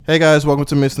Hey guys, welcome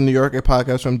to Mr. New York, a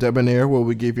podcast from Debonair where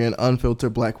we give you an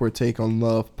unfiltered blackboard take on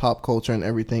love, pop culture, and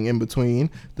everything in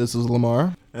between. This is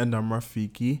Lamar. And I'm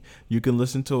Rafiki. You can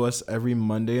listen to us every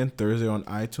Monday and Thursday on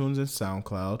iTunes and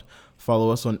SoundCloud. Follow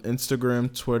us on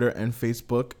Instagram, Twitter, and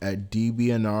Facebook at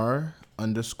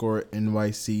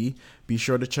DBNR_NYC. Be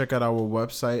sure to check out our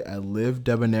website at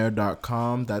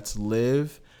livedebonair.com. That's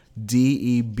live,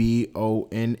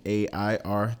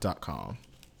 DEBONAIR.com.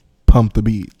 Pump the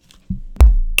beat.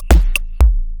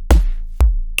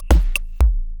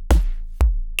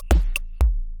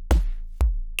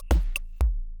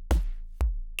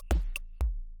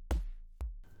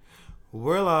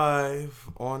 We're live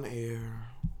on air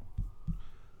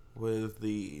with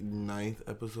the 9th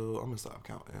episode. I'm going to stop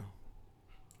counting.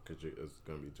 Because it's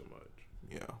going to be too much.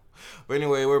 Yeah. But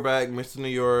anyway, we're back. Mr. New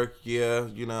York. Yeah,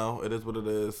 you know, it is what it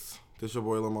is. This your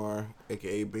boy Lamar,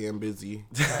 a.k.a. Being Busy.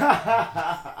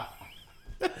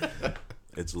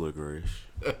 It's licorice.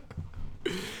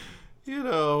 You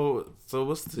know, so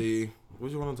let's see. What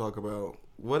you want to talk about?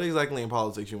 What exactly in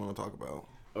politics you want to talk about?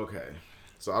 Okay.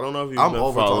 So I don't know if you've I'm been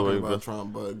over following talking about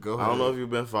Trump, but go ahead. I don't know if you've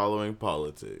been following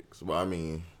politics. Well, I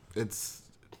mean, yeah,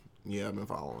 I've been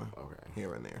following. Okay.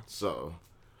 Here and there. So,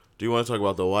 do you want to talk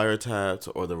about the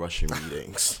wiretaps or the Russian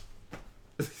meetings?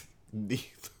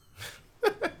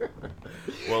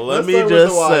 Well, let me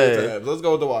just say. Let's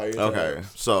go with the wiretaps. Okay.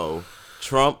 So,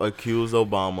 Trump accused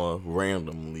Obama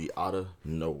randomly out of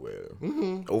nowhere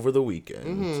over the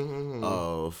weekend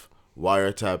of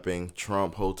wiretapping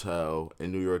Trump Hotel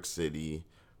in New York City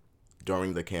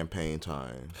during the campaign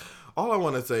time. All I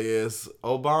want to say is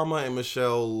Obama and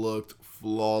Michelle looked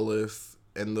flawless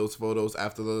in those photos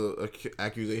after the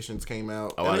accusations came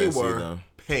out. Oh, and I they didn't see were them.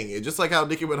 paying it. Just like how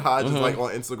Nicki Minaj is like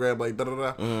on Instagram, like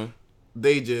da-da-da.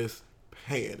 They just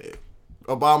paying it.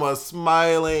 Obama's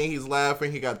smiling. He's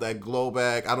laughing. He got that glow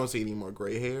back. I don't see any more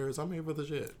gray hairs. I'm here for the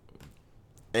shit.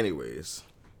 Anyways.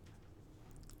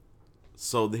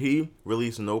 So he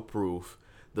released no proof.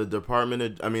 The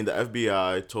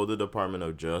FBI told the Department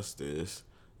of Justice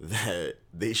that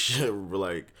they should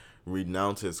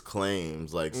renounce his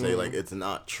claims, say it's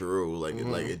not true,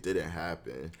 it didn't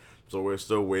happen. So we're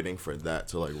still waiting for that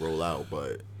to roll out,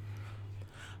 but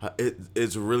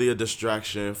it's really a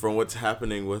distraction from what's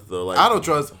happening with the I don't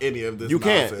trust any of this. You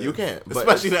nonsense. can't,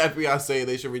 especially the FBI saying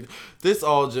they should this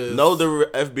all just the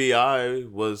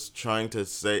FBI was trying to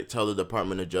tell the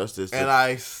Department of Justice, and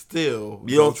I still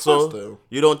don't trust them.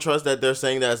 You don't trust that they're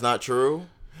saying that it's not true?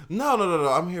 No.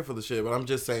 I'm here for the shit, but I'm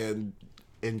just saying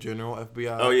in general,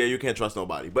 FBI. Oh yeah, you can't trust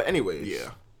nobody. But anyways,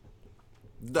 yeah.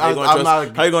 How you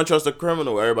gonna trust a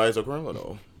criminal? Everybody's a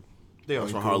criminal. That's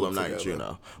from Harlem Nights, you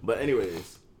know. But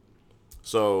anyways,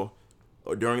 so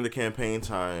during the campaign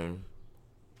time,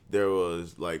 there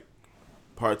was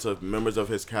parts of members of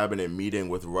his cabinet meeting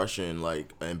with Russian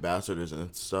ambassadors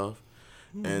and stuff,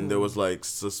 and there was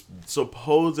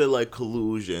supposed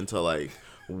collusion to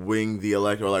win the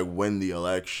election or win the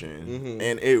election,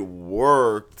 and it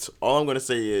worked. All I'm gonna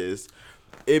say is,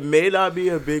 it may not be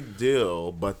a big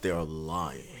deal, but they're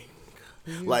lying.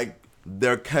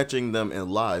 They're catching them in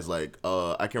lies. I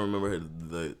can't remember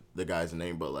the guy's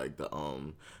name, but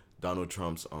Donald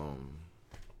Trump's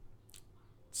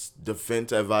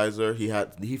defense advisor, he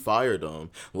fired him.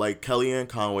 Kellyanne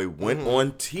Conway went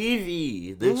on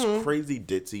TV. This crazy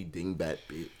ditzy dingbat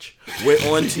bitch went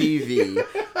on TV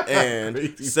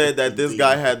and said that this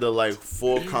guy had the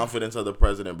full confidence of the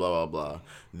president, blah blah blah.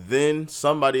 Then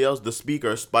somebody else, the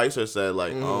speaker Spicer, said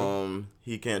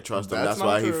he can't trust him. That's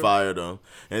why he fired him.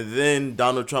 And then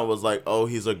Donald Trump was like, oh,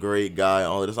 he's a great guy,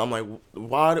 all of this. I'm like,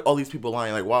 why are all these people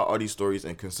lying? Why are these stories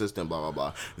inconsistent, blah blah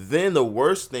blah. Then the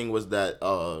worst thing was that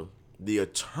the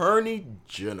Attorney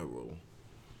General,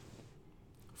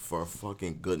 for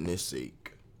fucking goodness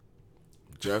sake,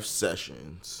 Jeff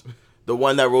Sessions, the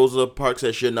one that Rosa Parks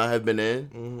said should not have been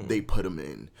in, they put him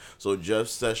in. So Jeff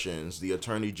Sessions, the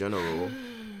Attorney General,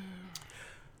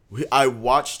 I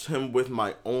watched him with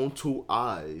my own two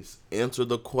eyes answer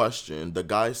the question. The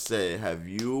guy said, have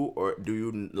you or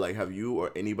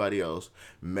anybody else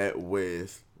met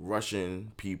with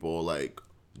Russian people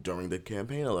during the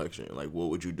campaign election? What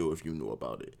would you do if you knew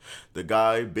about it? The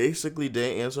guy basically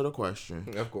didn't answer the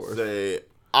question. Of course. Say,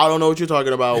 I don't know what you're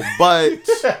talking about, but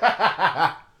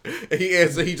he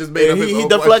answered. He just made up his own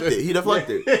deflected. question. He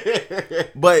deflected.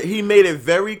 But he made it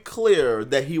very clear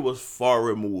that he was far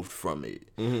removed from it.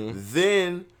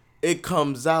 Then it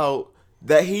comes out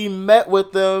that he met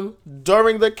with them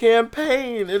during the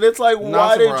campaign, and it's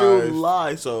why did you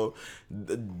lie? So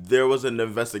there was an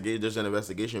investigation. There's an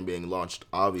investigation being launched,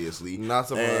 obviously. Not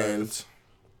surprised. And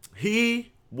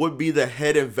he would be the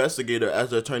head investigator as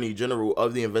the attorney general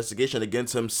of the investigation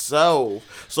against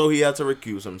himself. So he had to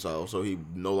recuse himself. So he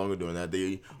no longer doing that.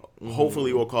 They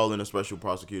hopefully will call in a special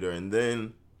prosecutor, and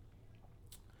then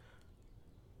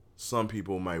some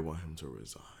people might want him to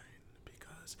resign.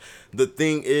 Because the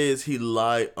thing is, he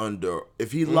lied under.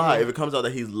 If it comes out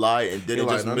that he lied and didn't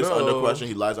just miss under question,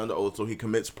 he lies under oath, so he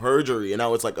commits perjury, and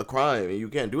now it's like a crime, and you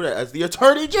can't do that as the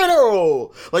attorney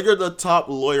general. Like, you're the top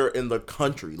lawyer in the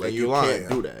country. Like, you can't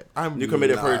do that. You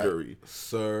committed perjury,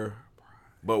 sir.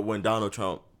 But when Donald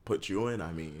Trump put you in,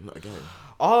 I mean, again.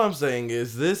 All I'm saying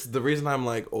is the reason I'm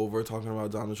like over talking about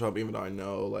Donald Trump, even though I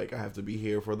know like I have to be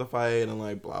here for the fight and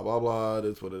like blah blah blah,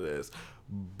 that's what it is.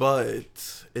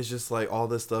 But it's just like all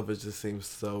this stuff, it just seems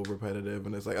so repetitive,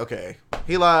 and it's like, okay,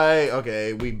 he lied.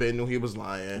 Okay, we knew he was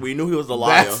lying. We knew he was a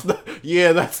liar.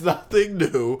 That's nothing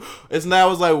new. It's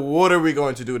like, what are we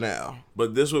going to do now?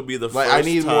 But this would be the like, first I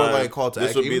need time, more like call to This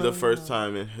action. would be the first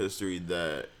time in history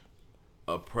that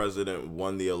a president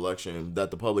won the election that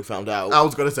the public found out. I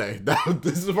was gonna say that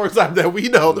this is the first time that we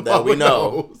know the public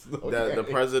knows. Okay. That the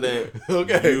president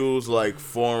used like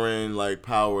foreign like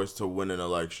powers to win an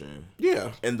election.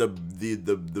 Yeah, and the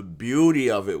beauty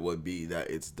of it would be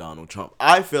that it's Donald Trump.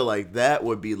 I feel like that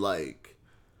would be like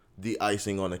the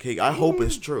icing on the cake. I hope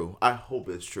it's true.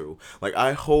 Like,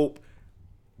 I hope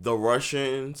the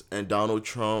Russians and Donald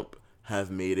Trump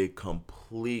have made a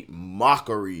complete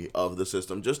mockery of the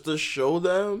system just to show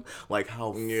them like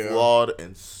how flawed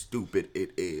and stupid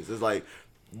it is. It's like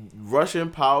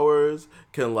Russian powers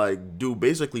can like do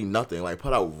basically nothing, like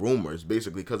put out rumors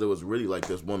basically, because it was really like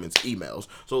this woman's emails.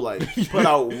 So like put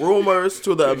out rumors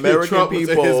to the American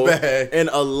people and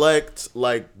elect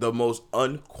like the most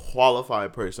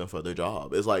unqualified person for the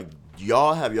job. It's like,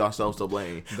 y'all have yourselves to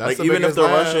blame. Like, even if the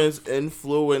Russians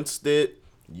influenced it,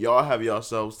 y'all have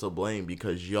yourselves to blame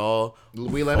because y'all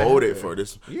voted for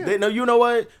this. Yeah. You know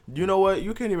what?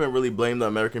 You can't even really blame the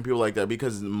American people like that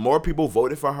because more people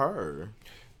voted for her.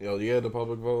 The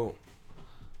public vote.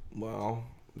 Well,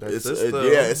 it's a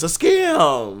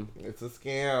scam. It's a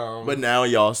scam. But now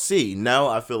y'all see. Now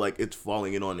I feel like it's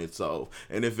falling in on itself.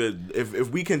 And if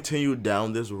we continue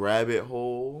down this rabbit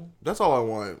hole, that's all I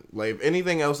want. Like, if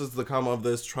anything else is to come of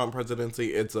this Trump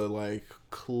presidency, it's a like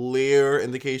clear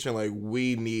indication like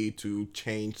we need to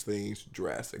change things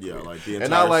drastically. Yeah, like the entire and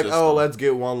not like system. Oh, let's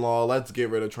get one law, let's get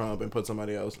rid of Trump and put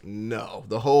somebody else. No,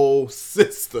 the whole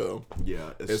system.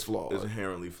 It's flawed. It's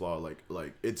inherently flawed.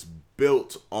 Like it's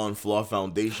built on flawed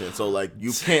foundation. So like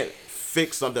you can't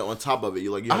fix something on top of it.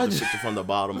 You have to fix it from the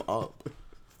bottom up.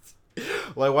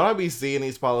 Like, when I be seeing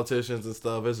these politicians and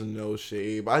stuff, it's no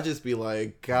shade. I just be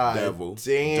like, God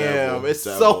damn, it's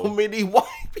so many white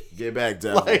people. Get back,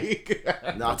 devil. Like,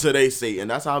 not today, Satan.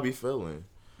 That's how I be feeling.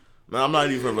 Man, I'm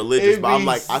not even religious, but I'm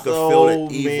like, I could feel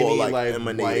the evil like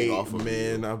emanating off of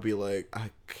men. I'll be like, I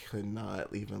could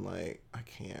not even like, I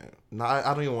can't. No,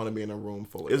 I don't even want to be in a room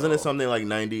full of Isn't it something like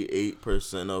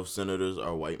 98% of senators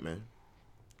are white men?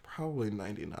 Probably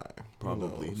 99.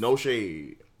 Probably. No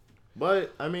shade.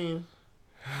 But, I mean,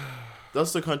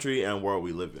 that's the country and world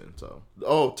we live in. So,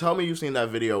 tell me you've seen that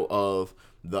video of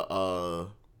the,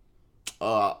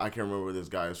 I can't remember where this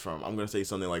guy is from. I'm going to say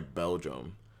something like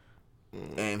Belgium.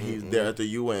 And he's there at the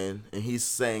UN, and he's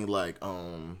saying, like,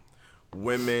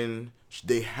 women,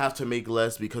 they have to make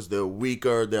less because they're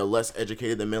weaker, they're less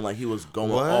educated than men. Like, he was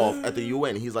going off at the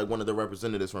UN. He's like one of the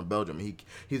representatives from Belgium.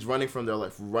 He's running from their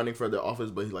running for their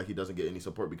office, but he doesn't get any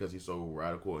support because he's so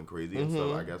radical and crazy and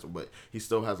stuff, I guess. But he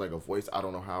still has like a voice. I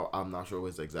don't know how. I'm not sure what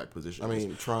his exact position is. I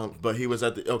mean, Trump. But he was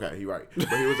at the you're right. But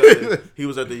he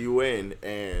was at the UN,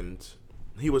 and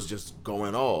he was just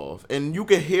going off, and you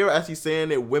could hear as he's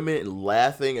saying it, women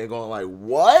laughing and going like,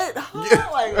 "What? Yeah.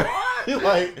 Like what?"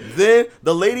 Like, then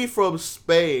the lady from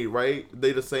Spain, right?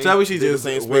 They the same. Tell me she just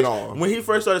went off. When he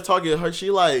first started talking to her, she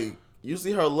like, you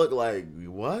see her look like,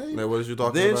 what? Man, what was you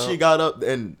talking then about? Then she got up,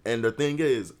 and the thing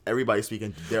is, everybody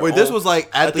speaking. Wait, this was like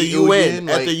at the UN,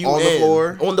 at the UN, on the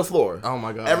floor. On the floor. Oh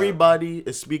my god! Everybody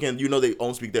is speaking. You know, they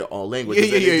don't speak their own language.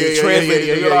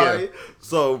 Yeah.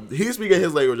 So he's speaking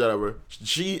his language, whatever.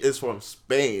 She is from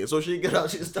Spain, so she got out.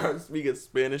 She started speaking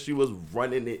Spanish. She was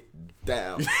running it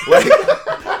down. Like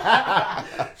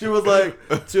she was like,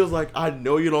 I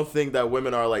know you don't think that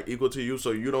women are like equal to you,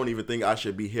 so you don't even think I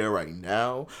should be here right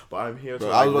now. But I'm here to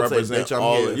represent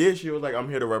all. Yeah, she was like, I'm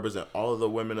here to represent all of the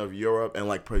women of Europe and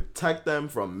like protect them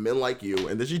from men like you.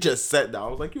 And then she just sat down. I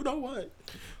was like, you know what?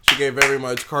 She gave very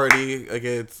much Cardi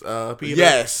against Peter.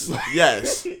 Yes.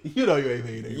 You know you ain't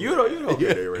made it. You know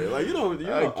right? Like you know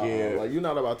like you're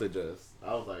not about to just.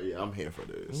 I was like, yeah, I'm here for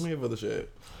this. I'm here for the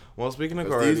shit. Well, speaking of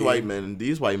Cardi, these white men,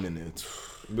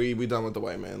 we done with the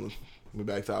white man. We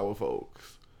back to our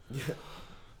folks. Yeah.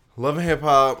 Love and Hip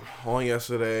Hop on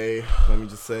yesterday. Let me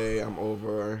just say I'm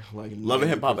over like Love and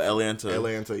Hip Hop Atlanta.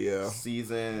 Atlanta, yeah.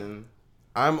 Season.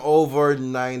 I'm over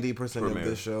 90% Premiere. of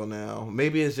this show now.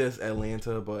 Maybe it's just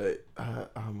Atlanta, but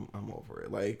I'm over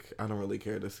it. Like I don't really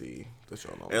care to see the show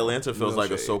no more. Atlanta feels like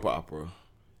shade. a soap opera.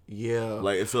 Yeah.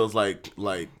 Like it feels like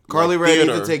Carly like Rae needs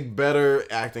theater. to take better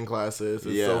acting classes.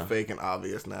 It's so Yeah. fake and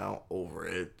obvious now. Over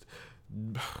it.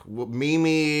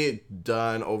 Mimi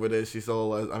done over this. She's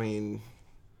so. I mean,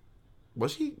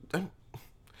 was she?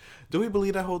 Do we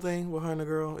believe that whole thing with her and the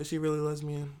girl? Is she really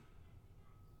lesbian?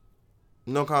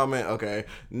 No comment. Okay.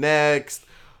 Next.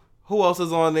 Who else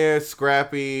is on there?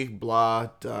 Scrappy. Blah.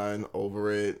 Done.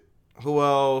 Over it. Who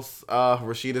else?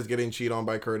 Rashida's getting cheated on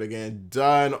by Kurt again.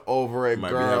 Done. Over it,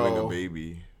 Might girl. be having a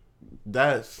baby.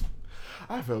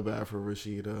 I feel bad for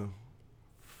Rashida.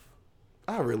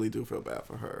 I really do feel bad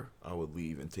for her. I would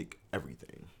leave and take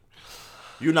everything.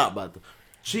 You're not about to.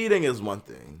 Cheating is one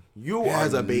thing. You are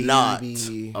Has a baby. not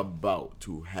about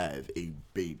to have a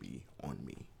baby on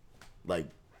me. Like,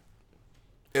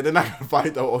 And then I gotta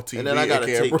fight the whole TV. and then I gotta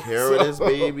take care of this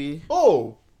baby.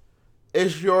 Oh,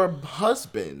 It's your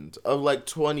husband of like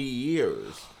 20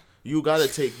 years. You're gonna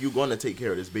take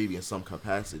care of this baby in some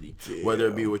capacity, whether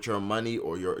it be with your money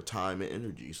or your time and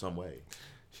energy, some way.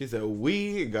 she said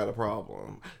we got a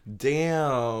problem.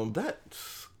 Damn,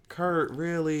 that's Kurt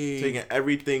really Taking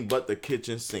everything but the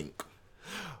kitchen sink.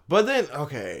 But then,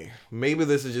 okay, maybe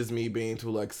this is just me being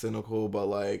too like cynical, but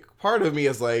like part of me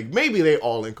is like maybe they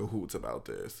all in cahoots about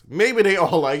this. Maybe they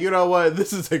all like, you know what,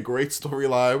 this is a great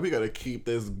storyline. We gotta keep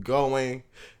this going.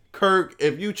 Kirk,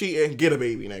 if you cheat, get a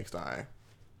baby next time.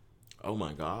 Oh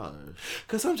my gosh.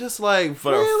 Cause I'm just like,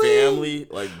 For really? a family,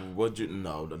 like, would you?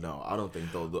 No, I don't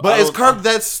think they'll do. But is Kirk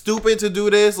that stupid to do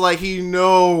this? Like he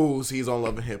knows he's on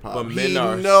Love and Hip Hop. But men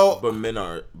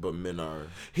are.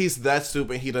 He's that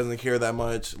stupid. He doesn't care that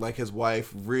much. Like his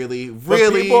wife, really.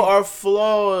 But people are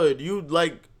flawed. You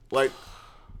like.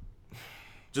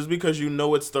 Just because you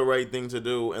know it's the right thing to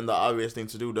do and the obvious thing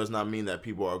to do does not mean that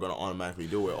people are going to automatically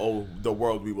do it. Oh, the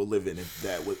world we will live in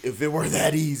if it were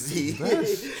that easy.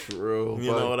 That's true. You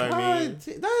know what I mean?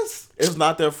 It's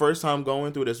not their first time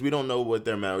going through this. We don't know what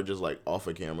their marriage is like off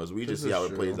of cameras. We just see how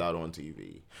it plays out on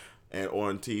TV. And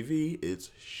on TV,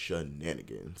 it's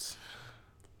shenanigans.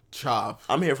 Chop.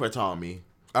 I'm here for Tommy.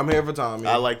 I'm here for Tommy.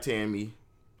 I like Tammy.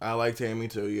 I like Tammy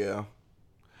too, yeah.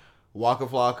 Waka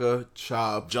Flocka,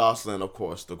 Chop. Jocelyn, of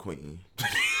course, the queen.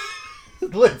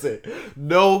 Listen,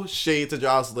 no shade to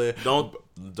Jocelyn. Don't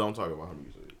talk about her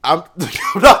music. I'm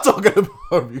not talking about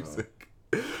her music.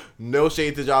 No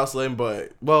shade to Jocelyn,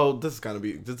 but well, this is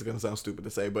gonna sound stupid to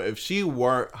say, but if she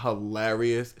weren't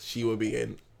hilarious, she would be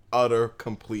an utter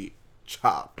complete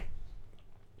chop.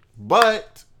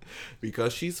 But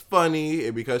because she's funny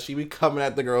and because she be coming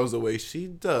at the girls the way she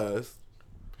does,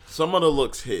 some of the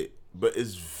looks hit. But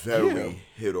it's very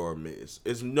hit or miss.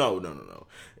 It's no.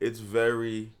 It's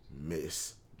very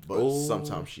miss. But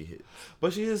sometimes she hits.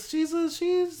 But she's a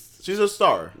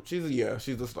star. She's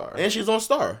a star. And she's on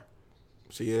Star.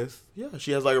 She is? Yeah,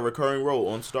 she has like a recurring role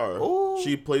on Star. Ooh.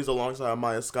 She plays alongside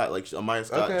Amaya Scott. Like Amaya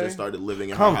Scott just started living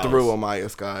in her Come house. through, Amaya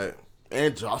Scott.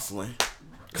 And Jocelyn.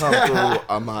 Come through,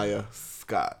 Amaya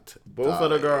Scott. Both of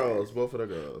the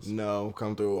girls. No,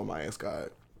 come through, Amaya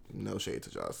Scott. No shade to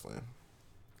Jocelyn.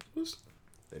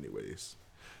 Anyways,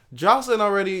 Jocelyn's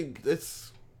on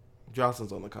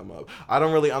the come up. I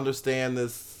don't really understand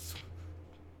this.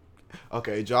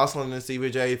 Okay, Jocelyn and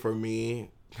CBJ for me,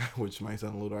 which might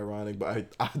sound a little ironic,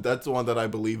 but I that's the one that I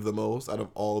believe the most out of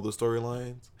all the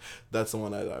storylines. That's the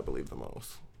one that I believe the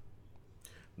most.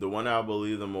 The one I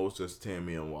believe the most is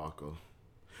Tammy and Waka.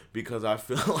 Because I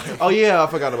feel like... Oh, yeah, I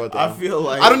forgot about that. I feel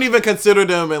like... I don't even consider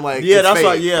them in, like, yeah, that's fake.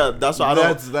 why. Yeah, that's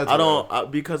why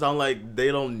Because I'm like,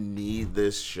 they don't need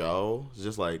this show. It's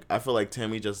just like, I feel like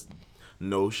Tammy just...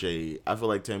 No shade. I feel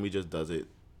like Tammy just does it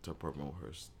to promote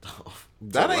her stuff.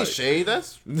 That ain't shade.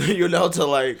 That's... to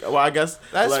like... Well, I guess...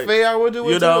 That's like, fair. I would do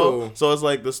it, too. So it's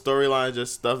like the storyline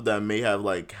just stuff that may have,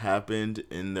 like, happened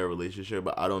in their relationship,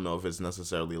 but I don't know if it's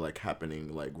necessarily, like,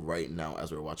 happening, like, right now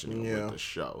as we're watching it with the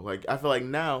show. Like, I feel like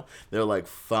now they're, like,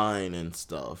 fine and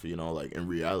stuff, you know, like, in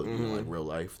reality, like, real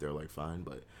life, they're, like, fine,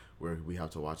 but we have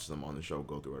to watch them on the show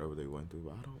go through whatever they went through,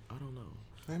 but I don't know.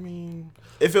 I mean...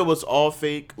 If it was all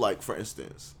fake, like, for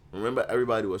instance... Remember,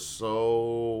 everybody was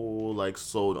so, like,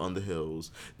 sold on the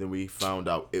hills. Then we found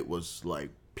out it was, like,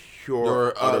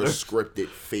 pure, utter scripted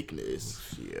fakeness.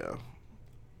 Yeah.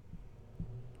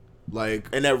 Like...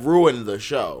 And that ruined the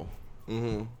show.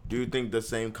 Mm-hmm. Do you think the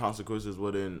same consequences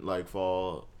wouldn't, like,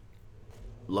 fall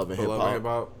Love and Hip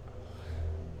Hop?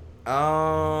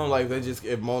 Like they just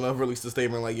if Mona released a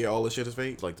statement like, yeah, all this shit is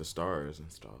fake. It's like the stars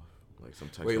and stuff. Like some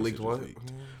text Wait, leaked messages what?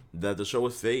 leaked. That the show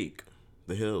was fake.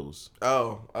 The Hills.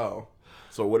 Oh.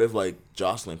 So what if like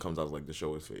Jocelyn comes out like the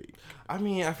show is fake? I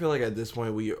mean, I feel like at this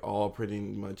point we all pretty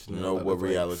much know What it's,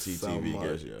 like, reality TV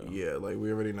gives. Yeah, like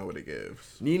we already know what it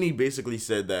gives. Nene basically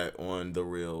said that on The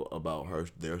Real about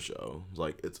their show.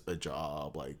 Like it's a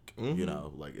job, like you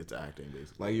know, like it's acting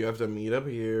basically. Like you have to meet up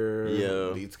here.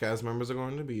 Yeah, these cast members are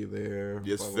going to be there.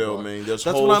 There's blah, filming. blah. There's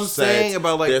That's whole what I'm sets, saying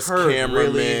about like there's Kurt.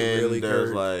 cameramen. Really, there's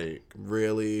Kurt. like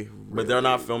really, but they're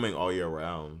not filming all year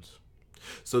round.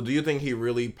 So do you think he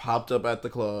really popped up at the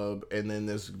club and then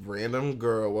this random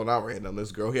girl, well not random,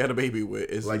 this girl he had a baby with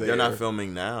is Like there, they're not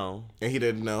filming now, and he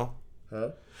didn't know?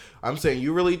 huh? I'm saying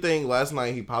you really think last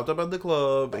night he popped up at the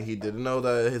club and he didn't know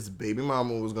that his baby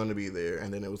mama was going to be there,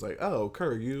 and then it was like, oh,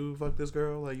 Kurt, you fucked this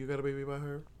girl, like you got a baby by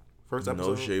her? First episode.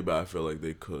 No shade, but I feel like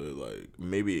they could like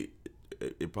maybe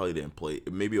it probably didn't play.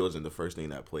 Maybe it wasn't the first thing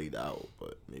that played out,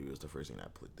 but maybe it was the first thing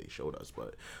that they showed us.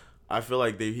 But I feel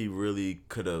like he really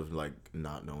could have like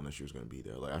not known that she was going to be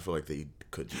there. Like I feel like they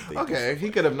could. Okay, he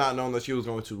could have not known that she was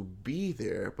going to be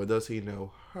there, but does he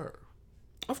know her?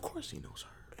 Of course he knows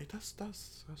her. Hey, that's what I'm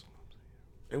saying.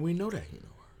 And we know that he know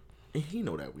her. And he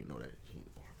know that we know that he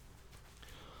know her.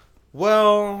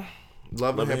 Well,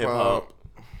 Love and Hip Hop.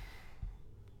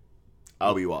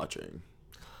 I'll be watching.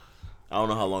 I don't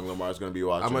know how long Lamar's going to be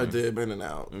watching. I'm going to dib in and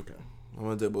out. Okay. I'm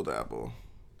going to dibble dabble.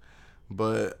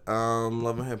 But,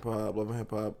 Love and Hip Hop.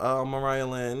 Mariah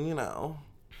Lynn, you know.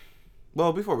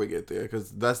 Well, before we get there,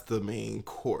 because that's the main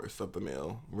course of the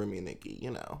meal. Remy and Nicki,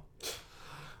 you know.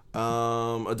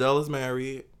 Adele is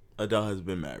married. Adele has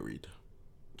been married.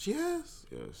 She has?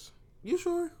 Yes. You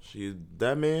sure?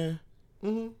 That man,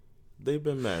 Mm-hmm. they've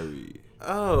been married.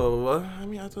 Oh, I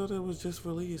mean, I thought it was just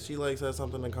released. She like said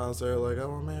something in concert like,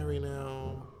 "Oh, I'm married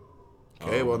now."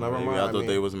 Okay, well, never mind. I thought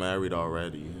they was married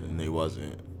already, and they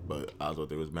wasn't. But I thought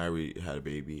they was married, had a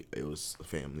baby. It was a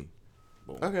family.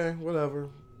 Boom. Okay, whatever.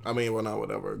 I mean, well, not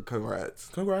whatever. Congrats.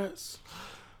 Chance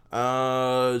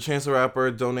the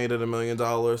Rapper donated $1 million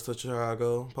to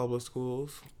Chicago public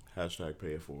schools. Hashtag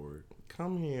pay it forward.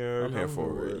 Come here. I'm here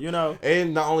for it. You know.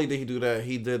 And not only did he do that,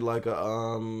 he did like a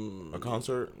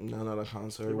concert? No, not a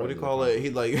concert. What do you call it? He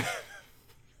like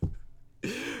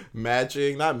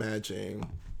matching, not matching.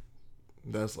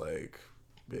 That's like,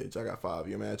 bitch, I got 5.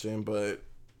 You're matching, but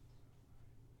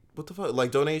what the fuck?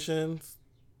 Like donations?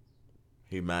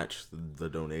 He matched the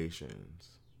donations.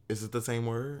 Is it the same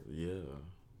word? Yeah.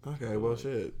 Okay, well,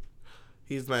 shit.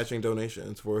 He's matching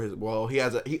donations for his. Well, he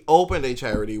opened a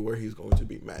charity where he's going to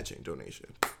be matching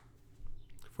donations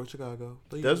for Chicago.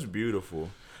 That's beautiful.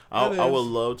 I would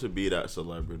love to be that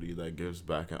celebrity that gives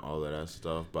back and all of that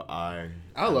stuff, but I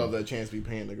love that Chance be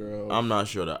paying the girl. I'm not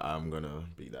sure that I'm gonna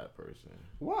be that person.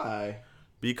 Why?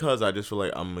 Because I just feel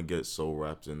like I'm gonna get so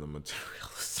wrapped in the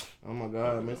materialism. Oh my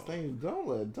God, Miss Thing,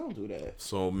 don't do that.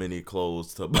 So many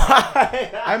clothes to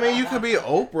buy. I mean, you could be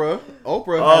Oprah.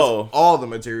 Oprah has all the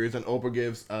materials, and Oprah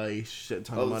gives a shit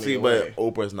ton of money away. But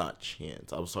Oprah's not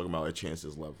Chance. I was talking about at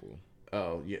Chance's level.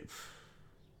 Oh yeah.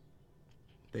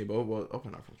 They both, well,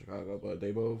 Oprah not from Chicago, but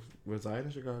they both reside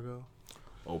in Chicago.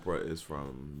 Oprah is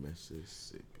from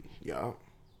Mississippi. Yeah.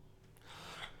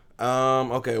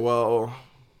 Okay, well,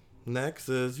 next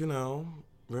is,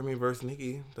 Remy versus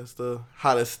Nicki. That's the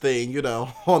hottest thing,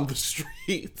 on the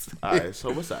streets. Alright,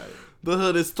 so what's that? The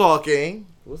hood is talking.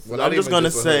 I'm just gonna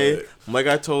say, like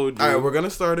I told you. Alright, we're gonna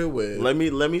start it with. Let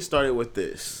me start it with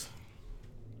this.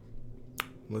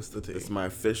 What's the tea? It's my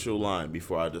official line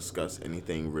before I discuss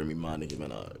anything Remy Ma Nicki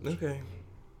Minaj. Okay.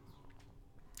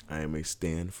 I am a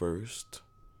stand first,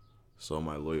 so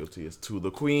my loyalty is to the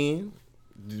queen.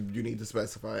 You need to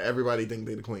specify. Everybody think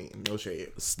they the queen. No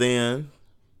shade. Stan.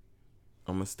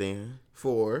 I'm a stan.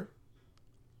 For?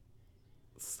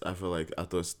 I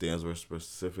thought stands were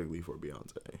specifically for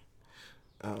Beyonce.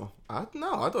 Oh, I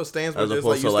thought stands were as just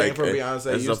like you stand for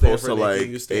Beyonce. As you opposed stand to for Nicki,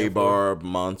 you stand A-Barb,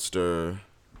 Monster,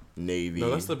 Navy. No,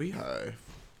 that's the Beehive.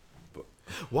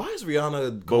 Why is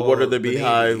Rihanna? But what are the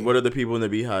Beehive? What are the people in the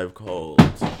Beehive called?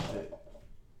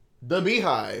 The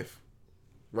Beehive,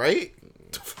 right?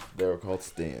 They were called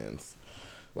stands.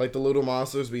 Like the little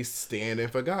monsters be standing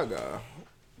for Gaga.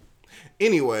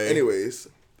 Anyways,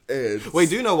 wait,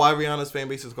 do you know why Rihanna's fan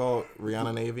base is called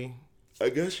Rihanna Navy? I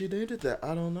guess she named it that.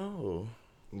 I don't know.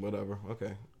 Whatever.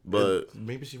 Okay, but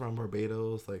maybe she's from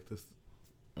Barbados, like this.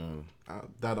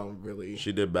 That don't really.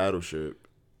 She did Battleship.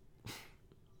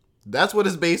 That's what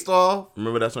it's based off.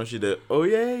 Remember that's when she did. Oh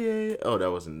yeah. Oh, that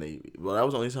wasn't Navy. Well, that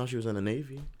was the only time she was in the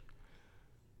Navy.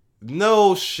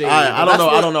 No shade. I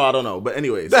don't know. But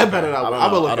anyways, that better not.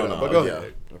 I'm gonna look it up. But go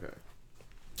ahead. Okay.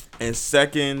 And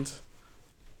second,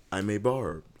 I'm a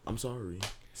barb. I'm sorry.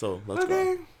 So let's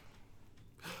go.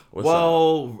 What's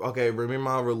Okay, Remy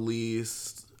Ma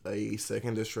released a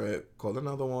second diss track called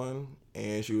Another One,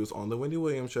 and she was on the Wendy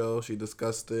Williams show. She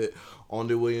discussed it on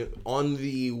the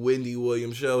Wendy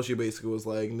Williams show. She basically was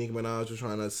like, Nicki Minaj was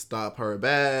trying to stop her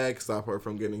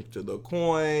from getting to the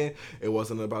coin. It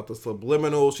wasn't about the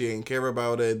subliminal. She didn't care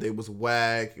about it. They was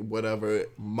whack, whatever.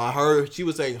 She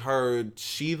was saying her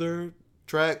Sheather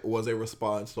track was a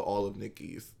response to all of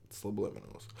Nicki's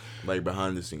subliminals, like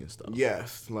behind the scenes stuff.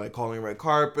 Yes, like calling red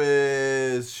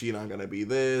carpets. She not gonna be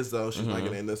this, though. She's not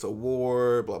getting this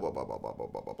award. Blah blah blah blah blah blah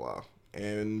blah blah blah.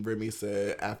 And Remy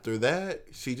said after that,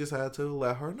 she just had to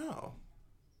let her know.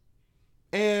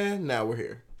 And now we're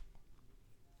here.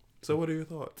 So what are your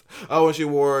thoughts? Oh, and she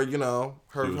wore,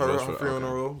 her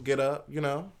funeral get up,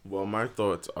 Well, my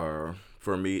thoughts are,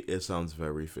 for me, it sounds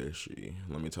very fishy.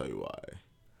 Let me tell you why.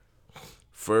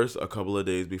 First, a couple of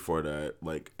days before that,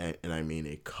 and I mean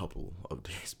a couple of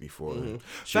days before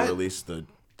she released the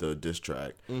diss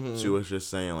track, she was just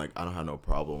saying, I don't have no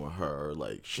problem with her.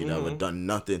 She never done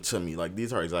nothing to me.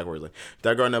 These are her exact words.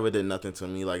 That girl never did nothing to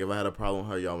me. If I had a problem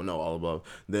with her, y'all would know all about.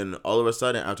 Then, all of a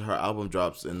sudden, after her album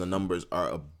drops and the numbers are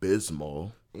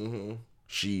abysmal,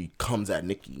 she comes at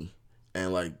Nicki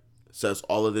and, says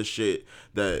all of this shit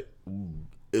that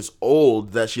is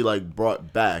old that she,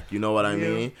 brought back. You know what I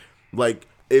mean?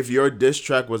 If your diss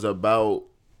track was about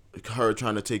her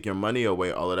trying to take your money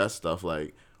away, all of that stuff,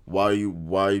 why were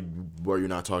you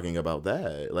not talking about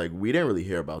that? We didn't really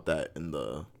hear about that in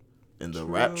the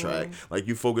rap track.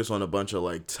 You focus on a bunch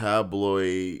of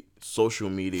tabloid social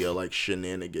media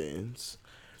shenanigans.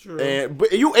 True.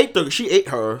 But she ate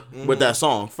her with that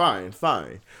song. Fine.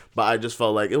 But I just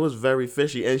felt it was very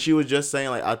fishy. And she was just saying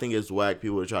I think it's whack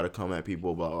people to try to come at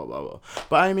people, blah blah blah blah.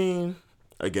 But I mean,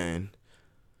 again,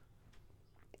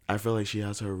 I feel she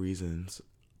has her reasons,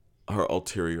 her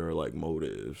ulterior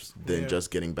motives than just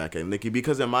getting back at Nicki.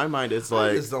 Because in my mind, it's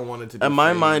I just don't want it to be. In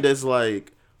my mind, it's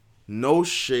no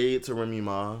shade to Remy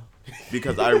Ma,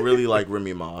 because I really like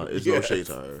Remy Ma. It's no shade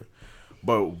to her.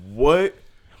 But what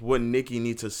would Nicki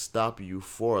need to stop you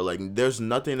for? There's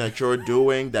nothing that you're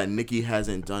doing that Nicki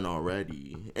hasn't done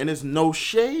already, and it's no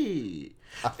shade.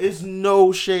 It's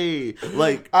no shade.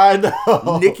 I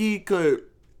know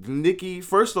Nicki,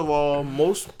 first of all,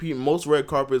 most red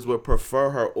carpets would prefer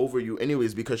her over you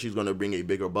anyways because she's gonna bring a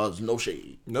bigger buzz. No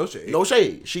shade.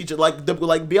 She just like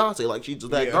Beyonce, she's just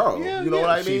that girl. You know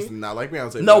what I mean? She's not like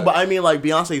Beyonce. No, but I mean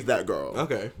Beyonce's that girl.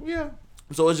 Okay. Yeah.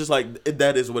 So it's just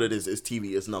that is what it is. It's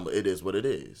TV. It's number. It is what it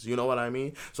is. You know what I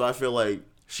mean? So I feel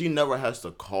she never has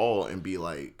to call and be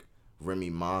Remy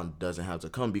Ma doesn't have to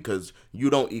come, because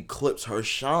you don't eclipse her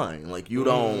shine. You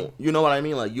don't. You know what I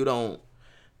mean? You don't.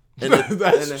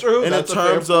 That's true. And that's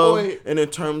in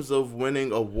terms of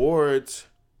winning awards,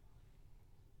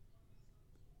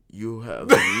 you have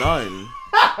none.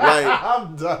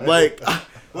 I'm done.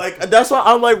 That's why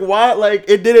I'm why?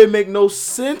 It didn't make no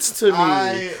sense to me.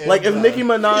 If Nicki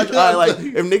Minaj,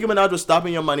 if Nicki Minaj was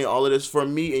stopping your money, all of this for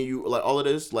me and you, all of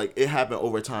this, it happened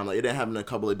over time. It didn't happen in a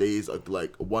couple of days of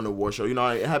one award show. You know,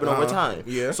 it happened over time.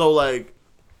 Yeah. So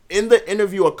in the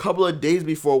interview a couple of days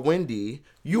before Wendy,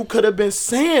 you could have been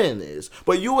saying this,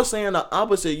 but you were saying the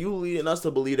opposite. You leading us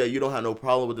to believe that you don't have no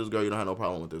problem with this girl. You don't have no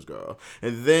problem with this girl,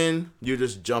 and then you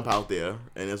just jump out there,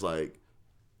 and it's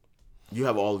you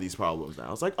have all of these problems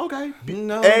now. It's okay,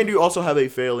 no, and you also have a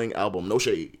failing album. No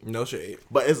shade,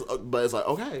 but it's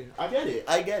okay. I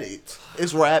get it.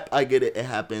 It's rap. I get it. It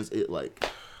happens. It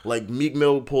Meek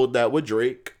Mill pulled that with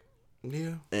Drake.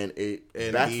 Yeah, and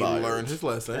backfired. He learned his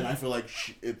lesson, and I feel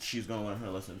she's gonna learn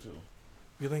her lesson too.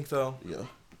 You think so? Yeah.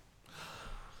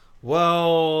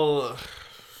 Well,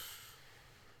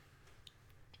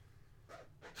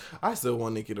 I still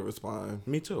want Nicki to respond.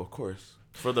 Me too, of course.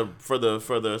 For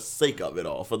the sake of it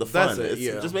all, for the fun.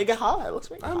 Just make it hot.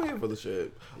 Let's make it hot. I'm here for the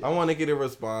shit. Yeah. I want Nicki to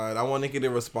respond. I want Nicki to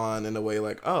respond in a way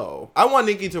I want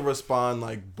Nicki to respond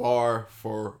bar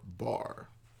for bar.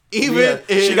 If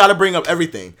she got to bring up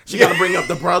everything. She got to bring up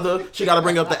the brother. She got to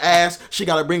bring up the ass. She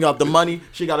got to bring up the money.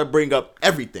 She got to bring up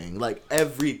everything.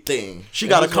 Everything. She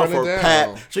got to come for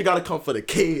Pat. She got to come for the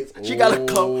kids. She got to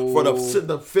come for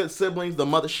the fifth siblings, the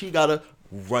mother. She got to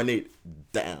run it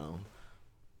down.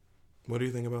 What do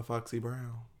you think about Foxy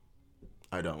Brown?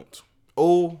 I don't.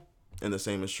 Oh. And the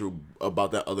same is true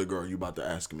about that other girl you about to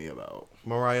ask me about.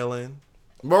 Mariah Lynn.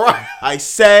 I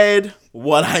said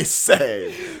what I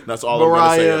said. That's all I'm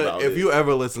going to say about it. If you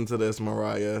ever listen to this,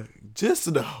 Mariah,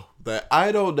 just know that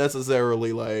I don't necessarily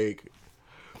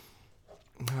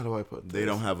how do I put this? They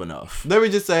don't have enough. Let me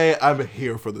just say I'm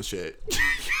here for the shit. You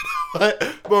know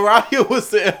But Mariah was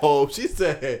sitting home. She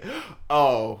said,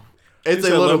 "Oh, it's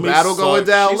a little battle going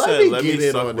down. Let me get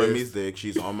in on Remy's this." dick.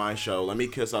 She's on my show. Let me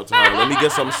kiss up to her. Let me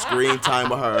get some screen time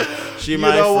with her. She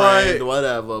my know friend. what?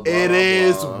 Whatever. Blah, It blah,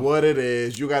 is blah. what it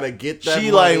is. You gotta get that.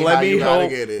 She money, like, let how me you gotta hope.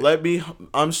 get it. Let me.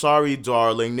 I'm sorry,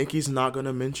 darling. Nicki's not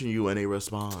gonna mention you in a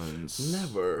response.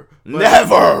 Never.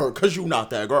 Never, cause you not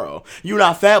that girl. You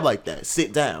not fab like that.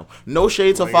 Sit down. No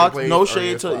shade to Fox. No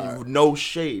shade to no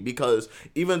shade, because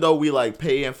even though we like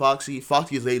Pay and Foxy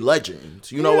is a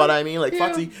legend. You know what I mean? Like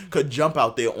Foxy could jump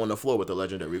out there on the floor with the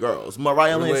legendary girls.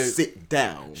 Mariah Lynn, sit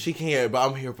down. She can't, but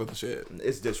I'm here for the shit.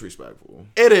 It's disrespectful.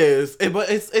 It is, but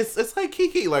it's like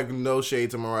Kiki. Like, no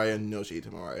shade to Mariah, no shade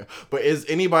to Mariah. But is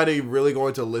anybody really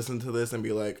going to listen to this and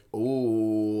be like,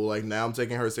 "Ooh, like now I'm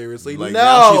taking her seriously"? Like, no,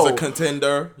 now she's a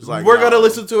contender. It's like, we're gonna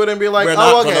listen to it and be like, we're "Oh,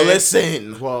 not okay." gonna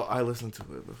listen. Well, I listened to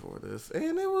it before this,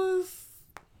 and it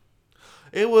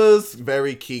was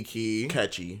very catchy.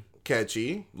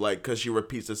 Like, cause she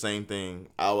repeats the same thing.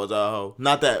 I was a hoe.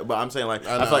 Not that, but I'm saying like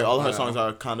I feel like all her songs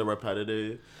are kind of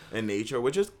repetitive in nature,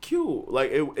 which is cute.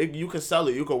 Like it you can sell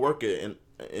it, you can work it,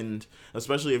 and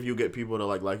especially if you get people to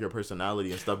like your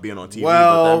personality and stuff being on TV.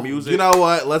 Well, but that music, you know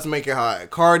what? Let's make it hot.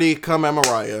 Cardi, come at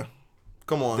Mariah.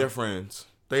 Come on, they're friends.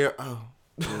 They are.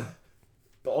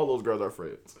 All those girls are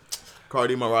friends.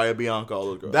 Cardi, Mariah, Bianca, all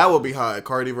those girls. That would be hot.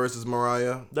 Cardi versus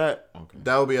Mariah. That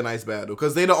would be a nice battle.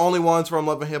 Because they the only ones from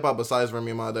Love and Hip Hop besides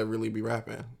Remy Ma that really be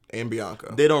rapping. And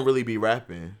Bianca. They don't really be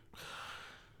rapping.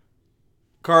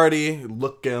 Cardi,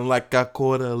 looking like I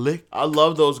caught a lick. I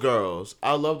love those girls.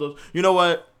 I love those. You know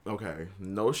what? Okay.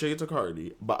 No shade to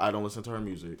Cardi, but I don't listen to her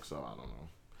music, so I don't know.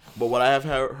 But what I have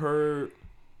heard...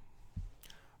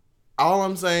 All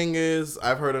I'm saying is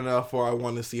I've heard enough for I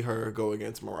want to see her go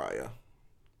against Mariah.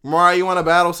 Mariah, you want to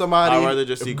battle somebody? I'd rather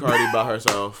just see Cardi by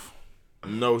herself.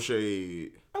 No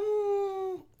shade.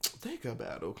 They could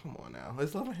battle. Come on now.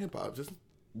 It's Love and Hip Hop. Just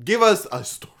give us a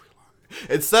storyline.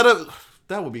 Instead of...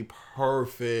 That would be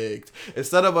perfect.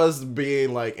 Instead of us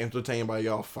being like entertained by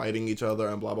y'all fighting each other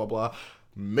and blah, blah, blah.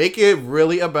 Make it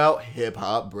really about hip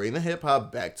hop. Bring the hip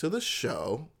hop back to the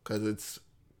show. Because it's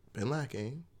been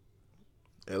lacking.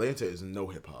 Atlanta is no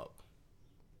hip hop.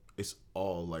 It's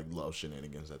all like love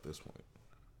shenanigans at this point.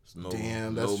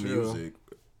 Damn, that's true. Music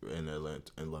in Atlanta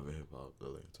and love and hip hop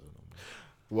Atlanta.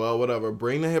 Well, whatever.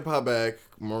 Bring the hip hop back.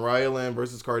 Mariah Lynn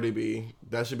versus Cardi B.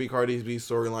 That should be Cardi B's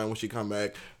storyline when she come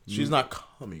back. She's not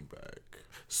coming back.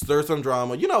 Stir some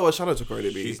drama. You know what? Shout out to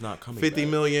Cardi B. She's not coming 50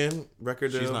 back. million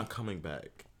record deal. She's not coming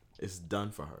back. It's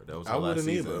done for her. That was her I last wouldn't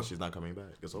season. either. She's not coming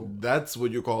back. It's over. That's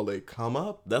what you call a come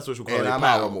up. That's what you call And a I'm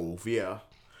power out. move. Yeah.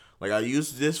 Like, I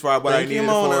used this for what Thank I you, needed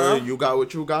Mona. for. You got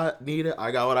what you needed.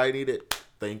 I got what I needed.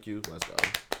 Thank you. Let's go.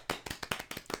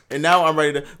 And now I'm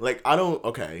ready to, like,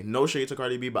 okay, no shade to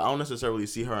Cardi B, but I don't necessarily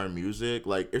see her in music.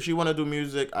 Like, if she want to do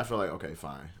music, I feel like, okay,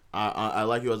 fine. I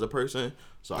like you as a person,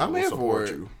 so I will support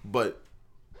you. But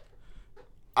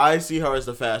I see her as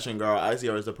the fashion girl. I see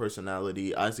her as the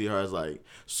personality. I see her as, like,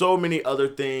 so many other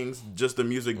things. Just the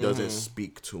music doesn't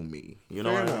speak to me. You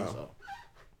know what I mean? So,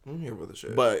 I'm here for the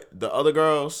shit. but the other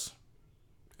girls,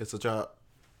 it's a chop.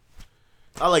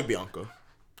 I like Bianca.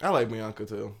 I like Bianca,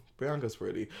 too. Bianca's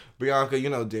pretty. Bianca, you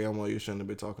know damn well you shouldn't have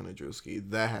been talking to Drewski.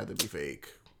 That had to be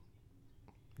fake.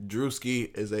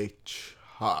 Drewski is a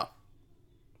chop.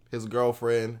 His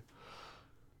girlfriend,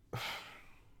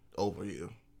 over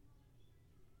you.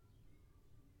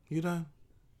 You done?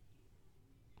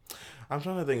 I'm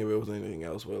trying to think if it was anything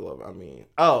else with love. I mean,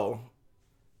 I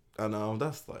know,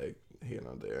 that's like here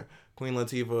and there. Queen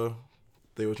Latifah,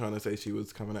 they were trying to say she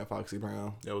was coming at Foxy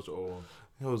Brown. That was old.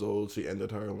 It was old. She ended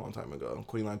her a long time ago.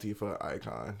 Queen Latifah,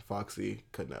 icon. Foxy,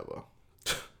 could never.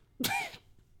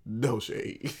 No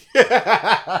shade.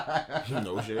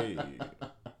 No shade.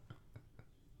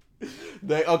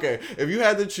 Okay, if you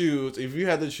had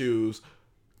to choose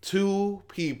two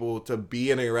people to be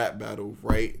in a rap battle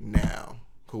right now,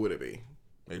 who would it be?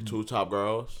 Like two top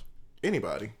girls?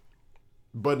 Anybody.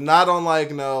 But not on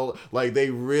like they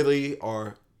really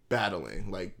are battling.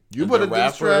 Like you put a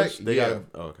diss track.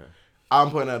 Okay. I'm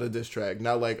putting out a diss track.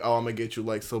 Not like, oh, I'm going to get you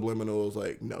like subliminals.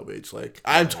 Like, no, bitch. Like,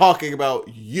 I'm talking about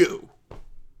you.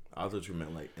 I thought you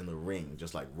meant like in the ring,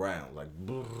 just like round. Like,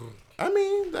 I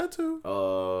mean, that too.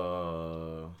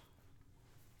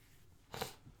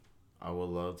 I would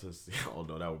love to see,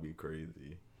 although that would be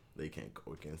crazy. They can't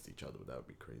go against each other, but that would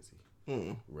be crazy.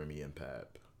 Remy and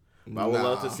Pap. But I would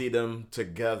love to see them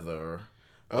together.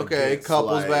 Okay,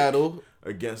 couples battle.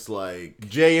 Against like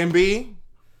J and B.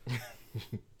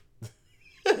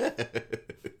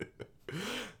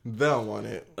 They don't want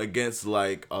it. Against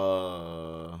like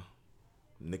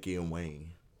Nicki and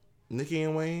Wayne. Nicki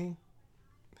and Wayne?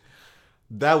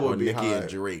 That would or be Nicki hot. and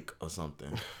Drake or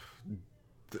something.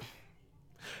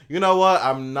 You know what?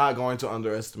 I'm not going to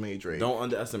underestimate Drake. Don't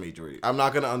underestimate Drake. I'm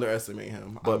not going to underestimate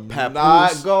him. But I'm Papoose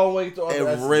not going to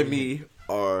underestimate and Remy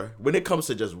are, when it comes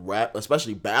to just rap,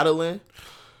 especially battling,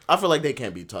 I feel like they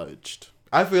can't be touched.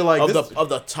 I feel like of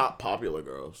the top popular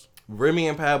girls. Remy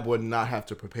and Pab would not have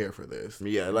to prepare for this.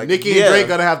 Yeah, like Nicki and Drake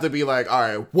gonna have to be like, all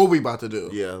right, what we about to do?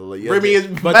 Yeah, like, Remy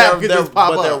and but Pab could just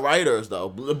pop they're up. writers though.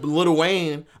 Lil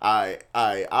Wayne,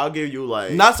 I'll give you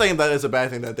like. Not saying that it's a bad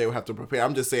thing that they would have to prepare.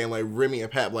 I'm just saying like Remy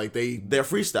and Pab, like they're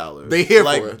freestylers. They here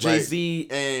like for it. Jay-Z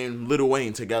and Lil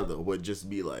Wayne together would just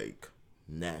be like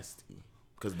nasty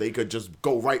because they could just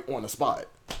go right on the spot.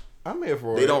 I'm here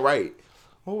for it. They don't write.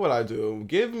 What would I do?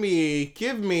 Give me.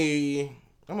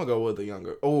 I'm gonna go with the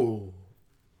younger. Oh.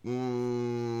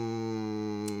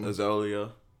 Azalea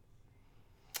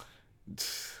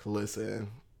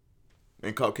Listen.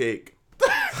 and Cupcake.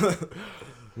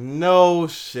 No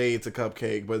shade to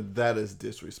Cupcake, but that is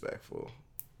disrespectful.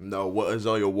 No, what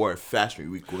Azalea wore at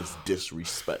Fashion Week was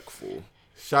disrespectful.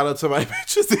 Shout out to my bitch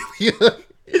Cecilia.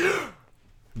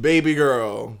 Baby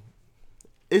girl.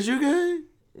 Is you good?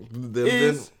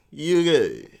 You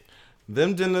good?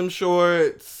 Them denim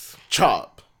shorts.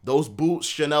 Chop. Those boots,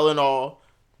 Chanel and all,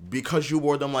 because you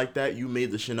wore them like that, you made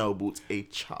the Chanel boots a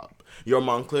chop. Your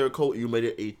Moncler coat, you made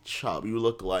it a chop. You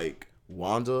look like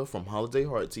Wanda from Holiday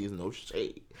Heartsease, no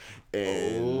shade.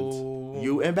 And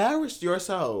you embarrassed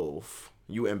yourself.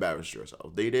 You embarrassed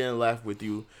yourself. They didn't laugh with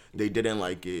you. They didn't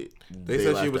like it. They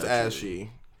said she was ashy.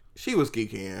 She was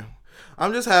geeking.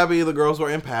 I'm just happy the girls were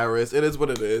in Paris. It is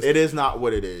what it is. It is not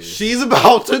what it is. She's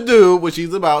about to do what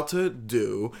she's about to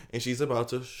do, and she's about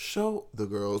to show the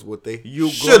girls what they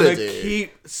should have did.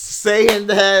 Keep saying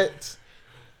that,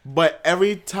 but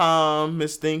every time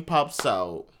Miss Thing pops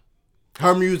out,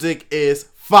 her music is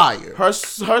fire. Her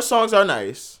songs are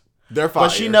nice. They're fire.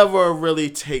 But she never really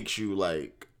takes you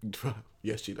like.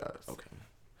 Yes, she does. Okay.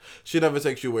 She never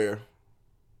takes you where?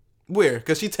 Where?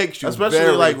 Because she takes you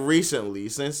especially like recently,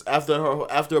 since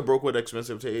after Broke with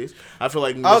Expensive Taste, I feel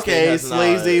like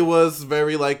Slazy was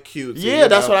very like cute. Yeah,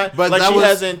 that's what I. But like, she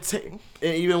hasn't. And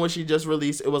even when she just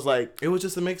released, it was like it was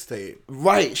just a mixtape.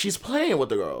 Right, she's playing with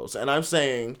the girls, and I'm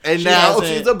saying, and now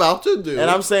she's about to do. And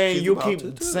I'm saying you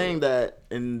keep saying that,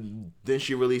 and then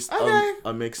she released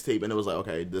a mixtape, and it was like,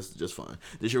 okay, this is just fun.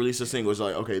 Then she released a single, it was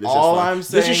like, okay, this is fun. I'm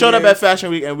saying then she showed up at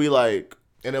Fashion Week, and we like.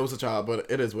 And it was a child, but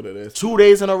it is what it is. 2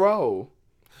 days in a row.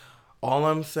 All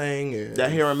I'm saying is...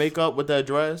 that hair and makeup with that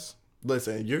dress?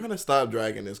 Listen, you're going to stop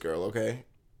dragging this girl, okay?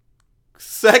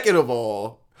 Second of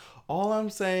all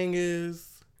I'm saying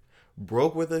is...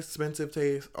 Broke with Expensive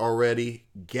Taste already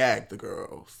gagged the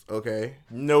girls, okay?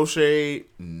 No shade.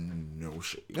 No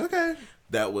shade. Okay.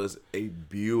 That was a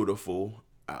beautiful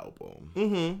album.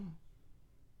 Mm-hmm.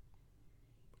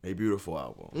 A beautiful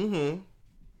album. Mm-hmm.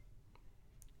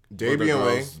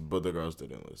 But the girls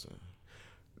didn't listen.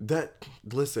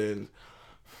 Listen.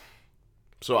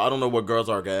 So I don't know what girls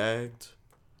are gagged,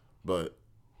 but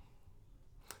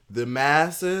the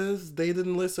masses, they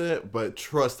didn't listen. But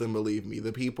trust and believe me,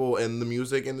 the people in the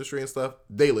music industry and stuff,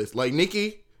 they listen. Like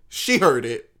Nicki, she heard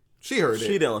it. She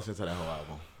didn't listen to that whole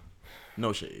album.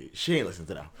 No shade. She ain't listened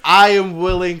to that. I am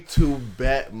willing to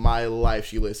bet my life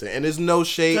she listened. And there's no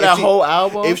shade. To that whole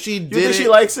album? If she did, you think she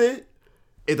likes it?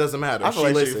 It doesn't matter. I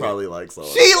feel like she probably likes it.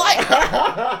 She like.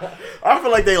 I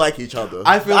feel like they like each other.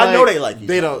 I know they like each other.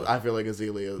 They don't. I feel like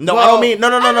Azalea. No, I don't mean.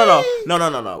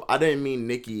 No. I didn't mean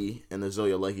Nicki and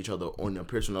Azalea like each other on a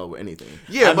personal or anything.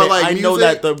 Yeah, I know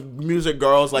that the music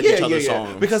girls like each other's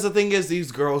songs. Because the thing is,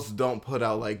 these girls don't put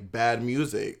out like bad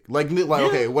music.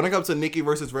 Okay, when it comes to Nicki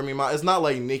versus Remy Ma, it's not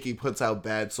like Nicki puts out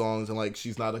bad songs and like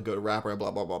she's not a good rapper. Blah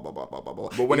blah blah blah blah blah blah.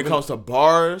 But when it comes to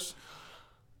bars.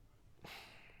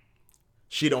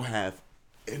 She don't have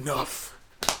enough.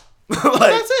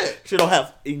 That's it. She don't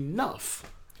have enough.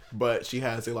 But she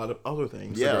has a lot of other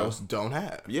things the girls don't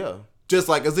have. Yeah. Just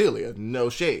like Azalea. No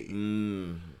shade.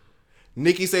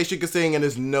 Nicki say she can sing and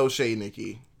there's no shade,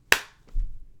 Nicki.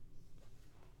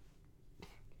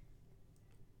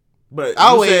 But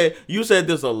you said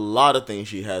there's a lot of things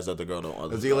she has that the girl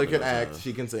don't. Azalea can act,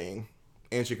 she can sing,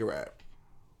 and she can rap.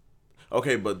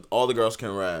 Okay, but all the girls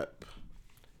can rap.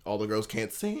 All the girls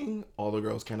can't sing. All the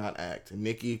girls cannot act.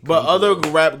 Nicki. But other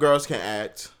rap girls can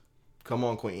act. Come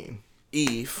on, Queen.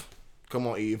 Eve. Come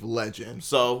on, Eve. Legend.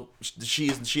 So she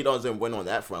doesn't win on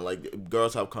that front. Like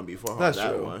girls have come before her. That's on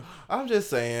that true. one. I'm just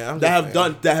saying.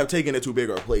 That have taken it to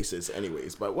bigger places,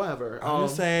 anyways. But whatever. I'm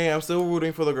just saying. I'm still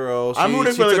rooting for the girls. I'm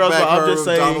rooting for the girls. But I'm just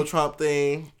saying. Donald Trump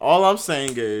thing. All I'm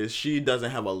saying is she doesn't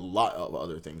have a lot of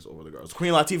other things over the girls.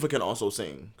 Queen Latifah can also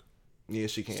sing. Yeah,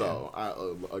 she can.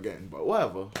 So again, but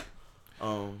whatever.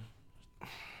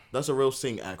 That's a real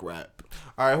sing act rap.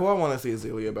 All right, who I want to see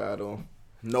Azealia battle?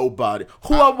 Nobody.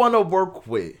 Who I want to work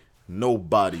with?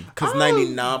 Nobody. Because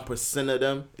 99% of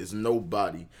them is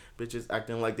nobody. Bitches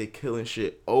acting like they killing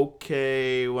shit.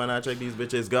 Okay, when I check these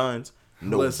bitches' guns,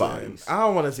 nobody. I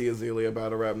don't want to see Azealia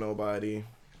battle rap nobody.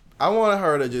 I want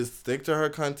her to just stick to her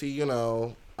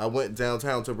cunty, I went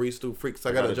downtown to Breeze Through Freaks.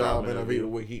 I got a job interview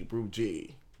with Hebrew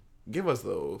G. Give us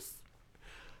those.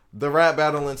 The rap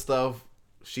battling stuff,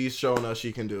 she's shown us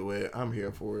she can do it. I'm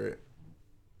here for it.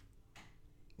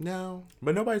 No.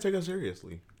 But nobody take her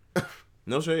seriously.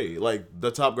 No shade. Like,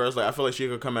 the top girls, I feel like she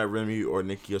could come at Remy or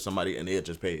Nicki or somebody and they'd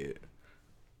just pay it.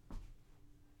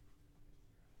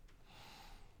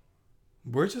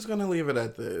 We're just going to leave it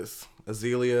at this.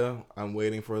 Azealia, I'm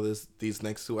waiting for these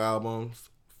next 2 albums.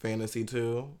 Fantasy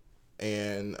 2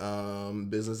 and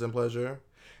Business and Pleasure.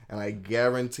 And I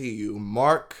guarantee you,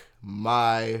 mark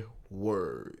my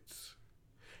words.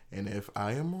 And if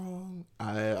I am wrong,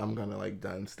 I'm going to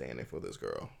done standing for this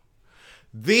girl.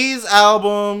 These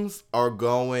albums are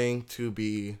going to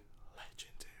be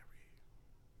legendary.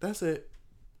 That's it.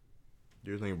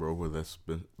 Do you think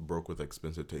Broke with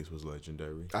Expensive Taste was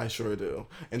legendary? I sure do.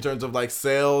 In terms of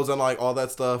sales and all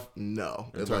that stuff, no.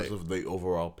 In terms of the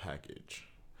overall package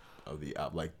of the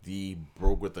album, the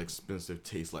Broke with Expensive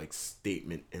Taste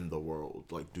statement in the world,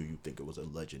 do you think it was a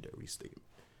legendary statement?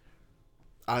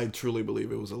 I truly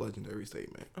believe it was a legendary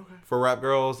statement. Okay. For rap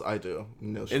girls, I do.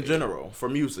 No shade. In general, for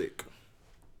music.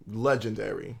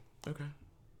 Legendary. Okay.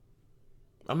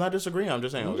 I'm not disagreeing. I'm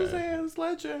just saying. I'm just saying it's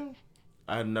legend.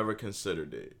 I had never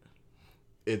considered it.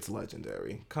 It's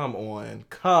legendary. Come on.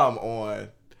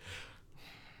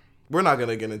 We're not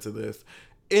gonna get into this.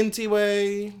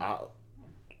 Anyway,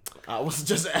 I was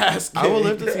just asking. I would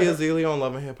love to see Azealia on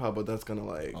Love and Hip Hop, but that's gonna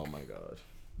oh my god.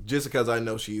 Just because I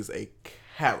know she's a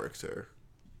character.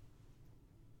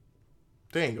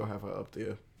 They ain't gonna have her up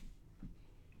there.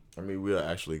 I mean, we'll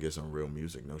actually get some real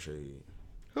music. No shade.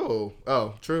 Oh,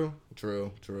 true.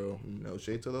 No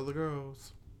shade to the other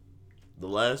girls. The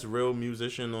last real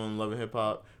musician on Love and Hip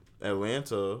Hop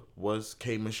Atlanta was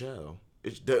K. Michelle.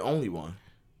 It's the only one.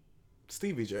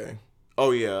 Stevie J.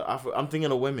 Oh yeah, I'm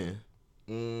thinking of women.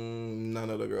 None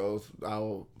of the girls.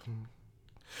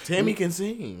 Tammy can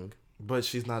sing, but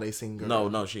she's not a singer.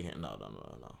 No, she can't. No.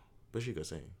 But she could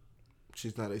sing.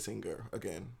 She's not a singer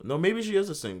again. No, maybe she is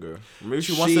a singer. Maybe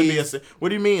she wants to be a singer. What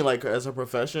do you mean, as a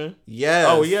profession? Yes.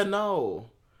 Oh yeah, no.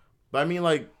 But I mean,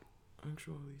 actually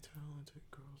talented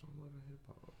girls on Love and Hip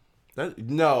Hop.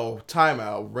 No,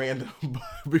 timeout, random.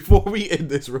 Before we end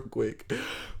this real quick,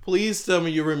 please tell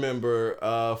me you remember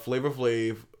Flavor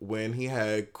Flav when he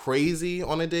had Crazy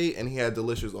on a date and he had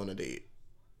Delicious on a date.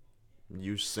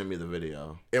 You sent me the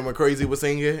video. And when Crazy was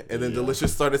singing and then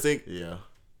Delicious started singing? Yeah.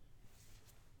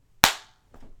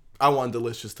 I want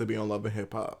Delicious to be on Love and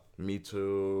Hip Hop. Me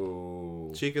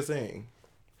too. She can sing.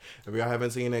 If y'all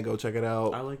haven't seen it, go check it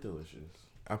out. I like Delicious.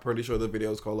 I'm pretty sure the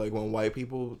video is called when white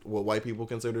people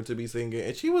consider to be singing,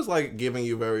 and she was giving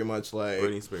you very much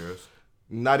Britney Spears.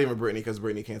 Not even Britney, because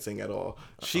Britney can't sing at all.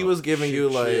 She was giving you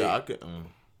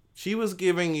she was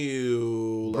giving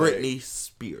you Britney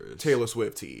Spears, Taylor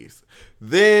Swift tease.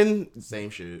 Then same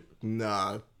shit.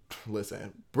 Nah,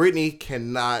 listen, Britney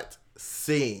cannot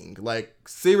sing.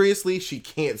 Seriously, she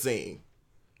can't sing.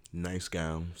 Nice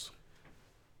gowns.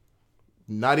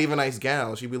 Not even nice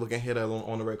gowns. She be looking hit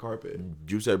on the red carpet.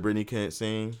 You said Britney can't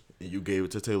sing, and you gave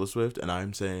it to Taylor Swift, and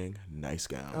I'm saying nice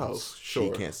gowns. Oh,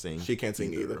 sure. She can't sing. She can't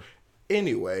sing either.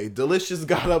 Anyway, Delicious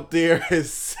got up there and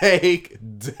sang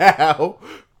down.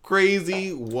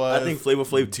 Crazy was. I think Flavor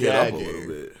Flav teared up a little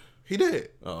bit. He did.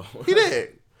 Oh, he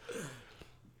did.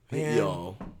 Man.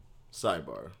 Yo,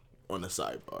 sidebar on the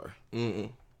sidebar.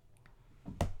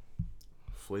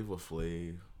 Flavor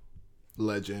Flav,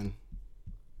 legend.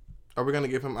 Are we gonna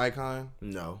give him icon?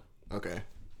 No. Okay.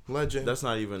 Legend. That's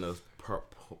not even a.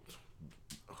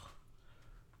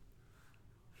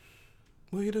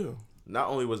 What do you do? Not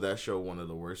only was that show one of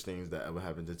the worst things that ever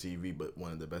happened to TV, but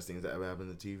one of the best things that ever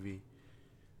happened to TV.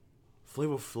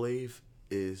 Flavor Flav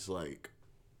is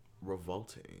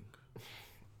revolting.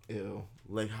 Ew.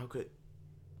 How could?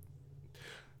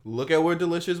 Look at where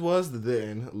Delicious was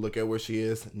then. Look at where she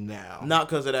is now. Not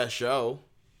because of that show.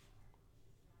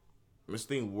 Miss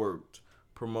Thing worked,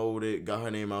 promoted, got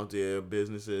her name out there,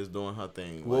 businesses doing her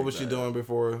thing. What was she doing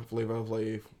before Flavor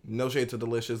Flav? No shade to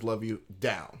Delicious, love you,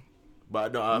 down.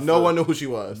 But no, no one knew who she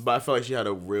was. But I felt like she had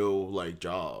a real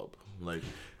job.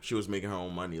 She was making her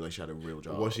own money. She had a real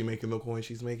job. Was she making the coin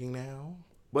she's making now?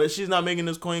 But she's not making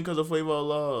this coin because of Flavor of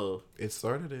Love. It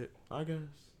started it. I guess.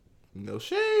 No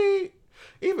shade.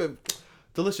 Even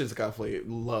Delicious got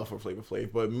love for Flavor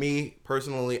Flav, but me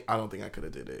personally, I don't think I could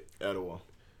have did it At all.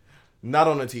 Not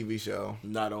on a TV show.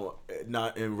 Not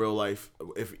in real life.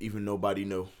 If even nobody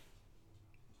knew.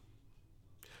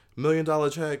 $1 million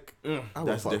check.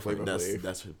 That's different.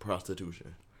 That's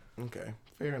prostitution. Okay,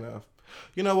 fair enough.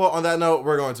 You know what? On that note,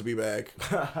 we're going to be back.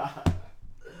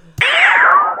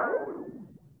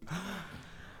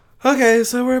 Okay,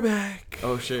 so we're back.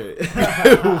 Oh shit.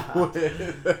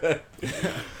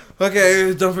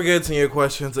 Okay, don't forget to send your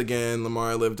questions again.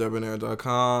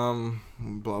 LamarLiveDebonair.com.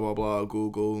 Blah blah blah.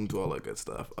 Google and do all that good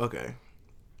stuff. Okay.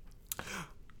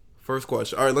 First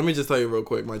question. All right, let me just tell you real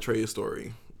quick my trade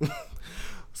story.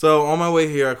 So on my way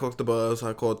here, I caught the bus.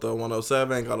 I caught the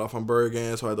 107. Got off on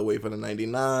Bergen, so I had to wait for the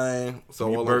 99.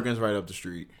 So Bergen's right up the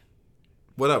street.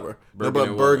 Whatever.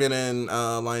 Bergen and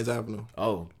Lyons Avenue.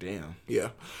 Oh damn. Yeah.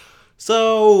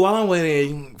 So while I'm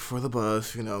waiting for the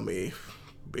bus, you know me,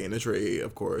 being a trade,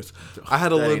 of course, I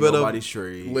had a little bit of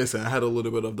trade. Listen, I had a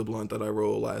little bit of the blunt that I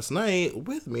rolled last night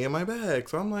with me in my bag.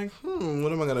 So I'm like, what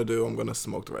am I gonna do? I'm gonna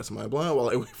smoke the rest of my blunt while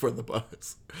I wait for the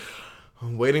bus.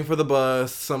 I'm waiting for the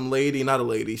bus. Some lady, not a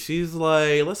lady. She's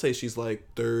like, let's say she's like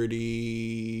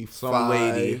 35. Some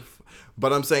lady.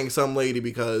 But I'm saying some lady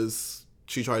because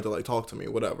she tried to like talk to me,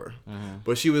 whatever. Mm-hmm.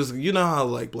 But she was, you know how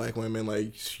like black women,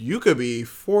 like you could be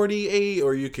 48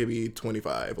 or you could be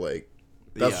 25. Like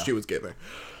that's what she was giving.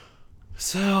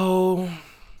 So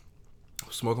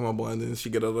smoking my blunt, and she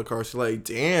get out of the car. She's like,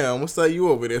 "Damn, what's that you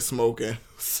over there smoking?"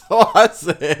 So I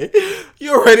said,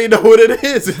 "You already know what it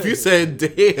is." If you said,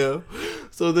 "Damn,"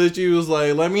 so then she was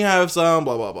like, "Let me have some."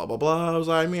 Blah blah blah blah blah. I was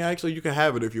like, "I mean, actually, you can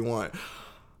have it if you want."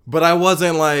 But I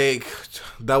wasn't like,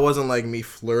 that wasn't like me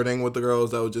flirting with the girls.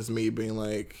 That was just me being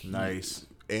like, nice.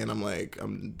 And I'm like,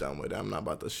 I'm done with it. I'm not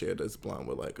about to share this blunt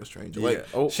with like a stranger. Yeah.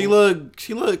 Like, she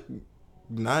looked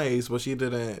nice, but she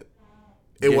didn't.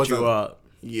 It wasn't. You up.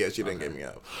 Yeah, she didn't get me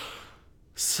up.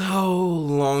 So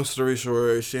long story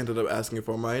short, she ended up asking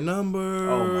for my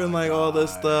number and like all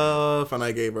this stuff, and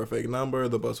I gave her a fake number.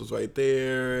 The bus was right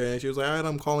there, and she was like, "All right,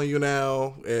 I'm calling you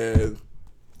now," and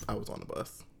I was on the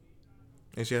bus.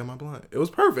 And she had my blunt. It was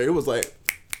perfect. It was like,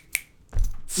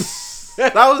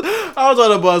 I was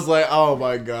on the bus like, oh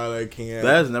my god, I can't.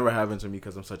 That has never happened to me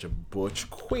because I'm such a butch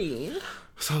queen.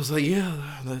 So I was like, yeah,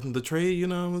 the trade, you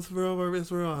know, it's real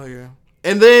out here.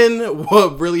 And then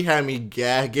what really had me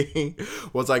gagging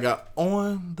was I got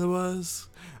on the bus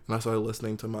and I started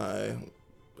listening to my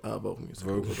vocal music.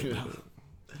 I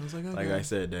was like, okay. Like I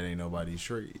said, that ain't nobody's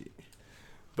trade.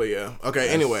 But yeah. Okay,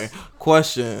 anyway.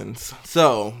 Questions.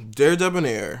 So, Dear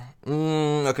Debonair.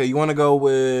 Okay, you want to go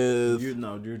with...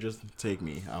 You just take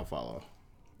me. I'll follow.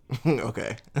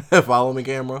 Okay. Follow me,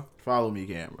 camera. Follow me,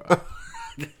 camera.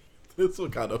 This was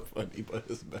kind of funny, but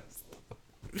it's messed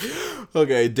up.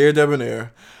 Okay, Dear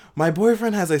Debonair. My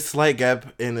boyfriend has a slight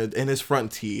gap in his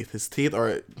front teeth. His teeth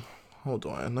are... Hold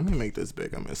on. Let me make this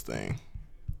big on this thing.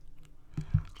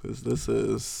 Because this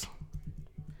is...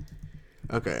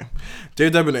 Okay. Dear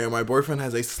Debonair, my boyfriend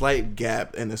has a slight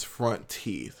gap in his front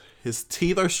teeth. His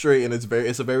teeth are straight and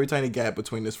it's a very tiny gap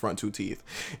between his front two teeth.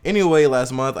 Anyway,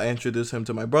 last month I introduced him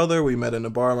to my brother. We met in a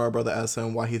bar. My brother asked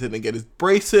him why he didn't get his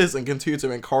braces and continued to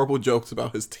make horrible jokes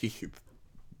about his teeth.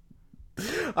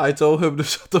 I told him to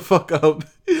shut the fuck up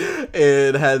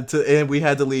and we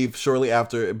had to leave shortly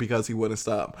after because he wouldn't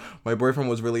stop. My boyfriend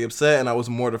was really upset and I was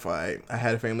mortified. I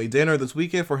had a family dinner this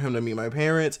weekend for him to meet my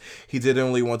parents. He didn't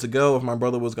really want to go if my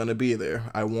brother was going to be there.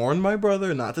 I warned my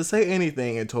brother not to say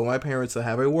anything and told my parents to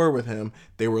have a word with him.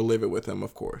 They were livid with him,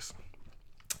 of course.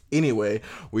 Anyway,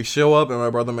 we show up and my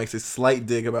brother makes a slight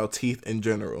dig about teeth in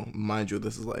general. Mind you,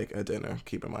 this is like a dinner.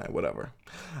 Keep in mind, whatever.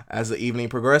 As the evening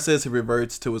progresses, he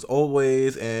reverts to his old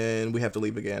ways and we have to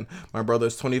leave again. My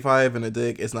brother's 25 and a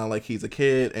dig. It's not like he's a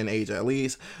kid, in age at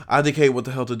least. I dictate what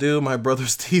the hell to do. My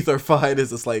brother's teeth are fine.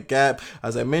 There's a slight gap,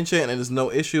 as I mentioned, and it's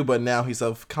no issue, but now he's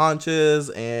self-conscious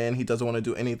and he doesn't want to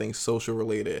do anything social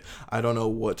related. I don't know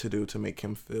what to do to make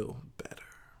him feel better.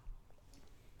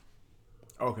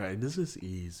 Okay, this is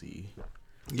easy.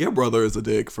 Your brother is a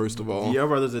dick, first of all. Your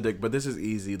brother's a dick, but this is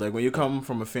easy. Like, when you come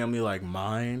from a family like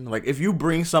mine, like, if you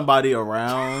bring somebody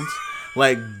around,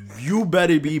 like, you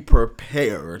better be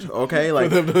prepared, okay?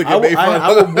 Like,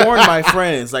 I would warn my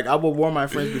friends. Like, I would warn my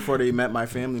friends before they met my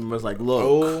family members, like,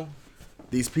 look,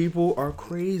 these people are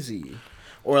crazy.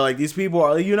 Or, like, these people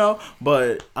are, you know?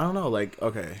 But, I don't know, like,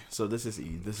 okay, so this is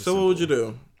easy. This is so simple. What would you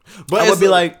do? But I would be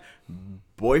like,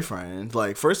 boyfriend,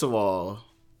 like, first of all,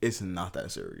 it's not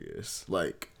that serious.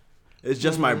 Like, It's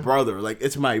just my brother. Like,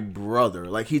 it's my brother.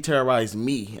 Like, he terrorized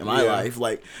me in my life.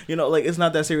 Like, you know, like, it's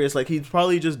not that serious. Like, he's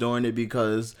probably just doing it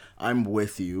because I'm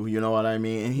with you. You know what I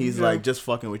mean? And he's, like, just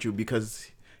fucking with you because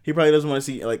he probably doesn't want to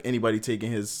see, like, anybody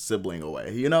taking his sibling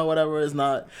away. You know, whatever. It's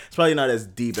probably not as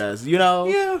deep as, you know?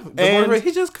 Yeah. And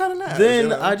He just kind of nice. then you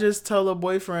know? I just tell the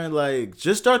boyfriend, like,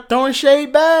 just start throwing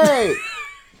shade back.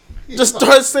 Just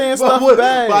start saying stuff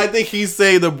back. But I think he's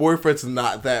saying the boyfriend's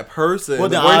not that person. Well,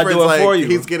 the then I'll boyfriend's do it for you.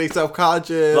 He's getting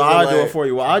self-conscious. So I'll like, do it for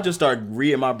you. Well, I just start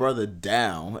reading my brother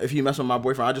down. If he mess with my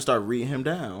boyfriend, I just start reading him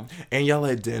down. And y'all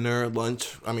at dinner,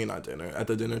 lunch. I mean, not dinner. At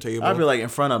the dinner table. I'd be like in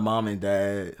front of mom and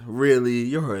dad. Really,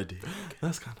 you're a dick.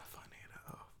 That's kind of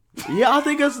funny though. Yeah, I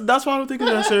think that's why I don't think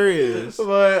it's that serious.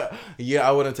 But yeah,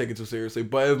 I wouldn't take it too seriously.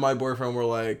 But if my boyfriend were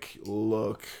like,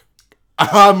 look,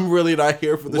 I'm really not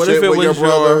here for the What shit if it with was your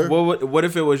brother. what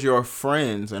if it was your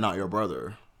friends and not your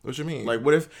brother? What you mean? Like,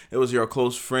 what if it was your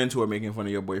close friends who were making fun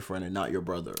of your boyfriend and not your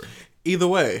brother? Either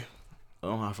way.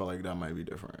 Oh, I feel like that might be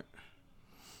different.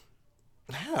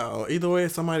 How? Either way,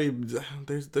 somebody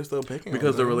they're still picking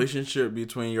Because on the them. relationship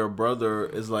between your brother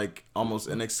is like almost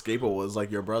inescapable. It's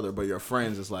like your brother, but your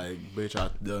friends is like, bitch,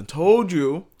 I done told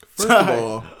you. First of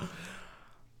all,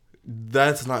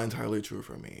 that's not entirely true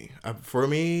for me. For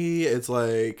me, it's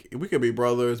like we could be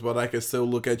brothers, but I could still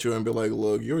look at you and be like,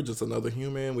 "Look, you're just another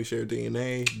human. We share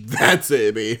DNA. That's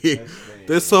it, baby.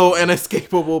 This so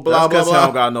inescapable." Blah That's blah because he blah.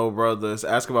 don't got no brothers.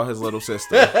 Ask about his little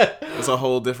sister. It's a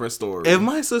whole different story. If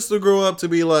my sister grew up to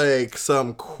be like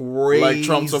some crazy, Like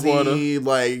Trump supporter?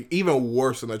 like even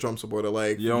worse than a Trump supporter,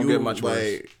 like You don't get much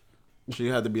worse. like, She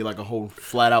had to be like a whole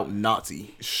flat out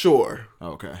Nazi. sure.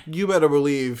 Okay. You better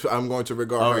believe I'm going to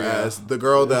regard her yeah. as the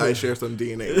girl that I share some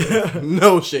DNA with.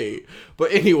 No shade.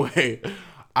 But anyway,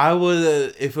 I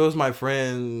would, if it was my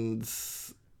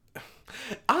friends,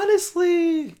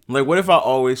 honestly, Like, what if I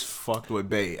always fucked with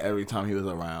Bay every time he was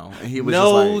around? And he was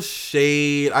no just like,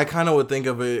 shade. I kind of would think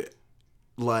of it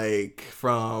like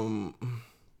from...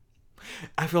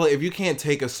 I feel like if you can't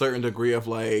take a certain degree of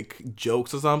like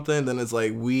jokes or something, then it's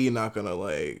like we're not gonna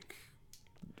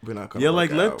yeah,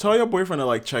 like, work out. tell your boyfriend to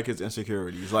like check his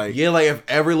insecurities. Like, Yeah, like if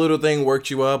every little thing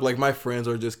worked you up, like my friends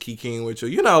are just kikiing with you,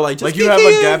 you know, like just like you have a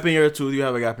kikiing. gap in your tooth, you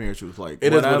have a gap in your tooth. Like,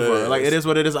 It is what whatever. it is. Like, it is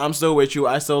what it is. I'm still with you.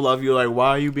 I still love you. Like, why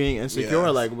are you being insecure?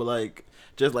 Yes. Like, but like,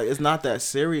 just like, it's not that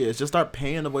serious. Just start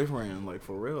paying the boyfriend. Like,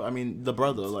 for real. I mean, the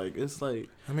brother. Like, it's like,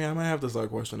 I mean, I might have to start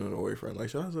questioning the boyfriend. Like,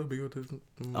 should I still be with this?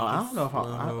 I don't know if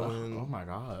oh my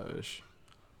gosh.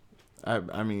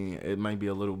 I mean, it might be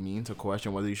a little mean to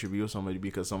question whether you should be with somebody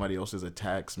because somebody else's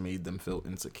attacks made them feel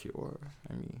insecure.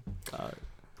 I mean, God.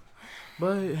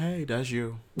 But hey, that's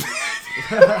you.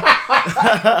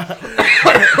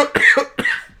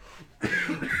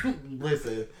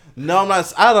 Listen, no, I'm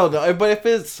not. I don't know, but if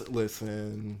it's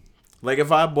Like,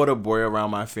 if I brought a boy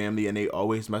around my family and they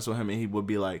always mess with him and he would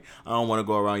be like, I don't want to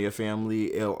go around your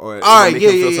family, or all right, make yeah,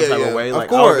 him feel yeah, some type yeah. of way, Of like,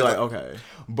 course. I would be like, okay.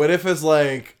 But if it's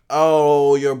like,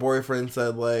 oh, your boyfriend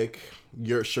said like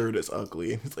your shirt is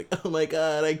ugly, it's like, oh my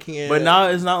god, I can't. But now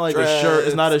it's not like a shirt. It's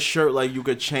dress. not a shirt like you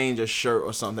could change a shirt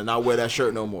or something. Not wear that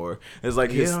shirt no more. It's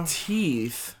like his Yeah.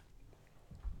 teeth.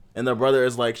 And the brother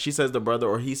is like, she says the brother,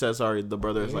 or he says, sorry, the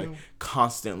brother is like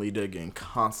constantly digging.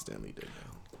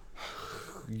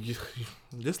 You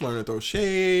just learn to throw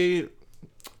shade,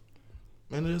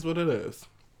 and it is what it is.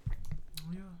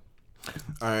 Yeah.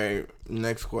 All right,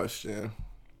 next question.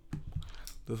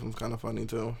 This one's kind of funny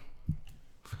too.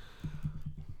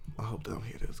 I hope they don't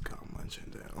hear this guy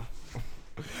munching down.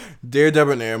 Dear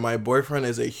Debonair, my boyfriend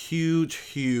is a huge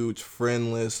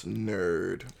friendless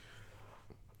nerd.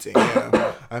 Damn.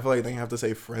 I feel like they have to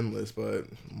say friendless, but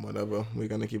whatever. We're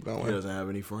going to keep going. He doesn't have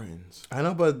any friends. I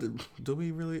know, but do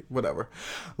we really? Whatever.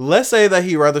 Let's say that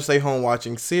he'd rather stay home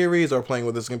watching series or playing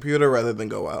with his computer rather than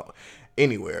go out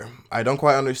anywhere. I don't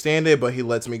quite understand it, but he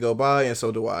lets me go by, and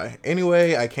so do I.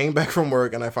 Anyway, I came back from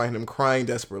work and I find him crying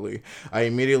desperately. I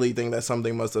immediately think that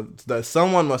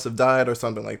someone must have died or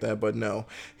something like that, but no.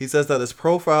 He says that his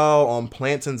profile on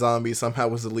Plants and Zombies somehow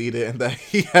was deleted and that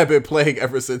he had been playing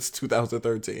ever since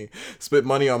 2013. Spent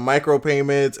money on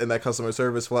micropayments, and that customer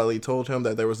service flatly told him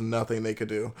that there was nothing they could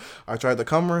do. I tried to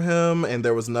comfort him, and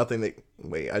there was nothing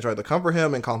I tried to comfort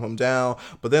him and calm him down,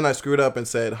 but then I screwed up and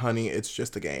said, honey, it's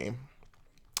just a game.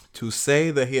 To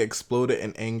say that he exploded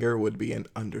in anger would be an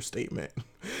understatement.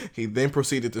 He then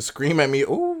proceeded to scream at me.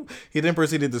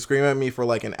 For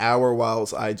like an hour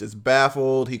whilst I just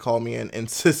baffled. He called me an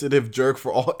insensitive jerk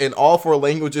in all four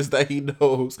languages that he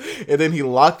knows. And then he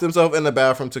locked himself in the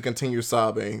bathroom to continue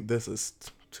sobbing. This is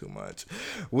too much.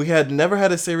 We had never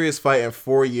had a serious fight in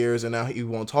 4 years, and now he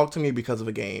won't talk to me because of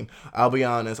a game. I'll be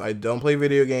honest, I don't play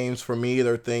video games. For me,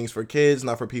 they're things for kids,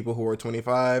 not for people who are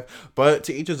 25. But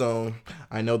to each his own.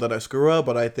 I know that I screw up,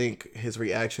 but I think his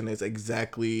reaction is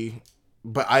exactly...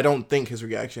 But I don't think his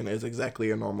reaction is exactly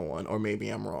a normal one. Or maybe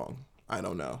I'm wrong. I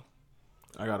don't know.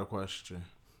 I got a question.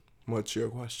 What's your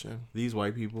question? These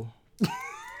white people.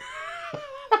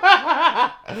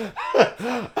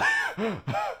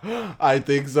 I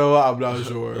think so. I'm not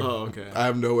sure. Oh, okay. I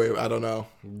have no way. I don't know.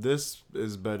 This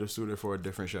is better suited for a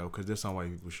different show because this some white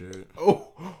people shit. Oh.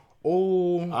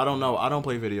 I don't know. I don't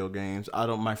play video games.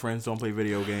 My friends don't play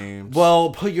video games. Well,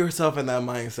 put yourself in that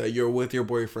mindset. You're with your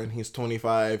boyfriend. He's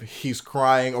 25. He's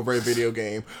crying over a video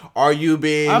game. Are you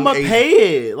being... I'm going to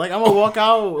pay it. Like, I'm going to walk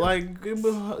out. Like,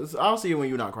 I'll see you when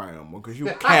you're not crying no more because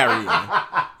you're carrying.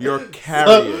 You're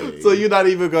carrying. So you're not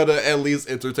even going to at least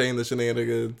entertain the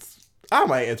shenanigans? I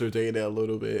might entertain it a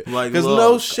little bit. Like, because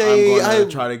no shade. I'm going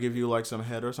to try to give you like some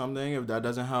head or something. If that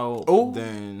doesn't help,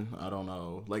 then I don't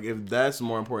know. Like, if that's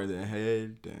more important than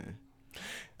head, then...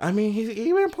 I mean, he's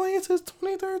been playing since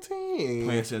 2013.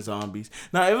 Playing since zombies.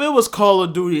 Now, if it was Call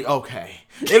of Duty, okay.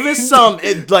 If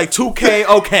it's like 2K,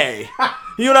 okay.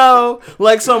 You know,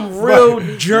 like some real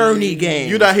journey game.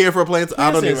 You're not here for playing.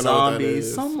 I don't even know what that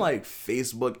is. Some like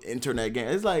Facebook internet game.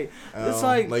 It's like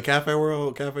Cafe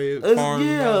World, Cafe Farm.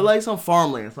 Yeah, like some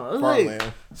farmland. Farmland. Like,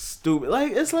 stupid.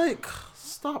 Like it's like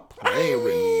stop playing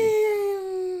with me.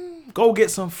 Go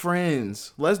get some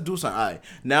friends. Let's do something. All right,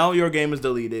 now your game is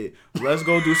deleted. Let's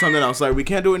go do something else. Like, we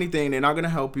can't do anything. They're not going to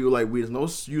help you. Like, there's no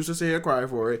use to sit here and cry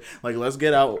for it. Like, let's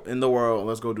get out in the world.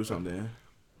 Let's go do something.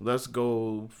 Let's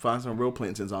go find some real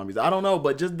plants and zombies. I don't know,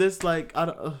 but just this, like,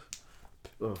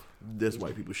 this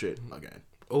white people shit again.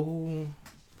 Oh.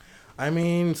 I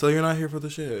mean, so you're not here for the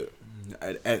shit.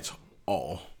 At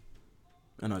all.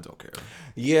 And I don't care.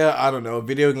 Yeah, I don't know.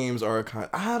 Video games are a kind...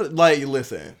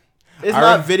 listen... It's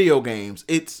not video games.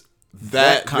 It's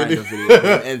that kind of video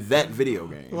game and that video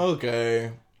game.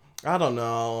 Okay. I don't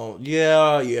know.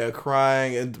 Yeah,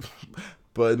 crying.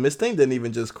 But Miss Thing didn't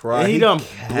even just cry. And he done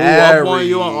blew up on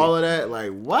you on all of that.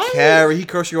 Like, what? He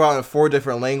cursed you out in 4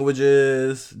 different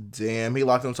languages. Damn, he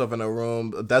locked himself in a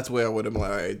room. That's where I would have been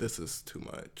like, hey, this is too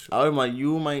much. I would like,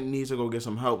 you might need to go get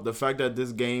some help. The fact that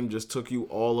this game just took you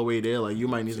all the way there, like, you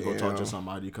might need to go talk to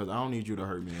somebody because I don't need you to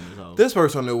hurt me in this house. This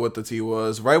person knew what the tea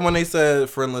was. Right when they said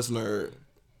friendless nerd.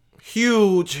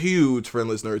 Huge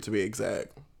friendless nerd to be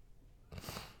exact.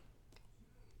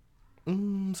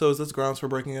 So is this grounds for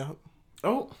breaking up?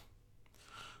 Oh,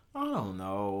 I don't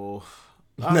know.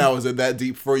 Now, is it that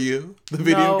deep for you? The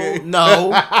video game? No.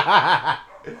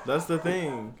 That's the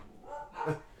thing.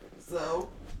 So?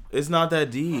 It's not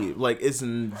that deep. Like, it's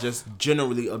just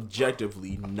generally,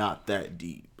 objectively not that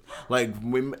deep. Like,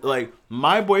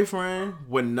 my boyfriend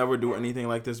would never do anything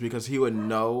like this because he would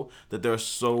know that there are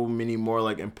so many more,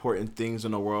 like, important things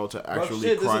in the world to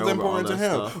actually cry over. This is important to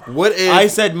him. Stuff. What if... I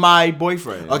said my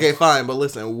boyfriend. Okay, fine, but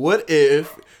listen. What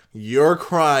if... You're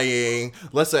crying.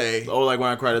 Let's say... Oh, like when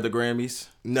I cried at the Grammys?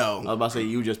 No. I was about to say,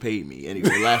 you just paid me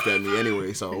anyway. Laughed at me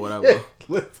anyway, so whatever.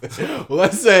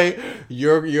 Let's say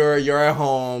you're at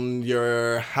home,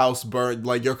 your house burned,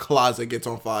 like your closet gets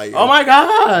on fire. Oh my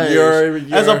god!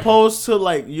 As opposed to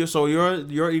like you're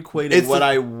equating what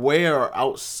I wear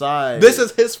outside. This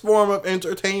is his form of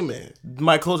entertainment.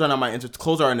 My clothes are not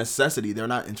clothes are a necessity. They're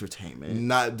not entertainment.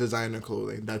 Not designer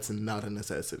clothing. That's not a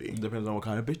necessity. Depends on what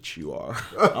kind of bitch you are.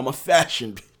 I'm a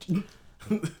fashion bitch.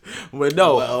 But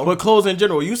no, but clothes in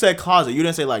general. You said closet. You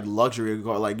didn't say like luxury,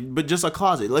 but just a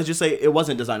closet. Let's just say it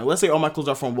wasn't designer. Let's say all my clothes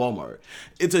are from Walmart.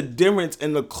 It's a difference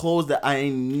in the clothes that I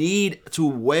need to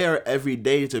wear every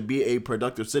day to be a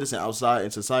productive citizen outside in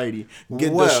society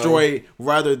get destroyed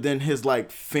rather than his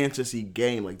like fantasy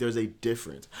game. Like there's a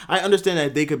difference. I understand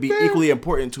that they could be equally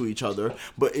important to each other,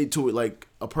 but to like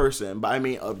a person. But I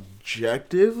mean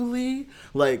objectively,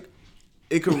 like.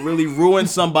 It could really ruin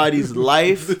somebody's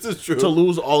life to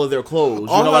lose all of their clothes. You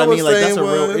know what I mean? Like that's a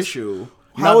real issue.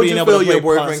 How would you feel your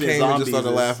boyfriend came and just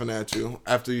started laughing at you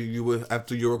after you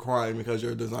were crying because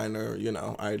your designer,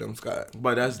 items got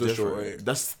but that's destroyed? Different.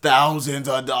 That's thousands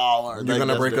of dollars. You're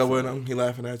gonna break up with him? He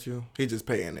laughing at you? He just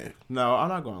paying it? No, I'm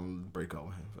not gonna break up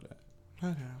with him for that.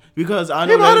 Okay. Because I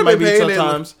know there might be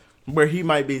sometimes where he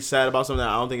might be sad about something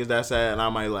I don't think is that sad, and I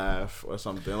might laugh or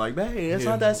something like, "Hey, it's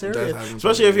not that serious."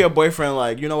 Especially if your boyfriend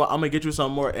like, you know what, I'm gonna get you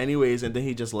something more anyways, and then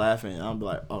he just laughing. I'm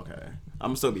like, okay, I'm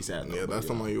gonna still be sad. Though, yeah, that's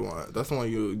the one you want. That's the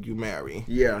one you marry.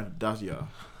 Yeah, that's yeah.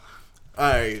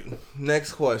 All right,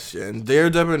 next question,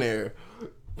 Dear Debonair.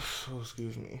 Oh,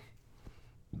 excuse me.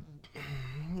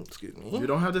 You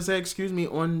don't have to say excuse me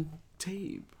on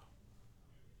tape.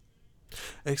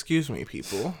 Excuse me,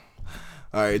 people.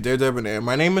 All right, dear Debonair,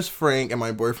 my name is Frank, and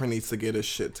my boyfriend needs to get his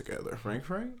shit together. Frank?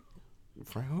 Frank?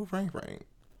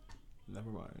 Never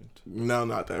mind. No,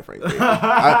 not that Frank.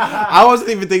 I wasn't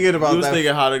even thinking about that. You was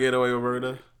thinking How to Get Away with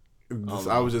Murder?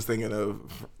 I was just thinking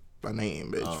of my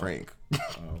name, bitch, Frank.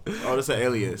 Oh, that's an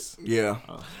alias. Yeah.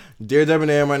 Dear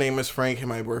Debonair, my name is Frank, and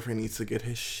my boyfriend needs to get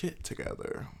his shit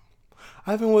together.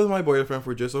 I've been with my boyfriend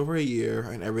for just over a year,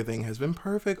 and everything has been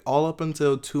perfect all up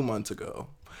until 2 months ago.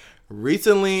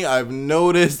 Recently, I've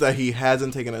noticed that he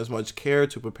hasn't taken as much care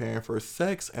to preparing for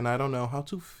sex, and I don't know how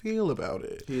to feel about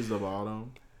it. He's the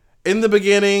bottom. In the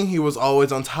beginning, he was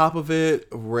always on top of it.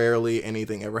 Rarely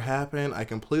anything ever happened. I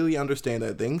completely understand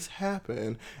that things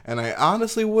happen, and I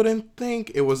honestly wouldn't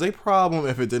think it was a problem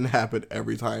if it didn't happen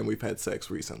every time we've had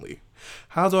sex recently.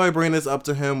 How do I bring this up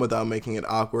to him without making it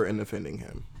awkward and offending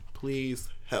him? Please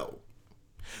help.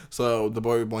 So the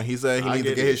boy, when he said he needs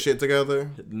to get his shit together,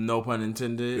 no pun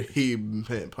intended. He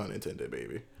meant pun intended,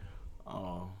 baby.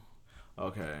 Oh,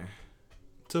 okay.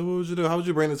 So what would you do? How would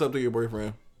you bring this up to your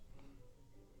boyfriend?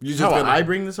 You just I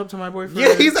bring this up to my boyfriend?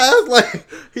 Yeah, he's asked like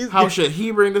how should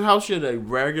he bring this? How should a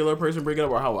regular person bring it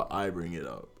up, or how would I bring it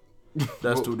up?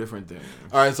 That's two different things.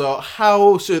 All right, so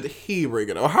how should he bring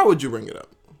it up? Or how would you bring it up?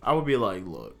 I would be like,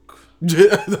 look.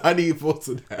 I need full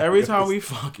scenarios. Every time we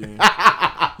fucking,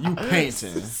 you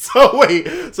painting. So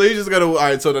wait, so you just gonna, all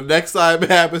right, so the next time it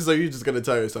happens, so you're just gonna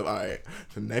tell yourself, all right,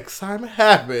 the next time it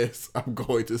happens, I'm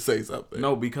going to say something.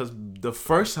 No, because the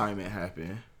first time it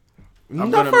happened.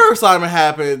 First time it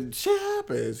happened, shit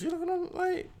happens. You know,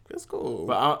 like, it's cool.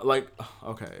 But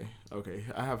okay.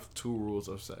 I have 2 rules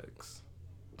of sex.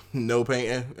 No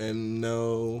painting and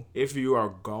no. If you are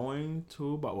going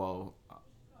to, but well,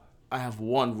 I have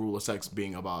 1 rule of sex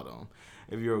being a bottom.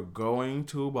 If you're going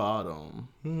to bottom,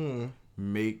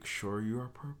 make sure you are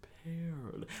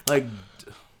prepared. Like,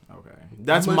 okay,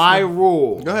 that's my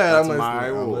rule. Go ahead. That's my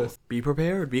rule. Be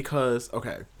prepared because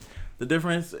the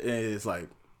difference is like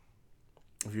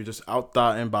if you're just out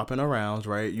thotting, bopping around,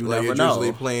 right? You never know.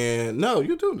 Usually playing. No,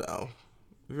 you do know.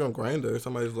 If you're on Grindr,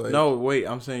 somebody's like... No, wait,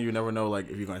 I'm saying you never know, like,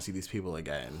 if you're going to see these people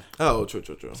again. Oh, true.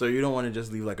 So you don't want to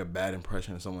just leave, like, a bad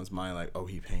impression in someone's mind, like, oh,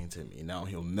 he painted me. Now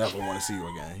he'll never want to see you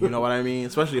again. You know what I mean?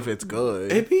 Especially if it's good.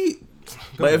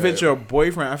 But if it's your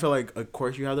boyfriend, I feel like, of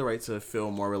course, you have the right to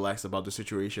feel more relaxed about the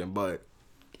situation, but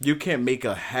you can't make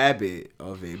a habit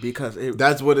of it because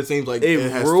that's what it seems like.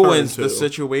 It ruins the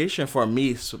situation for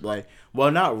me. So, like,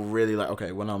 well, not really. Like,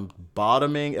 okay, when I'm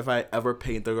bottoming, if I ever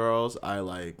paint the girls,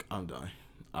 I'm done.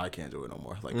 I can't do it no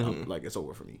more. Like, it's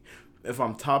over for me. If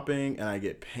I'm topping and I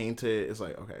get painted, it's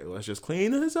like, okay, let's just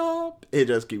clean this up. It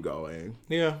just keep going.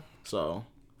 Yeah. So,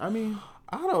 I mean,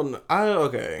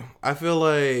 I feel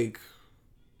like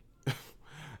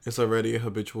it's already a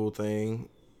habitual thing.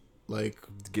 Like,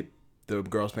 get the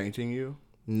girls painting you?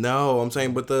 No, I'm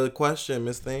saying, but the question,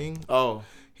 Miss Thing. Oh.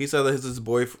 He said that his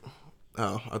boyfriend.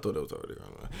 Oh, I thought it was already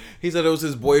wrong. He said it was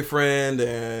his boyfriend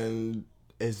and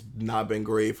it's not been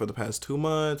great for the past 2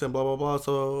 months and blah, blah, blah.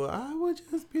 So I would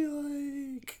just be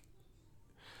like,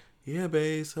 yeah,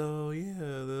 babe. So,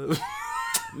 yeah.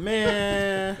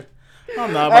 Man.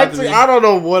 I'm not about Actually, I don't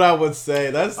know what I would say.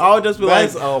 I would just be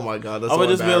like, oh my God. That's I would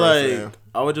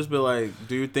just be like,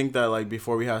 do you think that like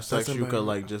before we have sex, you could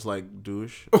like just like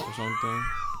douche or something?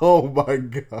 Oh my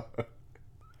God.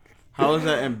 How is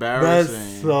that embarrassing?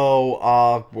 That's so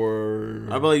awkward.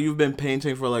 I be like, you've been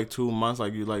painting for like 2 months.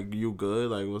 Like you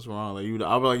good? Like what's wrong? Like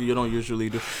I be like, you don't usually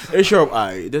do. It's your.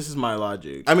 This is my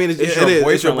logic. I mean, it's your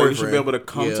boyfriend. It's your boyfriend. Like, you should be able to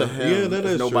come to him. Yeah, that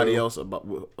is nobody true. else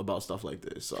about stuff like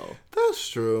this. So that's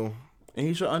true. And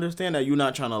he should understand that you're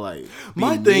not trying to like.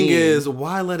 My thing is,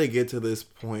 why let it get to this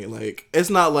point? Like, it's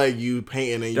not like you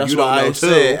painting and that's you don't know I too.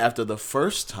 said after the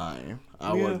first time,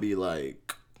 I would be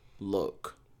like,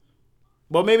 look.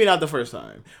 Well, maybe not the first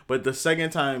time, but the second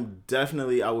time,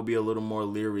 definitely I would be a little more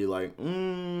leery. Like,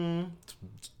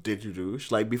 did you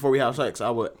douche? Like before we have sex, I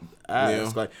would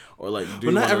ask, like, or like.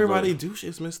 But not everybody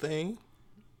douches, Miss Thing.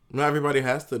 Not everybody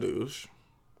has to douche.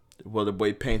 Well, the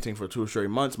boy painting for 2 straight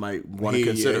months might want to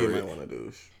consider it. He might want to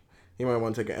douche. He might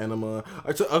want to take an enema.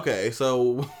 Okay,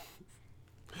 so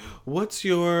what's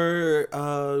your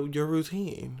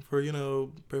routine for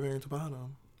preparing to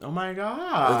bottom? Oh my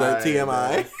God! Is that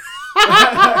TMI?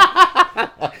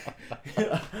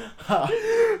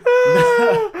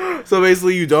 So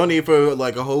basically, you don't eat for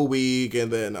like a whole week,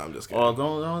 and then I'm just kidding. Oh,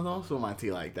 don't spill my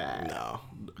tea like that. No,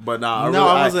 but I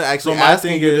wasn't actually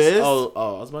asking you this. Oh,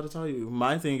 I was about to tell you.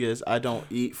 My thing is, I don't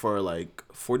eat for like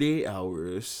 48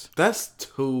 hours. That's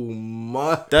too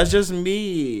much. That's just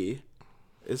me.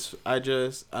 I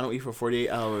don't eat for 48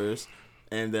 hours,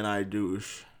 and then I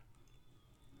douche.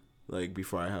 like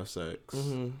before I have sex,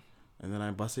 and then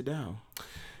I bust it down.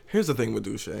 Here's the thing with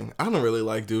douching. I don't really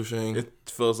like douching. It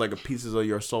feels like a pieces of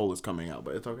your soul is coming out,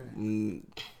 but it's okay.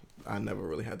 I never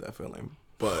really had that feeling,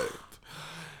 but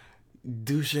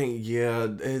douching, yeah,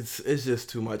 it's just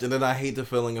too much. And then I hate the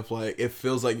feeling of like it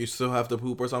feels like you still have to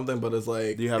poop or something, but it's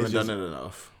like You haven't done it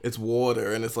enough. It's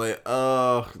water, and it's like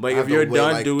like if you're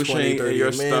done douching and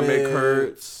your stomach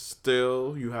hurts,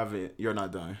 still you're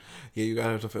not done. Yeah, you gotta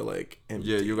have to feel like empty.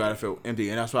 Yeah, you gotta feel empty,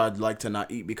 and that's why I'd like to not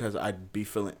eat because I'd be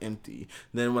feeling empty.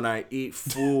 Then when I eat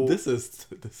food, this is.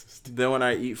 Then when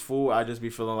I eat food, I just be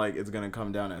feeling like it's gonna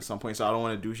come down at some point. So I don't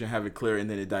want to douche and have it clear, and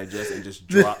then it digests and just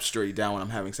drop straight down when I'm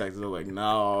having sex. They're like,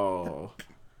 no,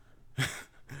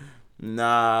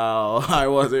 no, I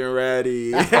wasn't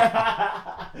ready.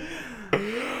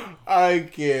 I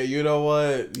can't. You know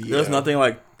what? Yeah. There's nothing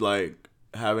like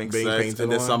having Being sex and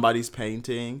then on. somebody's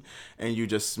painting and you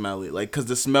just smell it, like, because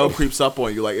the smell creeps up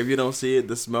on you. Like if you don't see it,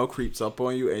 the smell creeps up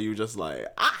on you and you just like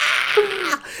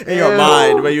in your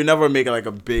mind, but you never make it like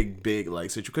a big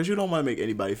like situation because you don't want to make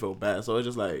anybody feel bad. So it's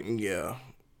just like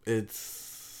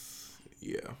it's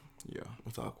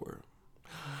awkward.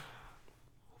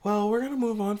 Well, we're gonna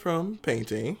move on from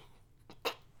painting.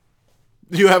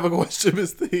 Do you have a question,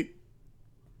 Miss T?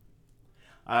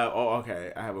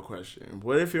 Okay. I have a question.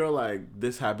 What if you're like,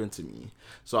 this happened to me?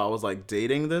 So I was like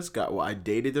dating this guy. Well, I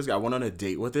dated this guy. I went on a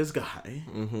date with this guy.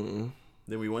 Mm-hmm.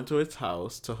 Then we went to his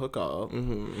house to hook up.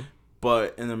 Mm-hmm.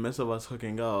 But in the midst of us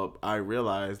hooking up, I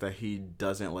realized that he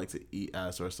doesn't like to eat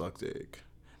ass or suck dick.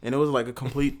 And it was like a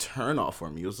complete turn off for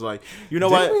me. It was like, you know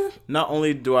what? Not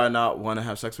only do I not want to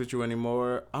have sex with you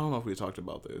anymore, I don't know if we talked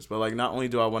about this, but like not only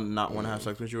do I not want to have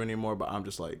sex with you anymore, but I'm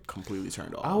just like completely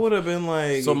turned off. I would have been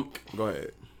like, go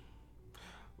ahead.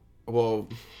 Well,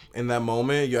 in that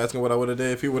moment, you're asking what I would have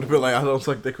did if he would have been like, I don't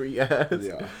suck dick or eat ass.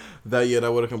 Yeah.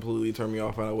 That would have completely turned me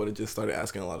off, and I would have just started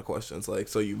asking a lot of questions. Like,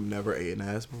 so you've never ate an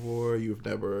ass before? You've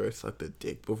never sucked a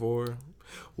dick before?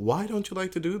 Why don't you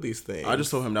like to do these things? I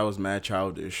just told him that was mad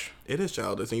childish. It is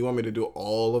childish, and you want me to do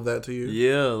all of that to you?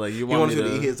 Yeah, like you want me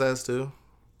to eat his ass too?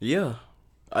 Yeah.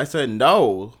 I said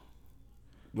no.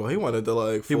 Well, he wanted to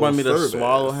like. He wanted me to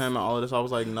swallow him and all of this. I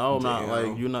was like, no, I'm not.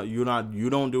 Like you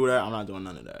don't do that. I'm not doing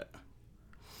none of that.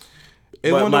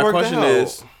 But my question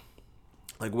is,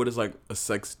 like, what is like a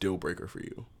sex deal breaker for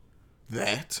you?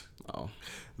 That. Oh.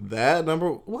 That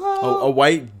number. Well, a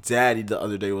white daddy the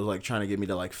other day was like trying to get me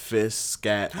to like fist,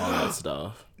 scat, all that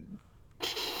stuff.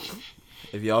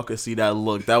 If y'all could see that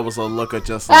look, that was a look of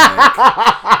just like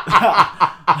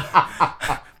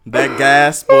that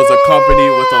gasp was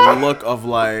accompanied with a look of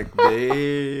like,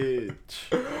 bitch.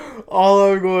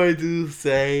 All I'm going to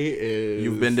say is,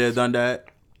 you've been there, done that.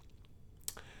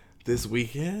 This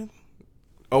weekend?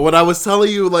 Oh, what I was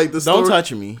telling you, like the story. Don't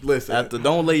touch me. Listen,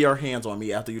 don't lay your hands on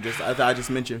me after I just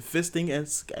mentioned fisting and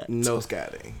scat. No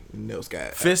scatting. No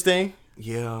scat. Fisting?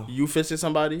 Yeah. You fisted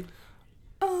somebody?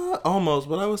 Almost,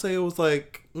 but I would say it was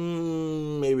like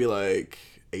maybe like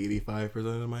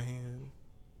 85% of my hand.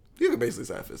 You could basically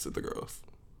say I fisted the girls.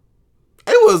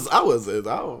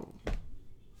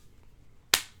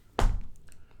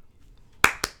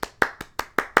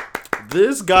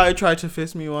 This guy tried to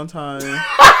fist me one time.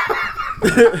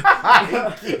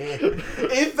 I can't.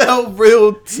 It felt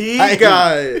real He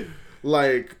got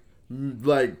like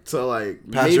to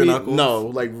like pass maybe, your knuckles? No,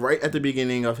 like right at the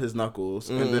beginning of his knuckles,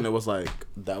 and then it was like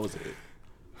that was it.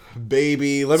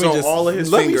 Baby, let me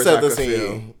set the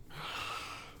scene.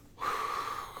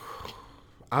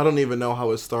 I don't even know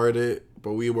how it started,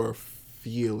 but we were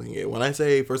feeling it. When I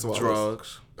say, first of all,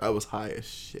 drugs. I was high as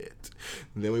shit.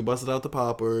 And then we busted out the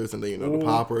poppers, and then the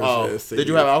poppers. Did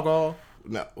you have alcohol?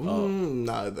 No,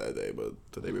 not that day, but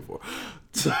the day before.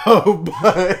 So,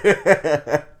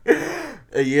 but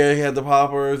yeah, he had the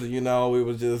poppers. And, we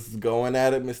was just going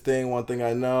at it, Miss Thing. One thing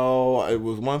I know, it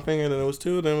was one finger, then it was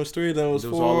two, then it was three, then it was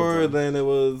four, then it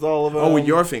was all of them. Oh, with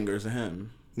your fingers and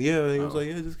him. Yeah, he was like,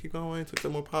 yeah, just keep going. Took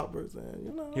some more poppers,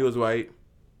 and he was white.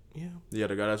 Yeah. Yeah,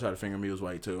 the guy that tried to finger me was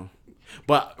white too.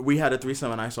 But we had a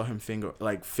threesome and I saw him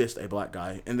fist a black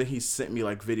guy, and then he sent me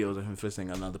like videos of him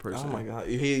fisting another person. Oh my god,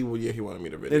 he wanted me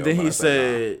to video. And then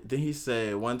he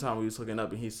said one time we was hooking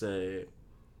up, and he sent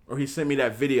me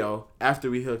that video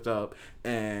after we hooked up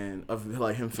and of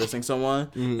like him fisting someone,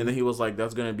 and then he was like,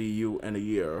 "That's gonna be you in a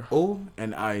year." Oh,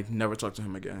 and I never talked to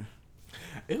him again.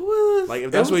 It was like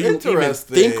if that's what you even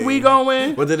think we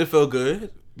going. But did it feel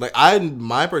good? Like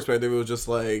my perspective, it was just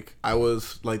like I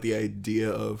was like the idea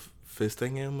of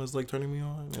fisting him was like turning me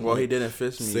on. Well, he didn't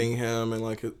fist me. Seeing him and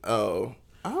like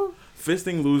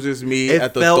Fisting loses me It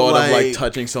at the felt thought of like like-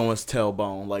 touching someone's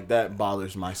tailbone. Like that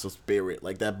bothers my spirit.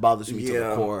 Like that bothers me to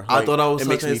the core. I Like, thought I was it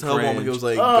makes touching me his tailbone, but he cringe. was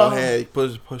like, "Go ahead, push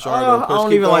harder, push." I don't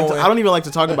keep even like. going. I don't even like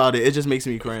to talk about it. It just makes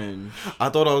me cringe. I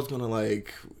thought I was gonna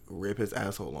like rip his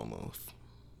asshole almost,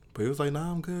 but he was like,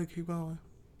 "Nah, I'm good. Keep going,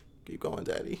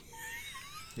 daddy."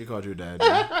 He called you daddy.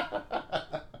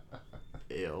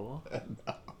 Ew.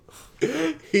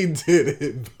 He did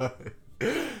it, but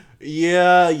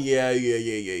yeah.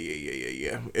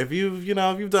 If you've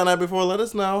done that before, let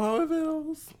us know how it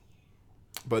feels.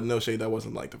 But no shade, that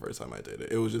wasn't like the first time I did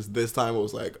it. It was just this time it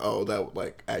was like, oh, that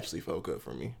like actually felt good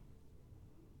for me.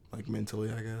 Like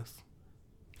mentally, I guess.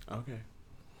 Okay.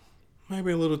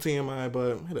 Maybe a little TMI,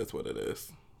 but that's what it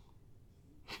is.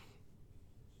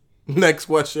 Next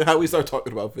question. How we start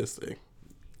talking about fisting?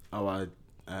 Oh,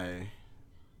 I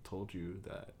told you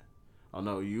that. Oh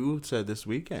no, you said this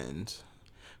weekend.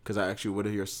 Because I asked you what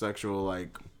are your sexual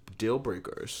like deal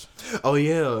breakers. Oh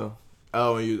yeah.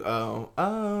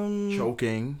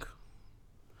 Choking.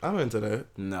 I'm into that.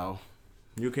 No.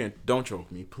 You can't. Don't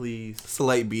choke me, please.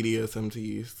 Slight BDSM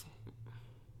tease.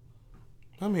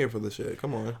 I'm here for the shit.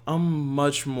 Come on. I'm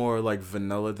much more like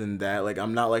vanilla than that. Like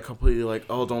I'm not like completely like,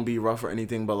 oh, don't be rough or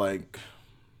anything, but like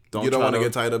You don't want to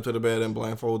get tied up to the bed and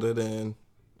blindfolded, and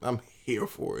I'm here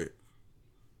for it.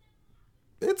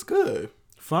 It's good.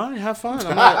 Fine, have fun.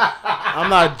 I'm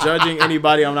not judging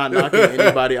anybody. I'm not knocking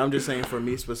anybody. I'm just saying for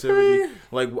me specifically.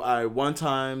 Like one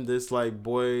time this like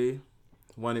boy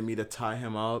wanted me to tie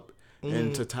him up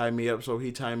and to tie me up, so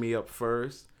he tied me up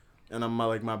first. And I'm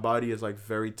like my body is like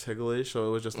very ticklish, so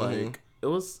it was just like it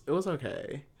was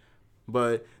okay.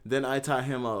 But then I tie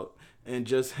him up and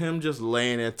him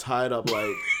laying there tied up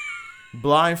like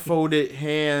blindfolded,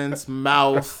 hands,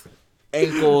 mouth,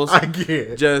 ankles, I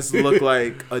get just look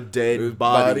like a dead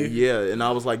body. body? Yeah, and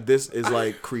I was like, this is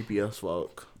like creepy as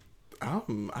fuck. I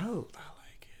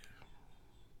like it.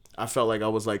 I felt like I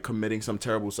was like committing some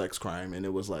terrible sex crime, and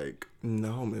it was like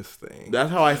No, Miss Thing. that's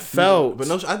how I felt. But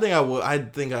no, I think I would. I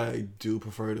think I do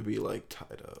prefer to be like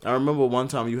tied up. I remember one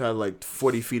time you had like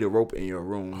 40 feet of rope in your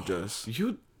room. Just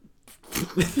You.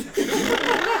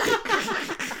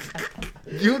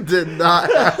 You did not.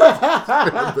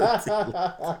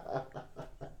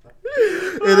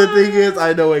 And the thing is,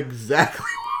 I know exactly.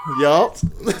 yup.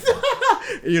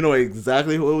 You know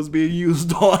exactly who it was being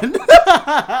used on.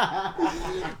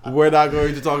 We're not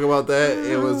going to talk about that.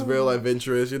 It was real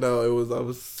adventurous. You know, I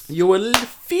was. You were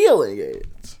feeling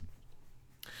it.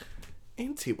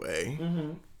 Anyway,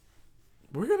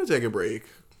 we're gonna take a break.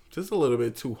 Just a little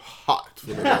bit too hot for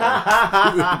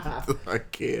the I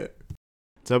can't.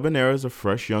 Debonair is a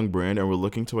fresh young brand, and we're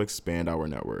looking to expand our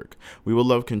network. We would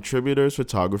love contributors,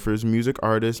 photographers, music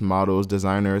artists, models,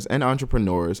 designers, and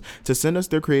entrepreneurs to send us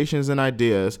their creations and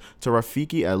ideas to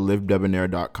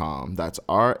rafiki@livedebonair.com. That's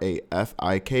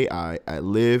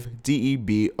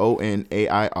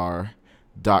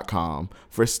RAFIKI@livedebonair.com.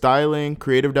 For styling,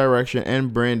 creative direction,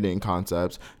 and branding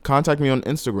concepts, contact me on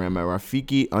Instagram at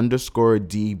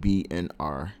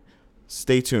Rafiki_DBNR.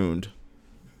 Stay tuned.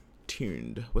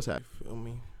 What's that? Feel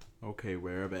me? Okay,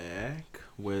 we're back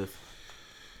with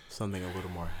something a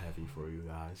little more heavy for you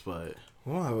guys, but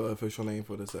We don't have an official name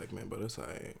for the segment, but it's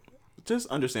alright. just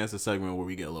understand it's a segment where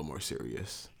we get a little more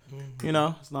serious. You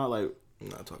know, it's not like I'm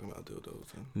not talking about dildos.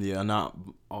 not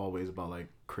always about like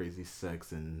crazy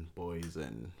sex and boys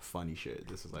and funny shit.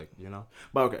 This is like,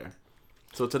 but okay.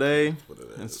 So today, What it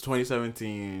it's is.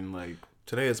 2017, like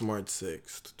Today is March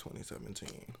 6th,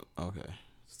 2017. okay,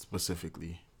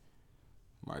 specifically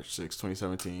March 6th,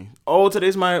 2017. Oh,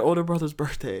 today's my older brother's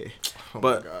birthday. Oh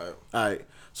But- my god. All right.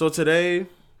 So today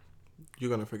You're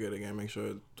gonna forget again. Make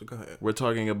sure to go ahead. we're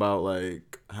talking about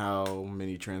like how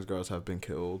many trans girls have been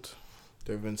killed.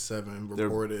 There have been 7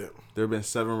 reported. There have been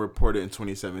 7 reported in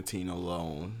 2017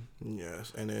 alone.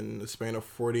 Yes, and in the span of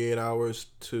 48 hours,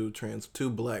 2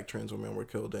 black trans women were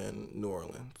killed in New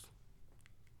Orleans.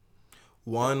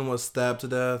 One was stabbed to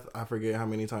death. I forget how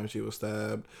many times she was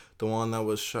stabbed. The one that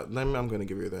was shot. I'm going to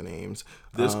give you their names.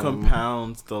 This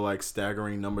compounds the like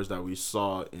staggering numbers that we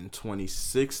saw in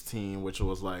 2016, which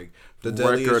was like The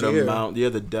deadliest year. amount. Yeah,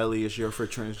 the deadliest year for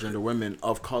transgender women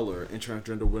of color and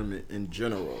transgender women in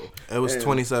general. It was And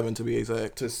 27 to be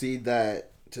exact. to see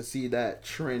that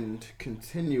trend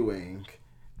continuing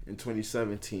in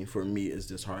 2017 for me is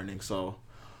disheartening. So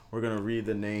we're going to read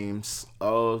the names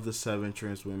of the 7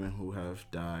 trans women who have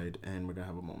died, and we're going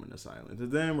to have a moment of silence.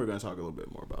 And then we're going to talk a little bit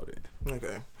more about it.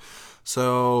 Okay.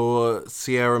 So,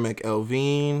 Sierra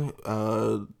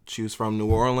McElveen, she was from New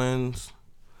Orleans.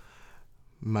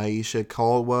 Maisha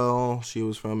Caldwell, she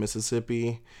was from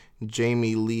Mississippi.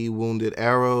 Jamie Lee Wounded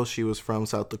Arrow, she was from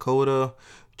South Dakota.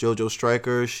 JoJo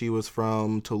Stryker, she was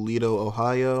from Toledo,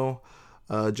 Ohio.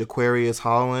 Jaquarius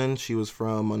Holland, she was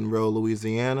from Monroe,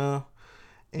 Louisiana.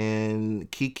 And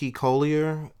Kiki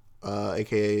Collier,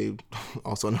 aka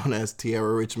also known as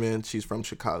Tiara Richmond, she's from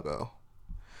Chicago.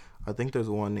 I think there's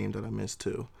one name that I missed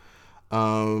too.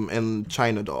 And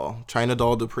China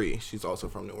Doll Dupree, she's also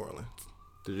from New Orleans.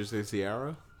 Did you say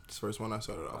Ciara? It's the first one I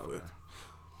started off with.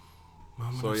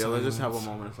 So yeah, let's just have a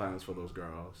moment of silence for those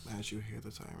girls. As you hear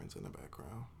the sirens in the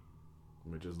background.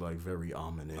 Which is like very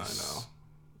ominous. I know.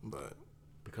 But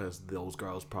because those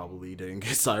girls probably didn't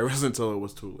get sirens until it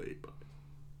was too late. But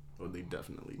or they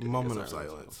definitely did. Moment of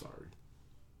silence. I'm sorry.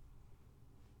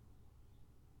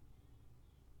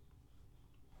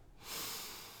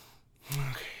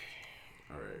 Okay.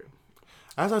 Alright.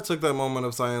 As I took that moment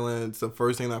of silence, the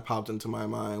first thing that popped into my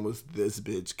mind was this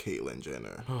bitch, Caitlyn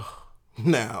Jenner.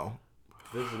 Now,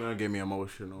 this is gonna get me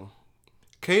emotional.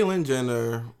 Caitlyn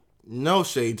Jenner, no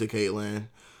shade to Caitlyn.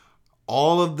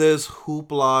 All of this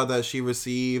hoopla that she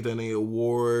received and the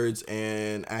awards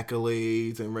and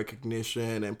accolades and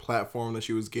recognition and platform that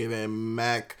she was given,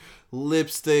 MAC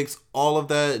lipsticks, all of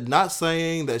that, not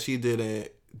saying that she didn't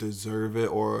deserve it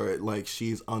or like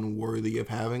she's unworthy of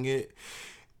having it.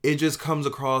 It just comes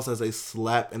across as a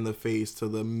slap in the face to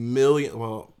the million,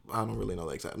 well, I don't really know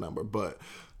the exact number, but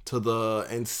to the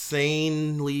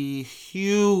insanely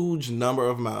huge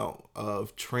amount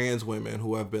of trans women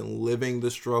who have been living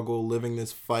the struggle, living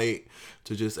this fight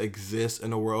to just exist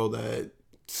in a world that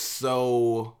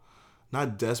so,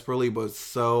 not desperately, but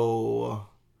so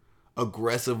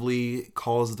aggressively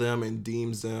calls them and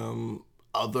deems them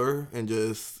other and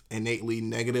just innately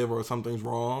negative or something's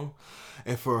wrong.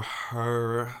 And for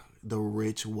her, the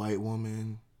rich white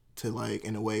woman, to like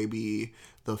in a way be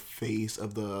the face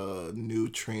of the new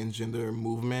transgender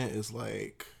movement is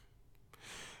like,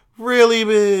 really,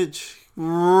 bitch?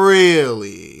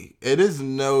 Really? It is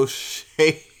no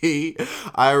shade.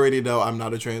 I already know I'm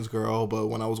not a trans girl, but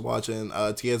when I was watching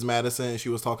T.S. Madison, she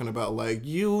was talking about like,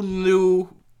 you new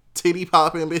titty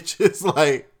popping bitches,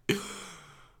 like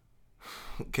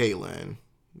Caitlyn,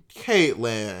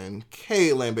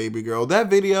 baby girl. That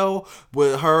video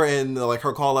with her and like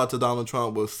her call out to Donald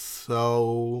Trump was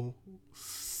so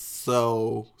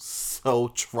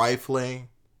trifling.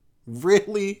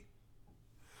 Really?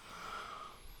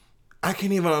 I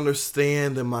can't even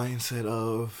understand the mindset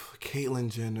of Caitlyn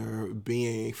Jenner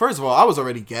being... First of all, I was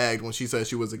already gagged when she said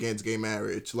she was against gay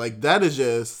marriage. Like, that is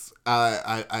just...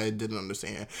 I didn't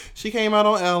understand. She came out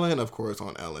on Ellen, of course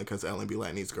on Ellen, because Ellen be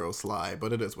letting these girls slide,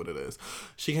 but it is what it is.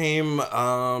 She came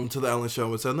to the Ellen show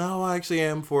and said, no, I actually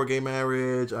am for gay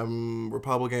marriage. I'm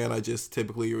Republican. I just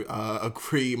typically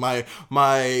agree. My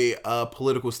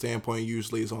political standpoint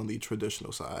usually is on the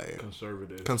traditional side.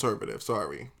 Conservative,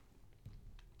 sorry.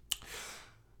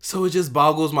 So it just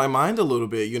boggles my mind a little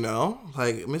bit, you know?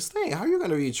 Like, Miss Thing, how are you going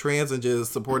to be trans and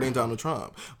just supporting Donald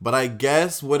Trump? But I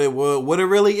guess what it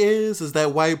really is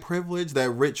that white privilege, that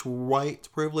rich white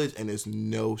privilege, and it's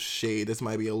no shade. This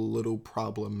might be a little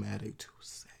problematic to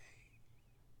say.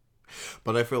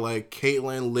 But I feel like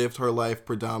Caitlyn lived her life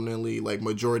predominantly, like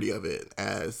majority of it,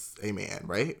 as a man,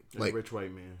 right? Like a rich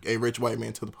white man. A rich white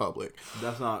man to the public.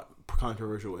 That's not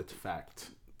controversial, it's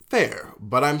fact. Fair,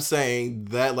 but I'm saying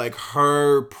that like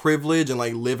her privilege and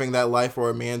like living that life for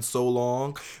a man so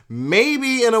long,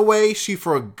 maybe in a way she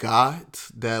forgot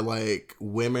that like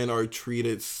women are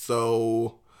treated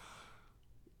so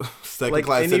second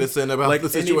class citizen about the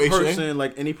situation.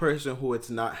 Any person who it's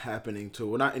not happening to,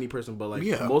 well, not any person, but like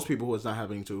most people who it's not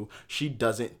happening to, she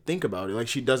doesn't think about it. Like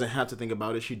she doesn't have to think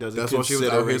about it. She doesn't. That's why she was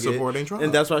out here supporting Trump,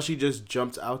 and that's why she just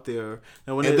jumped out there.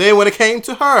 And then when it came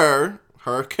to her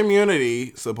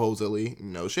community, supposedly,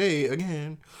 no shade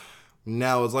again,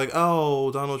 now it's like,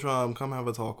 oh, Donald Trump, come have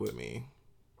a talk with me.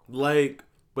 Like,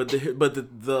 but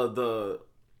the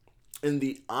and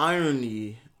the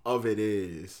irony of it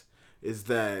is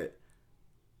that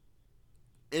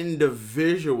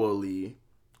individually,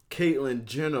 Caitlyn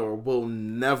Jenner will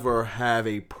never have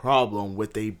a problem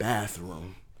with a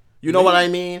bathroom. You know what I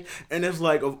mean? And it's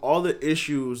like, of all the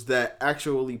issues that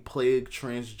actually plague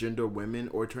transgender women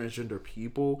or transgender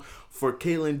people, for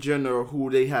Caitlyn Jenner, who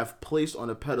they have placed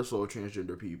on a pedestal of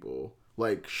transgender people,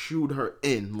 like, shoot her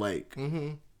in, like,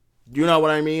 you know what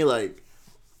I mean? Like,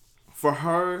 for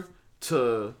her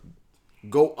to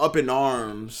go up in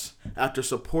arms after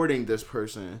supporting this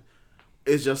person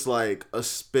is just like a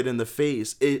spit in the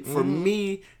face. It, for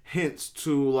me, hints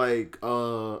to, like,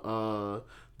 the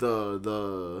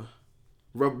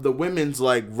women's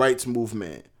like rights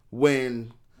movement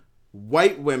when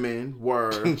white women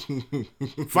were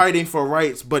fighting for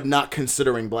rights, but not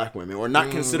considering black women or not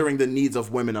considering the needs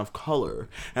of women of color.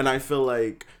 And I feel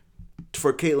like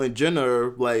for Caitlyn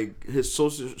Jenner, like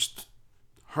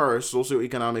her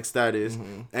socioeconomic status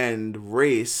and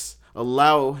race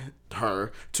allow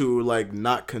her to like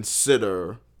not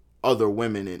consider other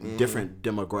women in different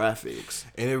demographics.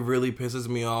 And it really pisses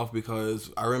me off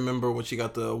because I remember when she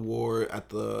got the award at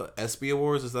the ESPY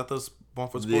Awards. Is that the one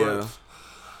for sports? Yeah.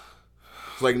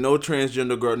 It's like no other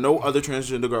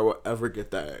transgender girl will ever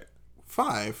get that.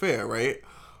 Fine, fair, right?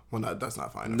 Well, that's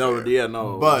not fine. No, fair. yeah,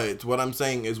 no. But what I'm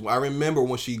saying is, I remember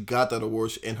when she got that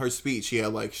award, in her speech, she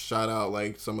had like shout out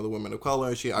like some of the women of color.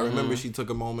 And I remember she took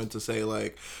a moment to say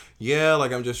like, yeah,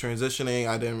 like I'm just transitioning.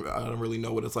 I don't really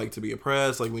know what it's like to be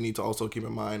oppressed. Like we need to also keep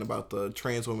in mind about the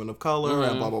trans women of color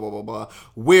and blah blah blah blah blah.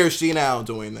 Where's she now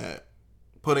doing that?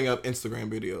 Putting up Instagram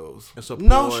videos. It's a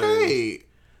no ploy. shade.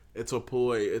 It's a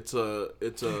ploy. It's a.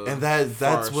 And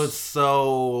that's what's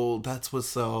so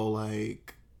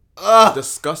like.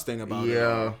 Disgusting about it.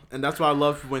 Yeah. And that's why I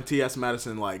love when T.S.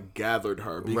 Madison like gathered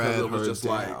her, because it was just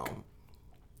like,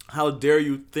 how dare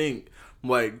you think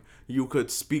like you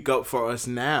could speak up for us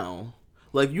now?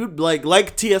 Like you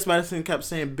like T.S. Madison kept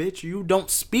saying, bitch, you don't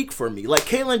speak for me. Like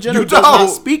Caitlyn Jenner does not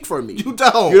speak for me. You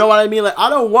don't. You know what I mean? Like I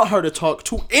don't want her to talk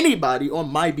to anybody on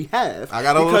my behalf. I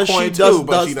got a little point too,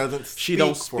 but she doesn't. She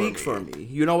don't speak for me.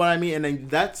 You know what I mean? And then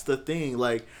that's the thing.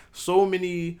 Like so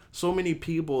many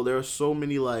people. There are so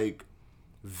many like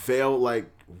veiled like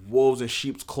wolves in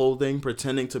sheep's clothing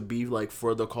pretending to be like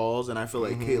for the cause, and I feel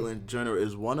like Caitlyn Jenner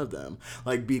is one of them.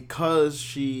 Like because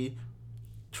she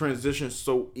transitions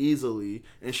so easily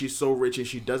and she's so rich and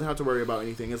she doesn't have to worry about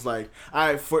anything. It's like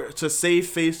to save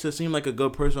face, to seem like a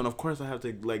good person, of course I have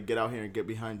to like get out here and get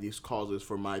behind these causes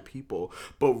for my people.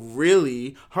 But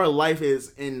really her life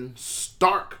is in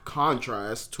stark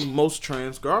contrast to most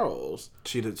trans girls.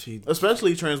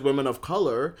 Especially trans women of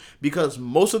color, because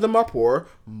most of them are poor,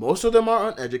 most of them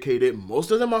are uneducated, most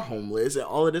of them are homeless and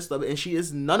all of this stuff, and she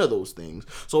is none of those things.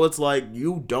 So it's like,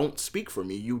 you don't speak for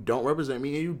me, you don't represent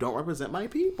me, and you don't represent my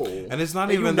people. And it's not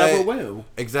and even you that never will.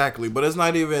 Exactly, but it's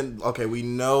not even okay. We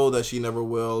know that she never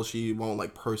will. She won't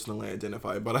like personally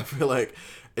identify, but I feel like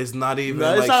it's not even.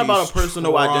 No, it's like not about a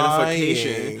personal trying.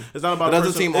 identification. It's not about. It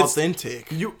doesn't seem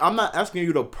authentic. I'm not asking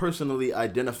you to personally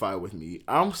identify with me.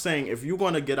 I'm saying if you're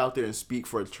going to get out there and speak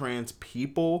for trans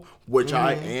people, which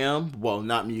I am, well,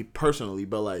 not me personally,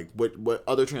 but like what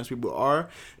other trans people are,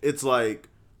 it's like,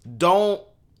 don't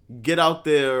get out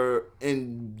there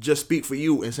and just speak for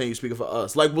you and saying you speaking for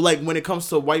us. Like when it comes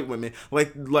to white women,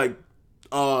 like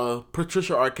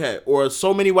Patricia Arquette or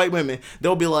so many white women,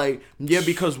 they'll be like, yeah,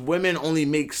 because women only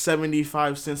make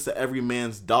 75 cents to every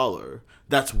man's dollar.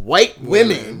 That's white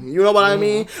women. You know what I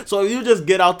mean? So if you just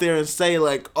get out there and say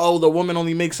like, oh, the woman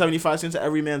only makes 75 cents to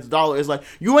every man's dollar, it's like,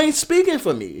 you ain't speaking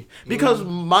for me, because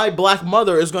my black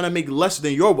mother is going to make less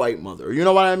than your white mother. You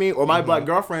know what I mean? Or my black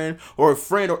girlfriend or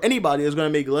friend or anybody is going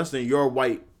to make less than your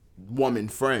white woman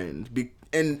friend.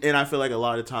 And I feel like a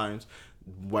lot of times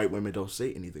white women don't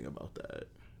say anything about that.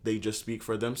 They just speak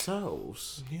for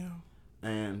themselves. Yeah.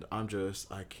 And I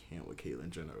can't with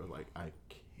Caitlyn Jenner. Like, I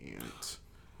can't.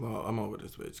 Well, I'm over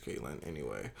this bitch, Caitlyn,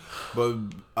 anyway. But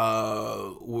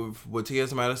with what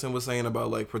T.S. Madison was saying about,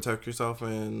 like, protect yourself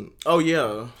and... Oh,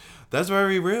 yeah. That's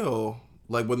very real.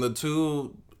 Like, when the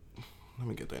two... Let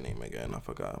me get their name again. I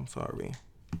forgot. I'm sorry.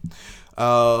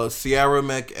 Ciara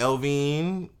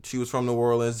McElveen. She was from New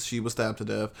Orleans. She was stabbed to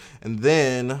death. And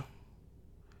then...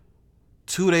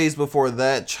 2 days before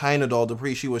that, China Doll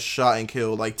Dupree, she was shot and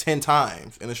killed like 10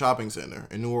 times in a shopping center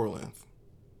in New Orleans.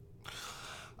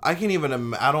 I can't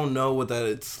even I don't know what that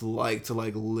it's like to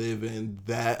like live in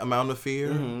that amount of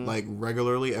fear like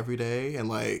regularly every day, and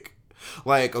like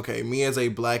okay, me as a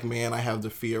black man, I have the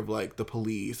fear of like the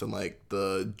police and like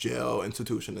the jail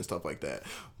institution and stuff like that,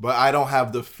 but I don't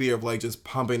have the fear of like just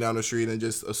pumping down the street and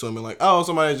just assuming like, oh,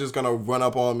 somebody's just gonna run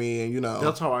up on me, and you know.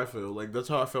 That's how I feel. Like that's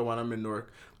how I feel when I'm in Newark.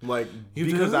 Like, you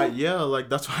because do? like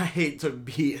that's why I hate to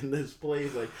be in this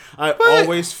place. Like I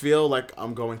always feel like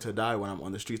I'm going to die when I'm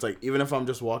on the streets. Like even if I'm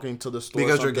just walking to the store.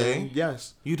 Because you're gay?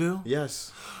 Yes. You do?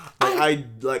 Yes.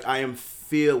 Like I am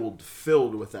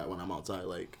filled with that when I'm outside.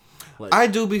 Like I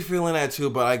do be feeling that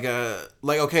too, but I got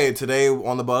like, okay, today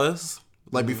on the bus,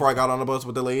 like before I got on the bus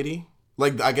with the lady,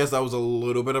 like I guess that was a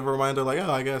little bit of a reminder, like,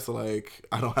 oh, I guess like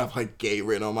I don't have like gay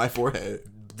written on my forehead.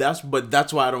 That's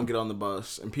why I don't get on the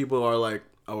bus. And people are like,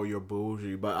 oh, you're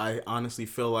bougie. But I honestly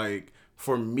feel like,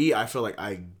 for me, I feel like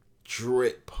I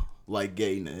drip like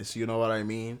gayness. You know what I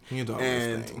mean? You don't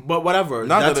understand. But whatever.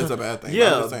 Not that it's a bad thing.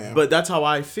 Yeah, but that's how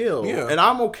I feel. Yeah. And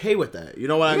I'm okay with that. You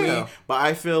know what I mean? But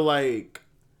I feel like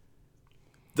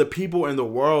the people in the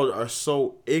world are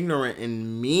so ignorant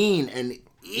and mean and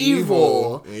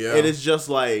evil. Yeah. It is just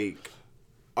like,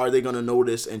 are they gonna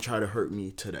notice and try to hurt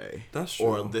me today? That's true.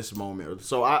 Or this moment.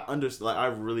 So I understand. Like, I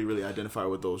really, really identify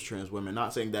with those trans women.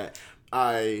 Not saying that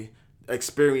I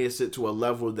experience it to a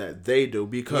level that they do,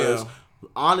 because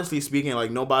honestly speaking,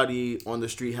 like, nobody on the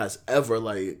street has ever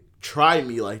like tried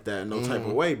me like that in no type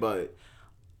of way. But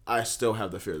I still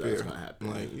have the fear that it's gonna happen.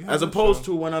 Like, as opposed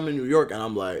to when I'm in New York and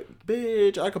I'm like,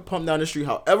 bitch, I could pump down the street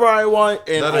however I want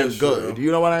and I'm good.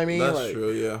 You know what I mean? That's like,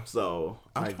 true, yeah. So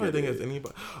I'm trying to think of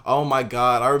anybody. Oh my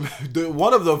god, I remember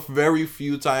one of the very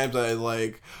few times that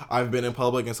like I've been in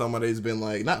public and somebody's been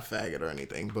like, not faggot or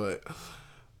anything, but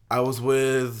I was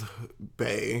with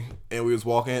Bay and we was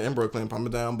walking in Brooklyn,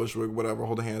 pumping down Bushwick, whatever,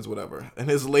 holding hands, whatever, and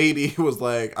his lady was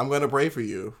like, "I'm gonna pray for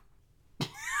you,"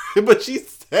 but she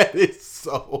said it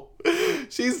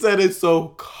so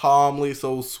calmly,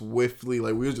 so swiftly.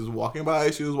 Like, we were just walking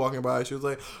by. She was walking by. She was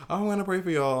like, "Oh, I'm gonna pray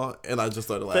for y'all," and I just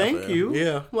started laughing. Thank you.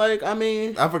 Yeah. Like, I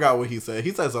mean, I forgot what he said.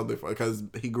 He said something funny because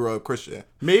he grew up Christian.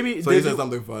 Maybe. So he said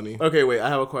something funny. Okay, wait. I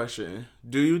have a question.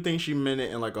 Do you think she meant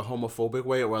it in like a homophobic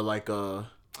way, or like a?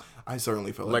 I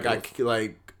certainly felt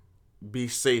like be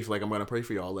safe. Like, I'm gonna pray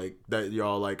for y'all. Like, that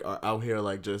y'all like are out here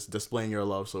like just displaying your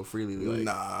love so freely. Like,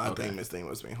 nah, I think Miss Thing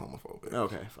was being homophobic.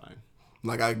 Okay, fine.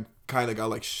 Like, I kind of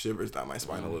got like shivers down my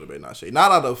spine a little bit,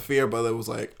 not out of fear, but it was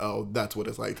like, oh, that's what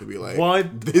it's like to be like,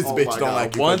 this bitch don't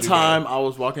like you. One time I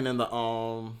was walking in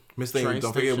the Miss Thing,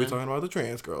 don't forget we're talking about the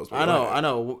trans girls. I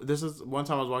know. This is one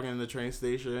time I was walking in the train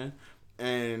station,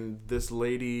 and this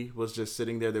lady was just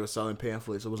sitting there. They were selling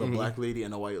pamphlets. It was a black lady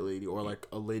and a white lady, or like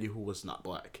a lady who was not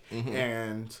black,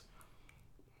 and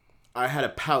I had a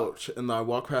pouch, and I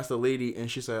walked past the lady,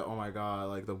 and she said, "Oh my god,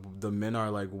 like the men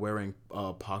are like wearing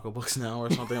pocketbooks now,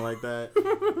 or something like that."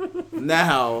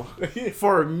 Now,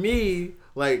 for me,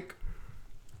 like,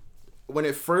 when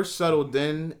it first settled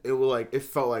in, it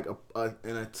felt like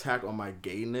an attack on my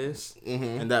gayness,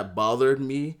 and that bothered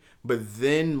me. But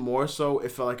then more so,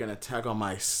 it felt like an attack on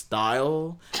my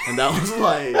style, and that was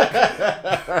like,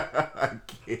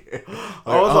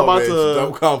 I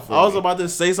was about to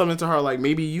say something to her, like,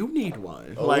 maybe you need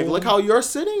one. Like, look how you're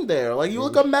sitting there. Like, you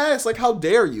look a mess. Like, how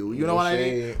dare you? You know what I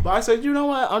mean? But I said, you know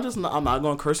what? I'm not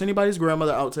going to curse anybody's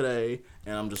grandmother out today,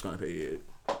 and I'm just going to pay it.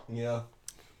 Yeah.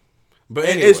 But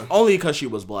anyway. It's only because she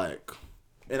was black.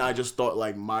 And I just thought,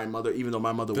 like, my mother, even though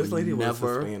my mother would never. This lady was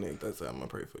Hispanic. That's it. I'm going to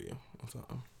pray for you. That's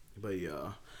all. But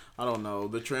yeah, I don't know.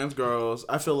 The trans girls,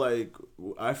 I feel like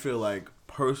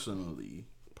personally,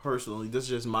 this is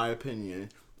just my opinion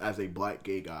as a black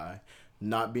gay guy,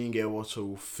 not being able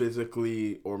to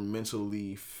physically or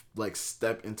mentally like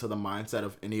step into the mindset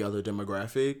of any other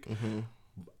demographic.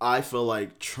 I feel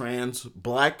like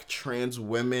black trans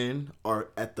women are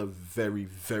at the very,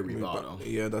 very bottom.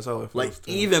 Yeah, that's how it feels. Like,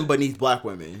 too. Even beneath black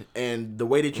women. And the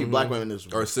way they treat black women is...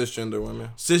 Or cisgender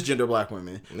women. Cisgender black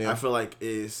women. Yeah. I feel like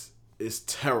is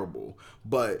terrible.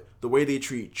 But the way they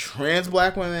treat trans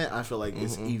black women, I feel like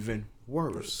is even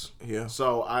worse. Yeah.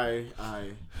 So my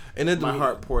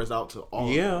heart pours out to all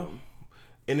of them.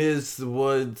 And it's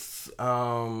what's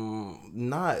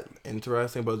not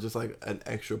interesting, but just like an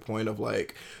extra point of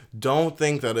like, don't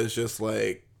think that it's just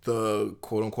like the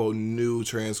quote unquote new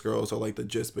trans girls or like the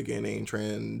just beginning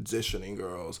transitioning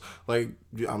girls. Like,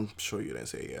 I'm sure you didn't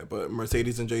say it yet, but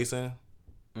Mercedes and Jason.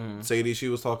 Sadie, she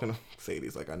was talking.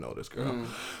 Sadie's like, I know this girl,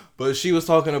 but she was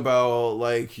talking about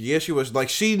like, yeah, she was like,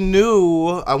 she knew.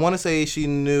 I want to say she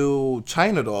knew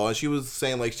China Doll, and she was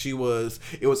saying like it was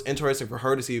interesting for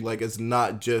her to see like it's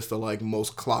not just the like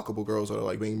most clockable girls that are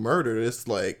like being murdered. It's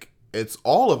like it's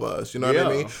all of us. You know what I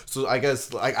mean? So I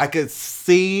guess like I could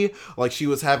see like she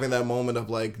was having that moment of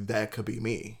like that could be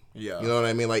me. Yeah. You know what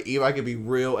I mean? Like, even I could be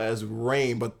real as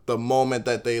rain, but the moment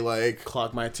that they, like...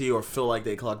 Clock my tea or feel like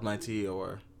they clocked my tea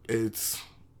or... It's...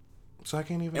 So I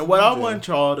can't even... And what I want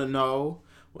y'all to know,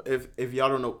 if y'all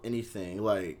don't know anything,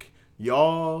 like,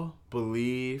 y'all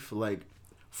believe, like,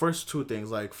 first two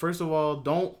things. Like, first of all,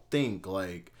 don't think,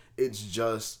 like, it's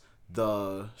just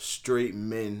the straight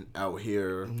men out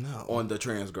here on the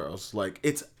trans girls. Like,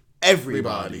 it's...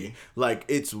 Everybody. Like,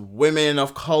 it's women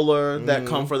of color that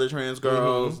come for the trans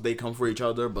girls. They come for each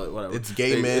other, but whatever. It's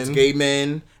gay men. It's gay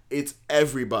men. It's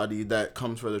everybody that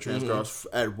comes for the trans girls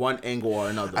at one angle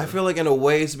or another. I feel like in a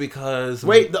way it's because...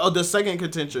 Wait, the second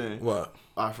contention. What?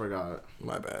 I forgot.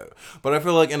 My bad. But I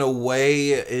feel like in a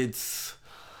way it's...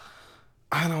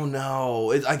 I don't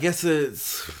know. I guess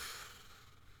it's...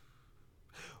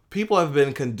 people have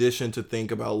been conditioned to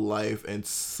think about life in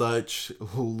such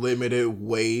limited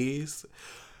ways.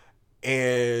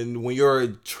 And when you're a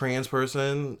trans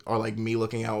person, or like me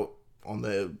looking out on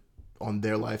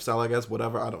their lifestyle, I guess,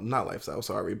 whatever, not lifestyle,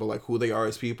 sorry, but like who they are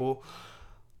as people,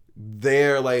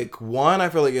 they're like, one, I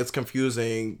feel like it's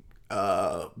confusing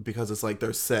because it's like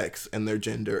their sex and their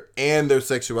gender and their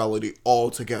sexuality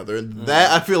all together. And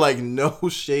that, I feel like, no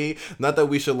shade, not that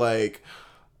we should like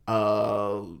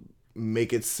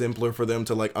make it simpler for them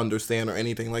to like understand or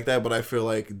anything like that, but I feel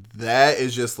like that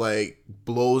is just like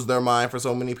blows their mind for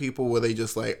so many people, where they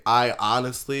just like, I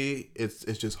honestly, it's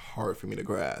just hard for me to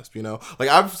grasp, you know? Like,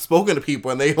 I've spoken to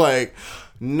people and they like,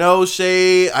 no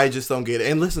shade, I just don't get it.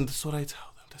 And listen, this is what I tell them.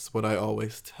 This is what I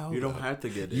always tell them. You don't have to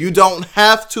get it. You don't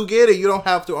have to get it. You don't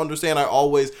have to understand. I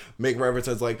always make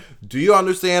references like, do you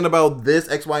understand about this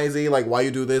X, Y, and Z? Like, why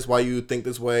you do this? Why you think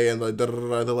this way? And like, they're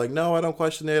like, no, I don't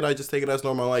question it. I just take it as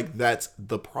normal. Like, that's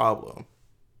the problem.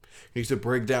 You need to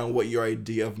break down what your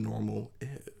idea of normal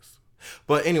is.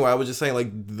 But anyway, I was just saying like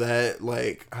that,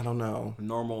 like, I don't know.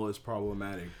 Normal is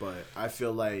problematic, but I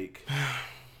feel like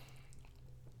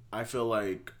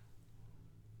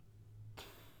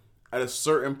at a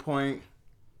certain point,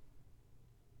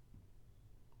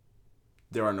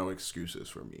 there are no excuses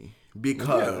for me.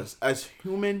 Because as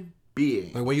human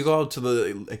beings... Like when you go to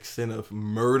the extent of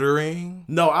murdering...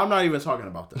 No, I'm not even talking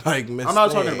about that. Like, I'm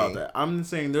not talking about that. I'm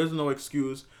saying there's no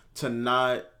excuse to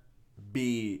not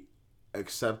be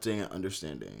accepting and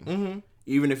understanding. Mm-hmm.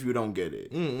 Even if you don't get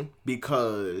it. Mm-hmm.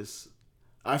 Because...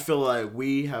 I feel like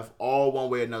we have all,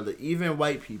 one way or another, even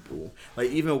white people,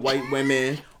 like even white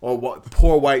women or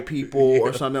poor white people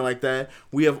or something like that,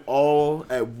 we have all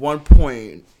at one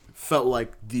point felt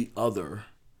like the other.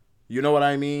 You know what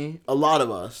I mean? A lot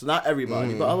of us, not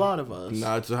everybody, but a lot of us.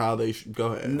 Not to how they should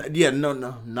go ahead.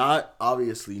 Not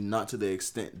obviously, not to the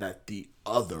extent that the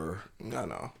other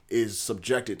is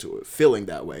subjected to it, feeling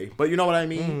that way. But you know what I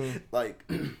mean? Like...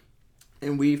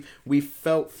 And we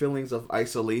felt feelings of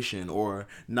isolation or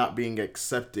not being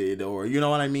accepted, or you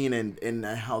know what I mean, and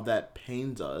how that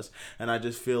pains us. And I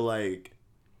just feel like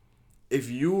if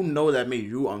you know that made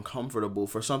you uncomfortable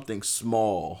for something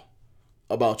small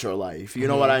about your life, you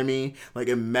know what I mean? Like,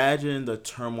 imagine the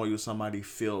turmoil somebody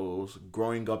feels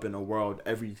growing up in a world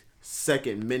every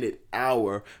second, minute,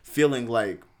 hour, feeling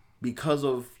like because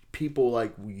of people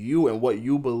like you and what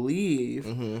you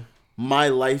believe, my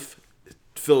life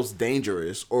feels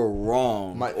dangerous or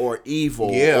wrong or evil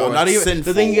or not even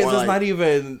sinful. The thing is, it's like, not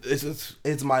even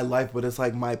it's my life, but it's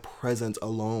like my presence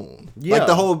alone. Like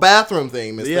the whole bathroom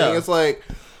thing, thing. It's like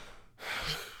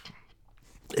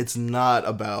it's not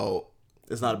about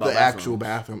the actual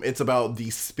bathroom. It's about the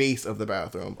space of the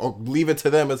bathroom. Or leave it to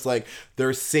them. It's like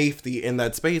their safety in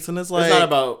that space, and it's like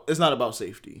it's not about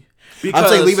safety. Because, I'm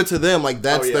saying leave it to them. Like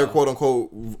that's their quote unquote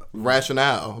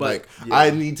rationale. But, I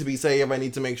need to be safe. I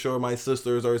need to make sure my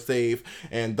sisters are safe.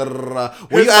 And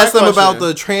when you ask them about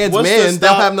the trans men,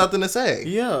 they'll have nothing to say.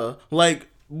 Yeah, like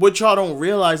what y'all don't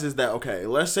realize is that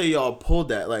let's say y'all pulled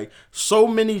that. Like so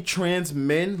many trans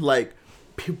men, like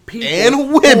people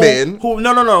and women who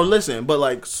no listen, but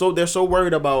like so they're so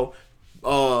worried about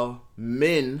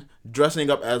men dressing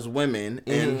up as women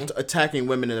and attacking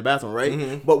women in the bathroom,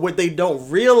 right? But what they don't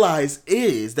realize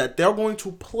is that they're going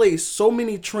to place so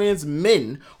many trans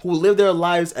men who live their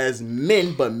lives as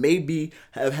men but maybe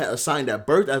have had assigned at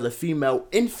birth as a female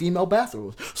in female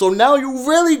bathrooms. So now you're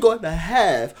really going to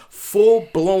have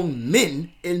full-blown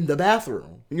men in the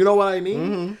bathroom. You know what I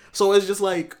mean? So it's just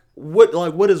like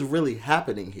what is really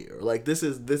happening here? Like this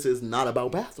is not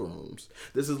about bathrooms.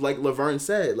 This is like Laverne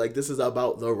said, like this is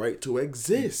about the right to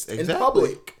exist in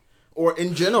public or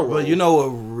in general. But you know what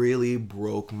really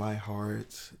broke my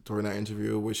heart during that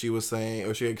interview where she was saying,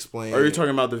 or she explained. Are you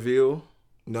talking about The View?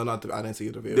 No, I didn't see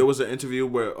The View. There was an interview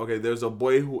where there's a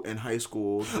boy who in high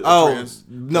school. I'm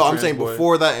saying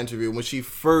before that interview when she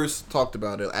first talked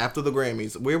about it after the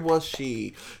Grammys. Where was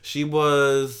she? She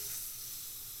was.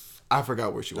 I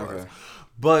forgot where she was. Okay.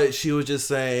 But she was just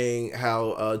saying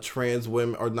how trans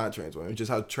women, or not trans women, just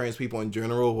how trans people in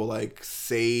general will like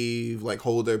save, like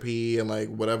hold their pee and like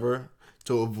whatever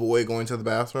to avoid going to the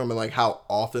bathroom, and like how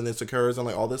often this occurs and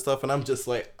like all this stuff. And I'm just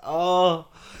like, oh,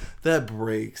 that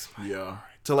breaks my heart.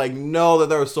 To like know that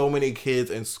there are so many kids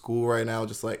in school right now,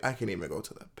 just like, I can't even go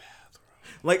to the bathroom.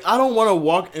 Like, I don't want to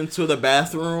walk into the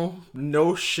bathroom,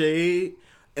 no shade,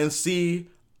 and see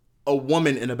a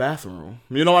woman in a bathroom.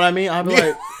 You know what I mean? I'd be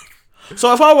like...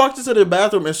 So if I walked into the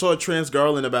bathroom and saw a trans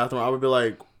girl in the bathroom, I would be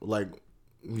like,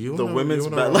 The women's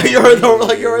bathroom. Like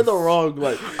you're in the wrong.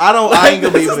 Like I ain't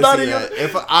gonna be able to see that.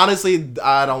 If honestly,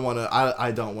 I don't want to.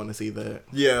 I don't want to see that.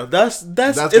 Yeah, that's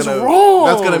it's gonna, wrong.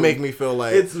 That's gonna make me feel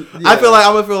like I feel like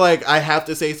I'm gonna feel like I have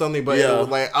to say something, but it was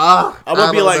like I'm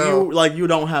gonna be like you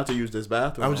don't have to use this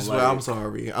bathroom. I'm just like, I'm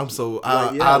sorry. I'm so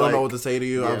I don't know what to say to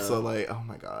you. Yeah. I'm so like, oh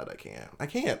my god, I can't.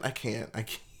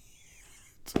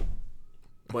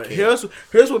 But here's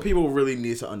what people really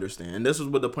need to understand. And this is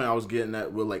what the point I was getting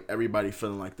at with like everybody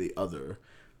feeling like the other.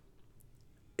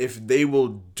 If they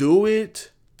will do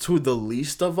it to the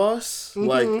least of us,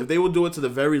 like if they will do it to the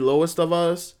very lowest of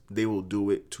us, they will do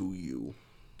it to you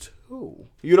too.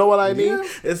 You know what I mean? Yeah.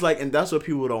 It's like, and that's what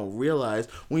people don't realize.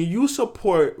 When you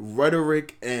support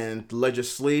rhetoric and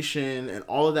legislation and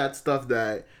all of that stuff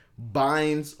that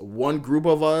binds one group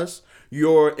of us,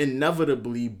 you're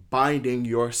inevitably binding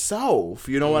yourself.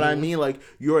 You know what I mean? Like,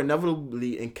 you're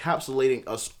inevitably encapsulating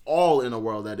us all in a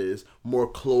world that is more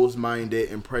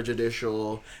closed-minded and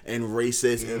prejudicial and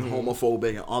racist and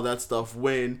homophobic and all that stuff,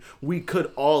 when we could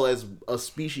all, as a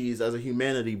species, as a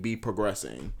humanity, be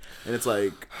progressing. And it's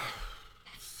like,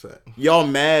 y'all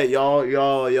mad,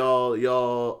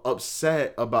 y'all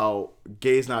upset about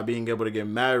gays not being able to get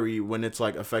married when it's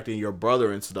like affecting your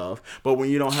brother and stuff. But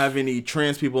when you don't have any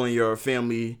trans people in your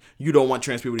family, you don't want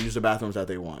trans people to use the bathrooms that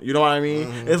they want. You know what I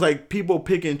mean? It's like people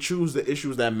pick and choose the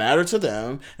issues that matter to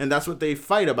them, and that's what they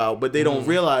fight about. But they don't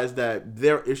realize that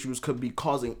their issues could be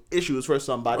causing issues for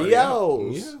somebody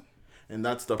else. Yeah. And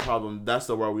that's the problem. That's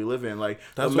the world we live in. Like,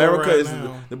 that's America is.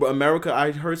 America.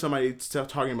 I heard somebody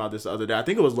talking about this the other day. I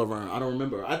think it was Laverne. I don't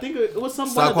remember. I think it was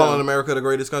somebody. Stop calling America the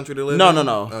greatest country to live in.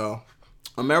 No. Oh.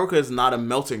 America is not a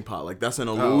melting pot. Like, that's an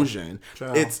illusion.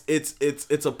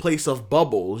 It's a place of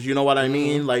bubbles. You know what I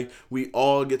mean? Like, we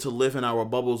all get to live in our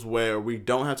bubbles where we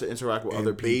don't have to interact with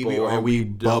other people. Baby, are we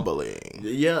bubbling?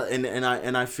 Yeah,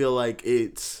 and I feel like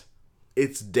it's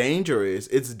dangerous.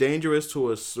 It's dangerous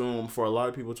to assume, for a lot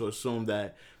of people to assume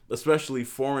that, especially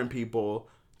foreign people,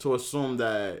 to assume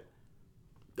that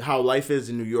how life is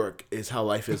in New York is how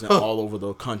life is in all over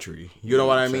the country. You know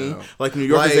what I mean? Like, New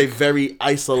York is a very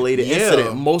isolated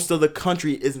incident. Most of the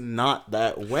country is not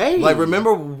that way. Like,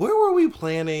 remember, where were we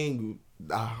planning?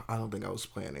 I don't think I was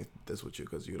planning this with you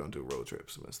because you don't do road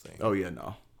trips and this thing. Oh, yeah,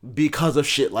 no. Because of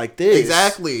shit like this.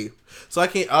 Exactly. So I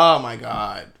can't, oh my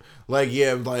God. Like,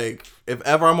 yeah, like, if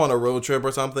ever I'm on a road trip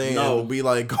or something, and it'll be,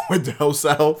 like, going down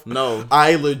south. No.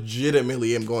 I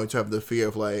legitimately am going to have the fear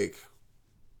of, like,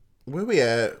 where we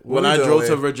at? When I drove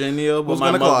to Virginia with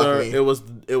my mother, it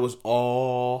was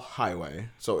all highway.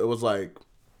 So it was, like,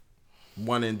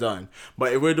 one and done.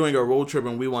 But if we're doing a road trip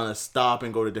and we want to stop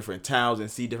and go to different towns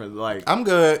and see different, like... I'm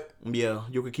good. Yeah,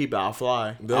 you can keep it. I'll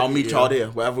fly. I'll meet y'all there.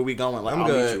 Wherever we going, like, I'll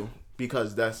meet you.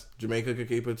 Because that's Jamaica could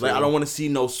keep it too. Like, I don't want to see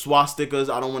no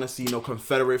swastikas. I don't want to see no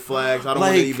Confederate flags. I don't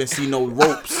want to even see no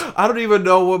ropes. I don't even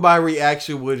know what my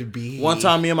reaction would be. One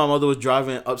time, me and my mother was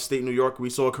driving upstate New York. We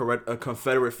saw a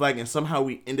Confederate flag, and somehow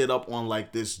we ended up on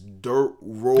like this dirt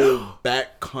road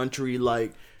back country.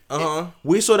 Like,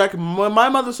 we saw that. When my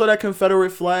mother saw that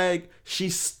Confederate flag, she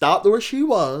stopped where she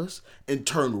was and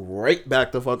turned right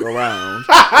back the fuck around.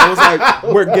 I was like,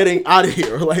 we're getting out of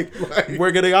here. Like,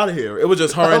 we're getting out of here. It was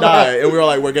just her and I, and we were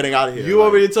like, we're getting out of here. You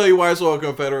want me to tell you why I saw a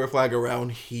Confederate flag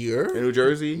around here? In New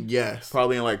Jersey? Yes.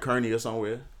 Probably in like Kearney or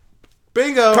somewhere.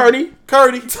 Bingo. Kearney.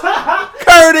 Kearney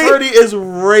is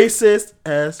racist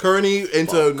as Kearney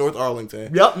into North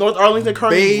Arlington. Yep, North Arlington,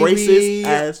 Kearney, racist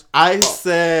as I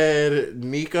said,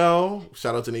 Nico.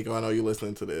 Shout out to Nico. I know you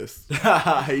listening to this.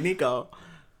 Hey, Nico.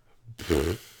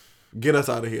 Get us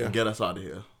out of here. Get us out of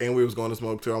here. And we was going to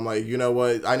smoke too. I'm like, you know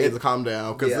what? I need to calm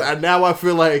down because now I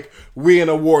feel like we in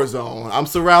a war zone. I'm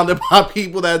surrounded by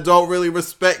people that don't really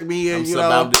respect me, and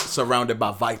surrounded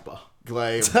by Viper.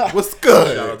 Like, what's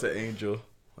good? Shout out to Angel,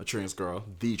 the trans girl.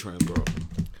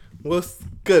 What's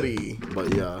goody?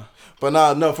 But yeah, but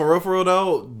no, for real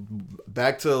though.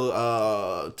 Back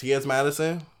to T.S.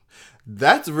 Madison.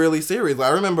 That's really serious.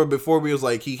 Like, I remember before we was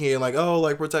like kicking like, oh,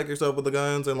 like protect yourself with the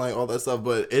guns and like all that stuff,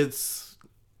 but it's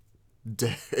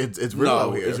real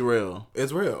out here. It's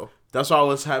real. That's why I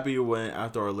was happy when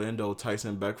after Orlando,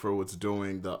 Tyson Beckford was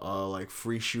doing the like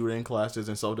free shooting classes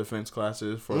and self defense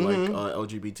classes for like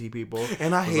LGBT people.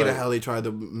 And I hated how they tried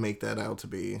to make that out to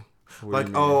be. Like,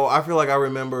 oh, I feel like I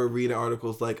remember reading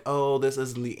articles like, oh, this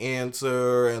isn't the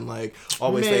answer, and like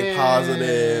always stay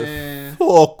positive.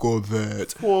 Fuck all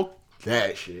that. Fuck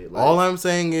that shit. Like, all I'm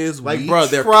saying is, like, bro,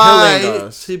 they're killing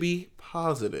us to be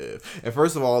positive. And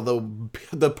first of all,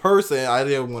 the person, I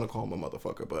didn't want to call him a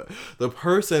motherfucker, but the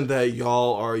person that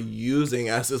y'all are using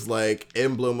as this like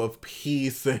emblem of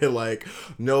peace and like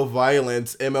no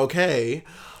violence, MLK,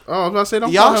 Oh, I was about to say,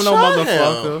 don't y'all call him no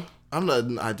motherfucker.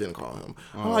 Him. I didn't call him.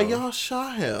 I'm like, y'all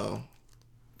shot him.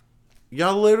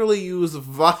 Y'all literally use and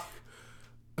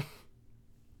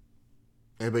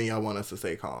then y'all want us to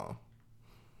stay calm.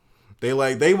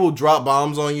 They will drop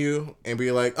bombs on you and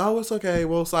be like, oh, it's okay,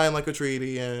 we'll sign like a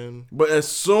treaty. And But as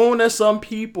soon as some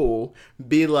people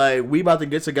be like, we about to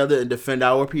get together and defend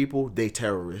our people, they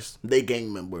terrorists, they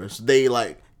gang members, they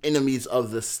like enemies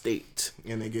of the state,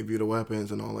 and they give you the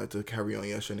weapons and all that to carry on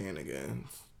your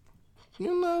shenanigans.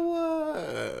 You know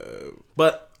what?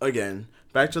 But again,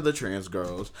 back to the trans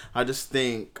girls. I just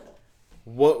think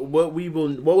what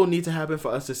will need to happen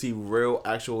for us to see real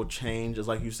actual change is,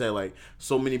 like you said, like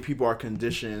so many people are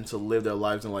conditioned to live their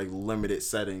lives in like limited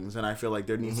settings, and I feel like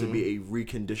there needs to be a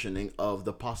reconditioning of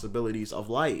the possibilities of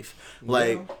life.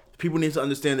 Like people need to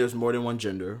understand there's more than one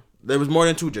gender. There was more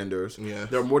than two genders. Yeah.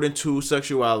 There are more than two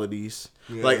sexualities.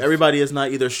 Yes. Like everybody is not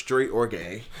either straight or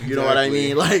gay. You know what I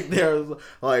mean? Like there's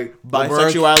like Bisexuality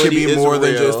bisexuality could be is more real.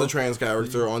 than just a trans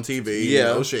character on TV.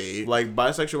 Yeah, No shade. like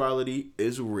bisexuality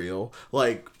is real.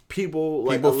 Like people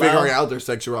Figuring out their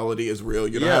sexuality is real.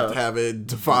 You don't have to have it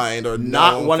defined or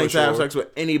not wanting to sure. have sex with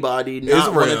anybody,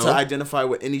 not wanting real. to identify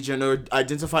with any gender,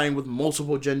 identifying with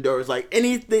multiple genders, like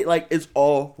anything, like it's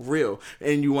all real.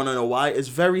 And you want to know why? It's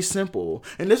very simple.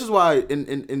 And this is why,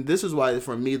 and this is why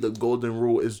for me the golden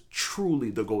rule is truly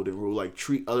the golden rule. Like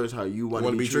treat others how you want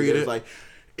to be treated. Like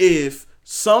if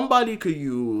somebody could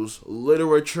use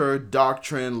literature,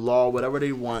 doctrine, law, whatever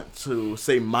they want to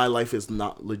say my life is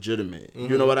not legitimate.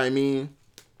 You know what I mean?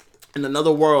 In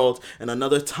another world, in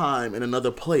another time, in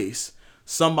another place,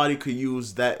 somebody could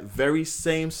use that very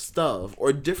same stuff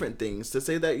or different things to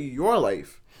say that your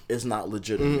life is not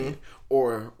legitimate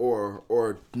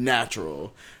or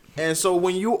natural. And so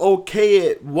when you okay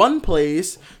it one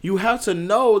place, you have to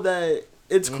know that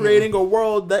it's creating a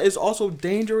world that is also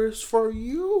dangerous for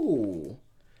you.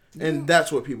 And that's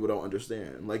what people don't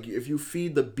understand. Like, if you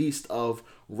feed the beast of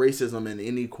racism and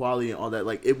inequality and all that,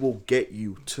 like, it will get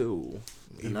you too.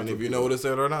 Even if you notice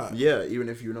it or not. Yeah, even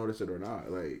if you notice it or not.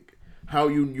 Like, how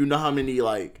you know how many,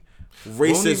 like,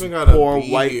 racist, poor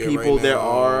white people there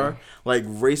are. Like,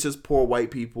 racist, poor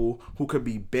white people who could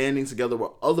be banding together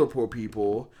with other poor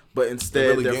people, but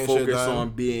instead they're focused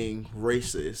on being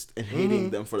racist and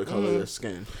hating them for the color of their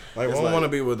skin. Like, I don't want to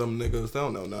be with them niggas. They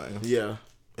don't know nothing. Yeah.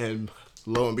 And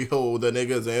lo and behold, the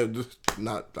niggas, and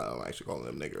I don't actually call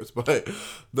them niggas, but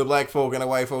the black folk and the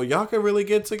white folk, y'all could really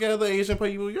get together, Asian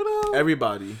people, you know?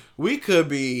 Everybody. We could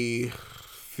be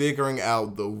figuring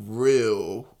out the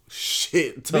real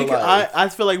shit to I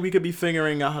feel like we could be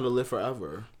figuring out how to live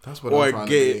forever. That's what I'm trying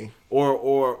to be.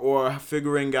 Or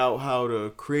figuring out how to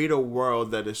create a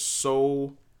world that is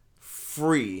so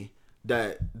free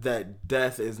that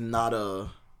death is not a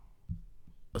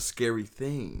scary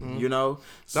thing, you know?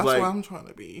 It's that's like, what I'm trying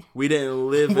to be. We didn't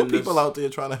live in people out there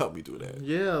trying to help me do that.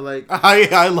 Yeah, like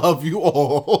I love you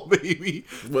all, baby.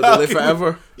 What, to live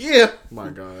forever? Yeah. My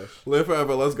gosh. Live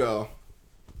forever, let's go.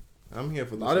 I'm here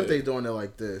for this. Not if they doing it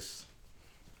like this.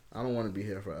 I don't want to be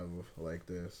here forever like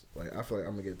this. Like, I feel like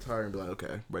I'm gonna get tired and be like,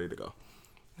 okay, ready to go.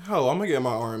 Hell, I'm gonna get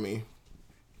my army.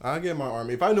 I'll get my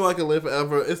army. If I knew I could live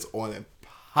forever, it's on and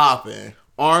popping.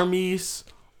 Armies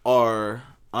are,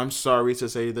 I'm sorry to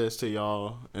say this to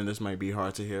y'all, and this might be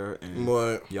hard to hear, and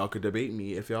y'all could debate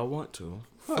me if y'all want to.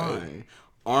 Fine.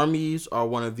 Armies are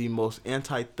one of the most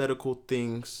antithetical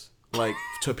things, like,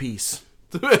 to peace.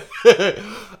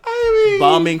 I mean,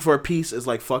 bombing for peace is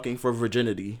like fucking for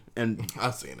virginity, and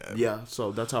I've seen that. Yeah,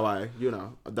 so that's how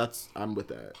I'm with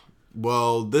that.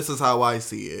 Well, this is how I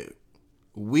see it.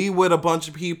 We with a bunch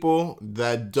of people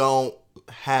that don't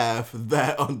have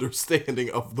that understanding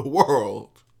of the world.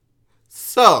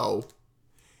 So,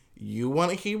 you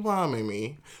want to keep bombing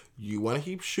me. You want to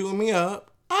keep shooting me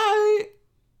up.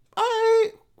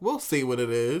 We'll see what it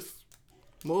is.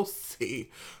 We'll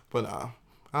see. But nah,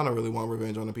 I don't really want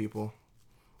revenge on the people.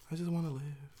 I just want to live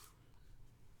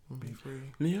and be free.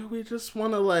 Yeah, we just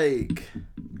want to, like,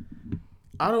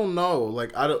 I don't know.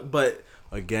 Like, but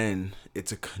again,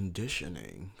 it's a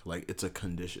conditioning. Like, it's a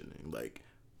conditioning. Like,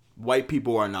 white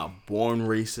people are not born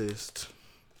racist.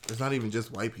 It's not even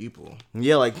just white people.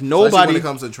 Yeah, like, nobody, especially when it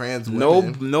comes to trans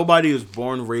women. Nobody is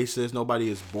born racist. Nobody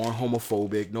is born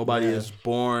homophobic. Nobody is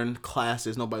born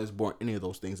classist. Nobody is born any of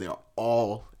those things. They are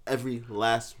all, every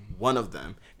last one of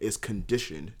them is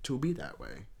conditioned to be that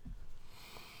way.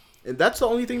 And that's the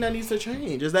only thing that needs to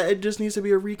change, is that it just needs to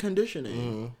be a reconditioning.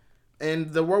 Mm-hmm.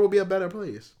 And the world will be a better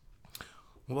place.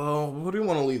 Well, what do you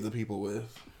want to leave the people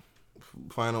with?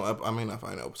 Final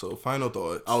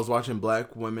thoughts. I was watching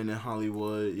Black Women in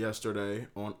Hollywood yesterday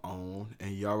on OWN,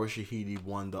 and Yara Shahidi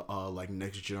won the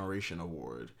Next Generation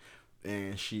Award,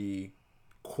 and she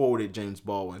quoted James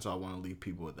Baldwin. So I want to leave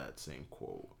people with that same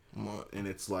quote. And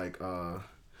it's like, the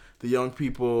young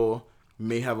people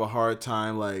may have a hard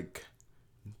time like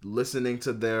listening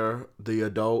to the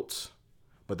adults,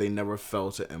 but they never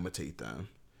fail to imitate them.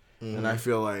 And I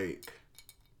feel like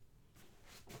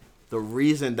the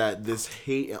reason that this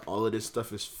hate and all of this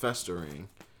stuff is festering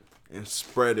and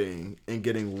spreading and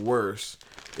getting worse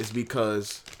is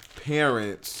because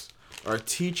parents are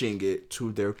teaching it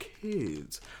to their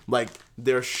kids. Like,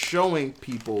 they're showing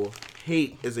people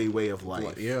hate is a way of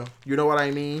life. Yeah. You know what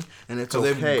I mean? And it's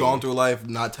okay. They've gone through life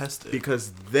not tested.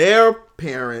 Because their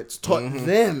parents taught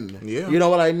them. Yeah. You know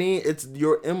what I mean?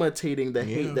 You're imitating the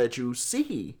hate that you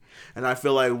see. And I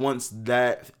feel like once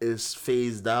that is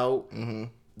phased out,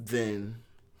 then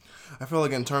I feel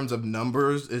like in terms of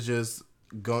numbers, it's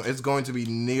going to be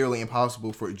nearly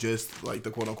impossible for just like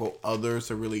the quote unquote others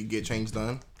to really get change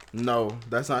done. No,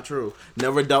 that's not true.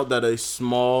 Never doubt that a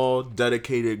small,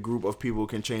 dedicated group of people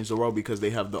can change the world because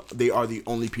they are the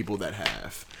only people that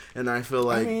have. And I feel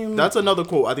like that's another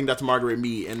quote. I think that's Margaret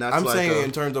Mead, and that's. I'm saying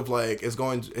in terms of like it's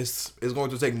going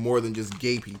to take more than just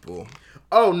gay people.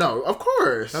 Oh no, of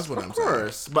course. That's what I'm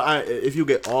saying. But if you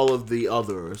get all of the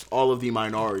others, all of the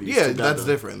minorities, together, that's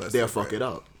different. They'll fuck it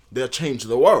up. They'll change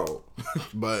the world.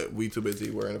 But we too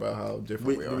busy worrying about how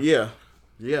different we are.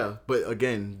 Yeah. But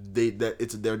again,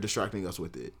 they're distracting us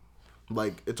with it.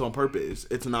 Like, it's on purpose.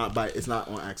 It's not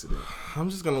on accident. I'm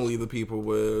just gonna leave the people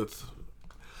with: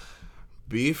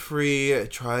 be free,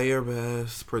 try your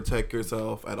best, protect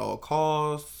yourself at all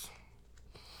costs.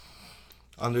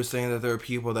 Understand that there are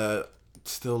people that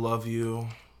still love you,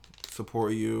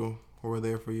 support you, who are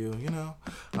there for you. You know,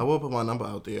 I will put my number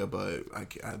out there, but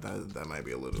that might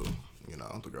be a little,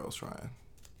 the girls trying to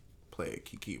play a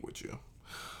kiki with you.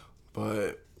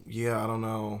 But yeah, I don't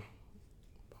know.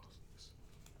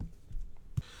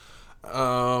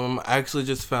 I actually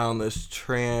just found this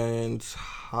trans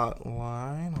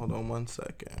hotline. Hold on one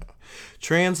second.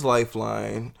 Trans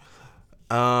Lifeline.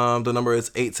 The number is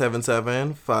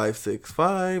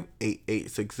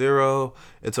 877-565-8860.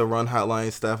 It's a run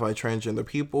hotline staffed by transgender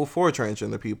people for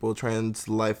transgender people. Trans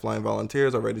Lifeline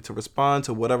volunteers are ready to respond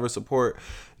to whatever support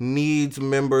needs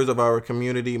members of our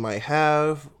community might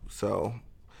have. So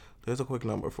there's a quick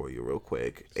number for you real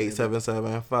quick.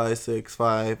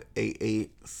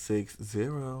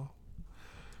 877-565-8860.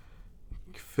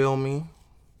 Feel me?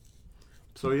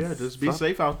 So yeah, just be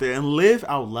safe out there and live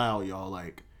out loud, y'all.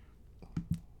 Like,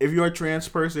 if you're a trans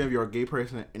person, if you're a gay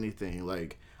person, anything,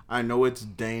 like, I know it's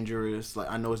dangerous. Like,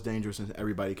 I know it's dangerous and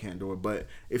everybody can't do it. But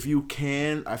if you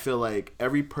can, I feel like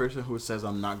every person who says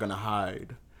I'm not gonna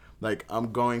hide, like,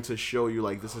 I'm going to show you,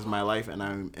 like, this is my life and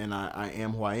I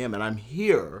am who I am and I'm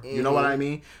here. You know what I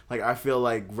mean? Like, I feel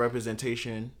like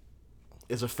representation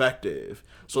is effective.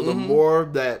 So the more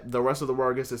that the rest of the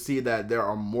world gets to see that there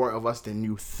are more of us than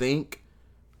you think,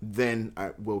 then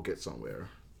I will get somewhere.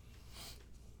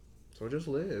 So just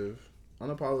live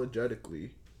unapologetically,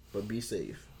 but be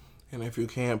safe. And if you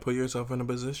can't, put yourself in a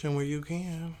position where you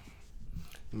can.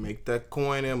 Make that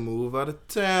coin and move out of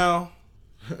town.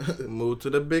 Move to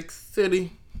the big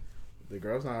city. The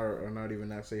girls are not even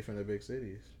that safe in the big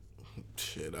cities.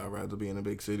 Shit, I'd rather be in a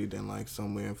big city than like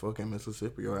somewhere in fucking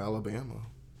Mississippi or Alabama.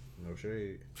 No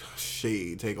shade.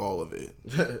 Shade, take all of it.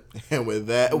 And with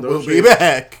that, we'll be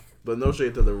back. But no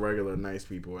shade to the regular nice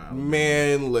people out.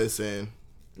 Man, listen.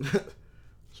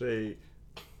 Shade.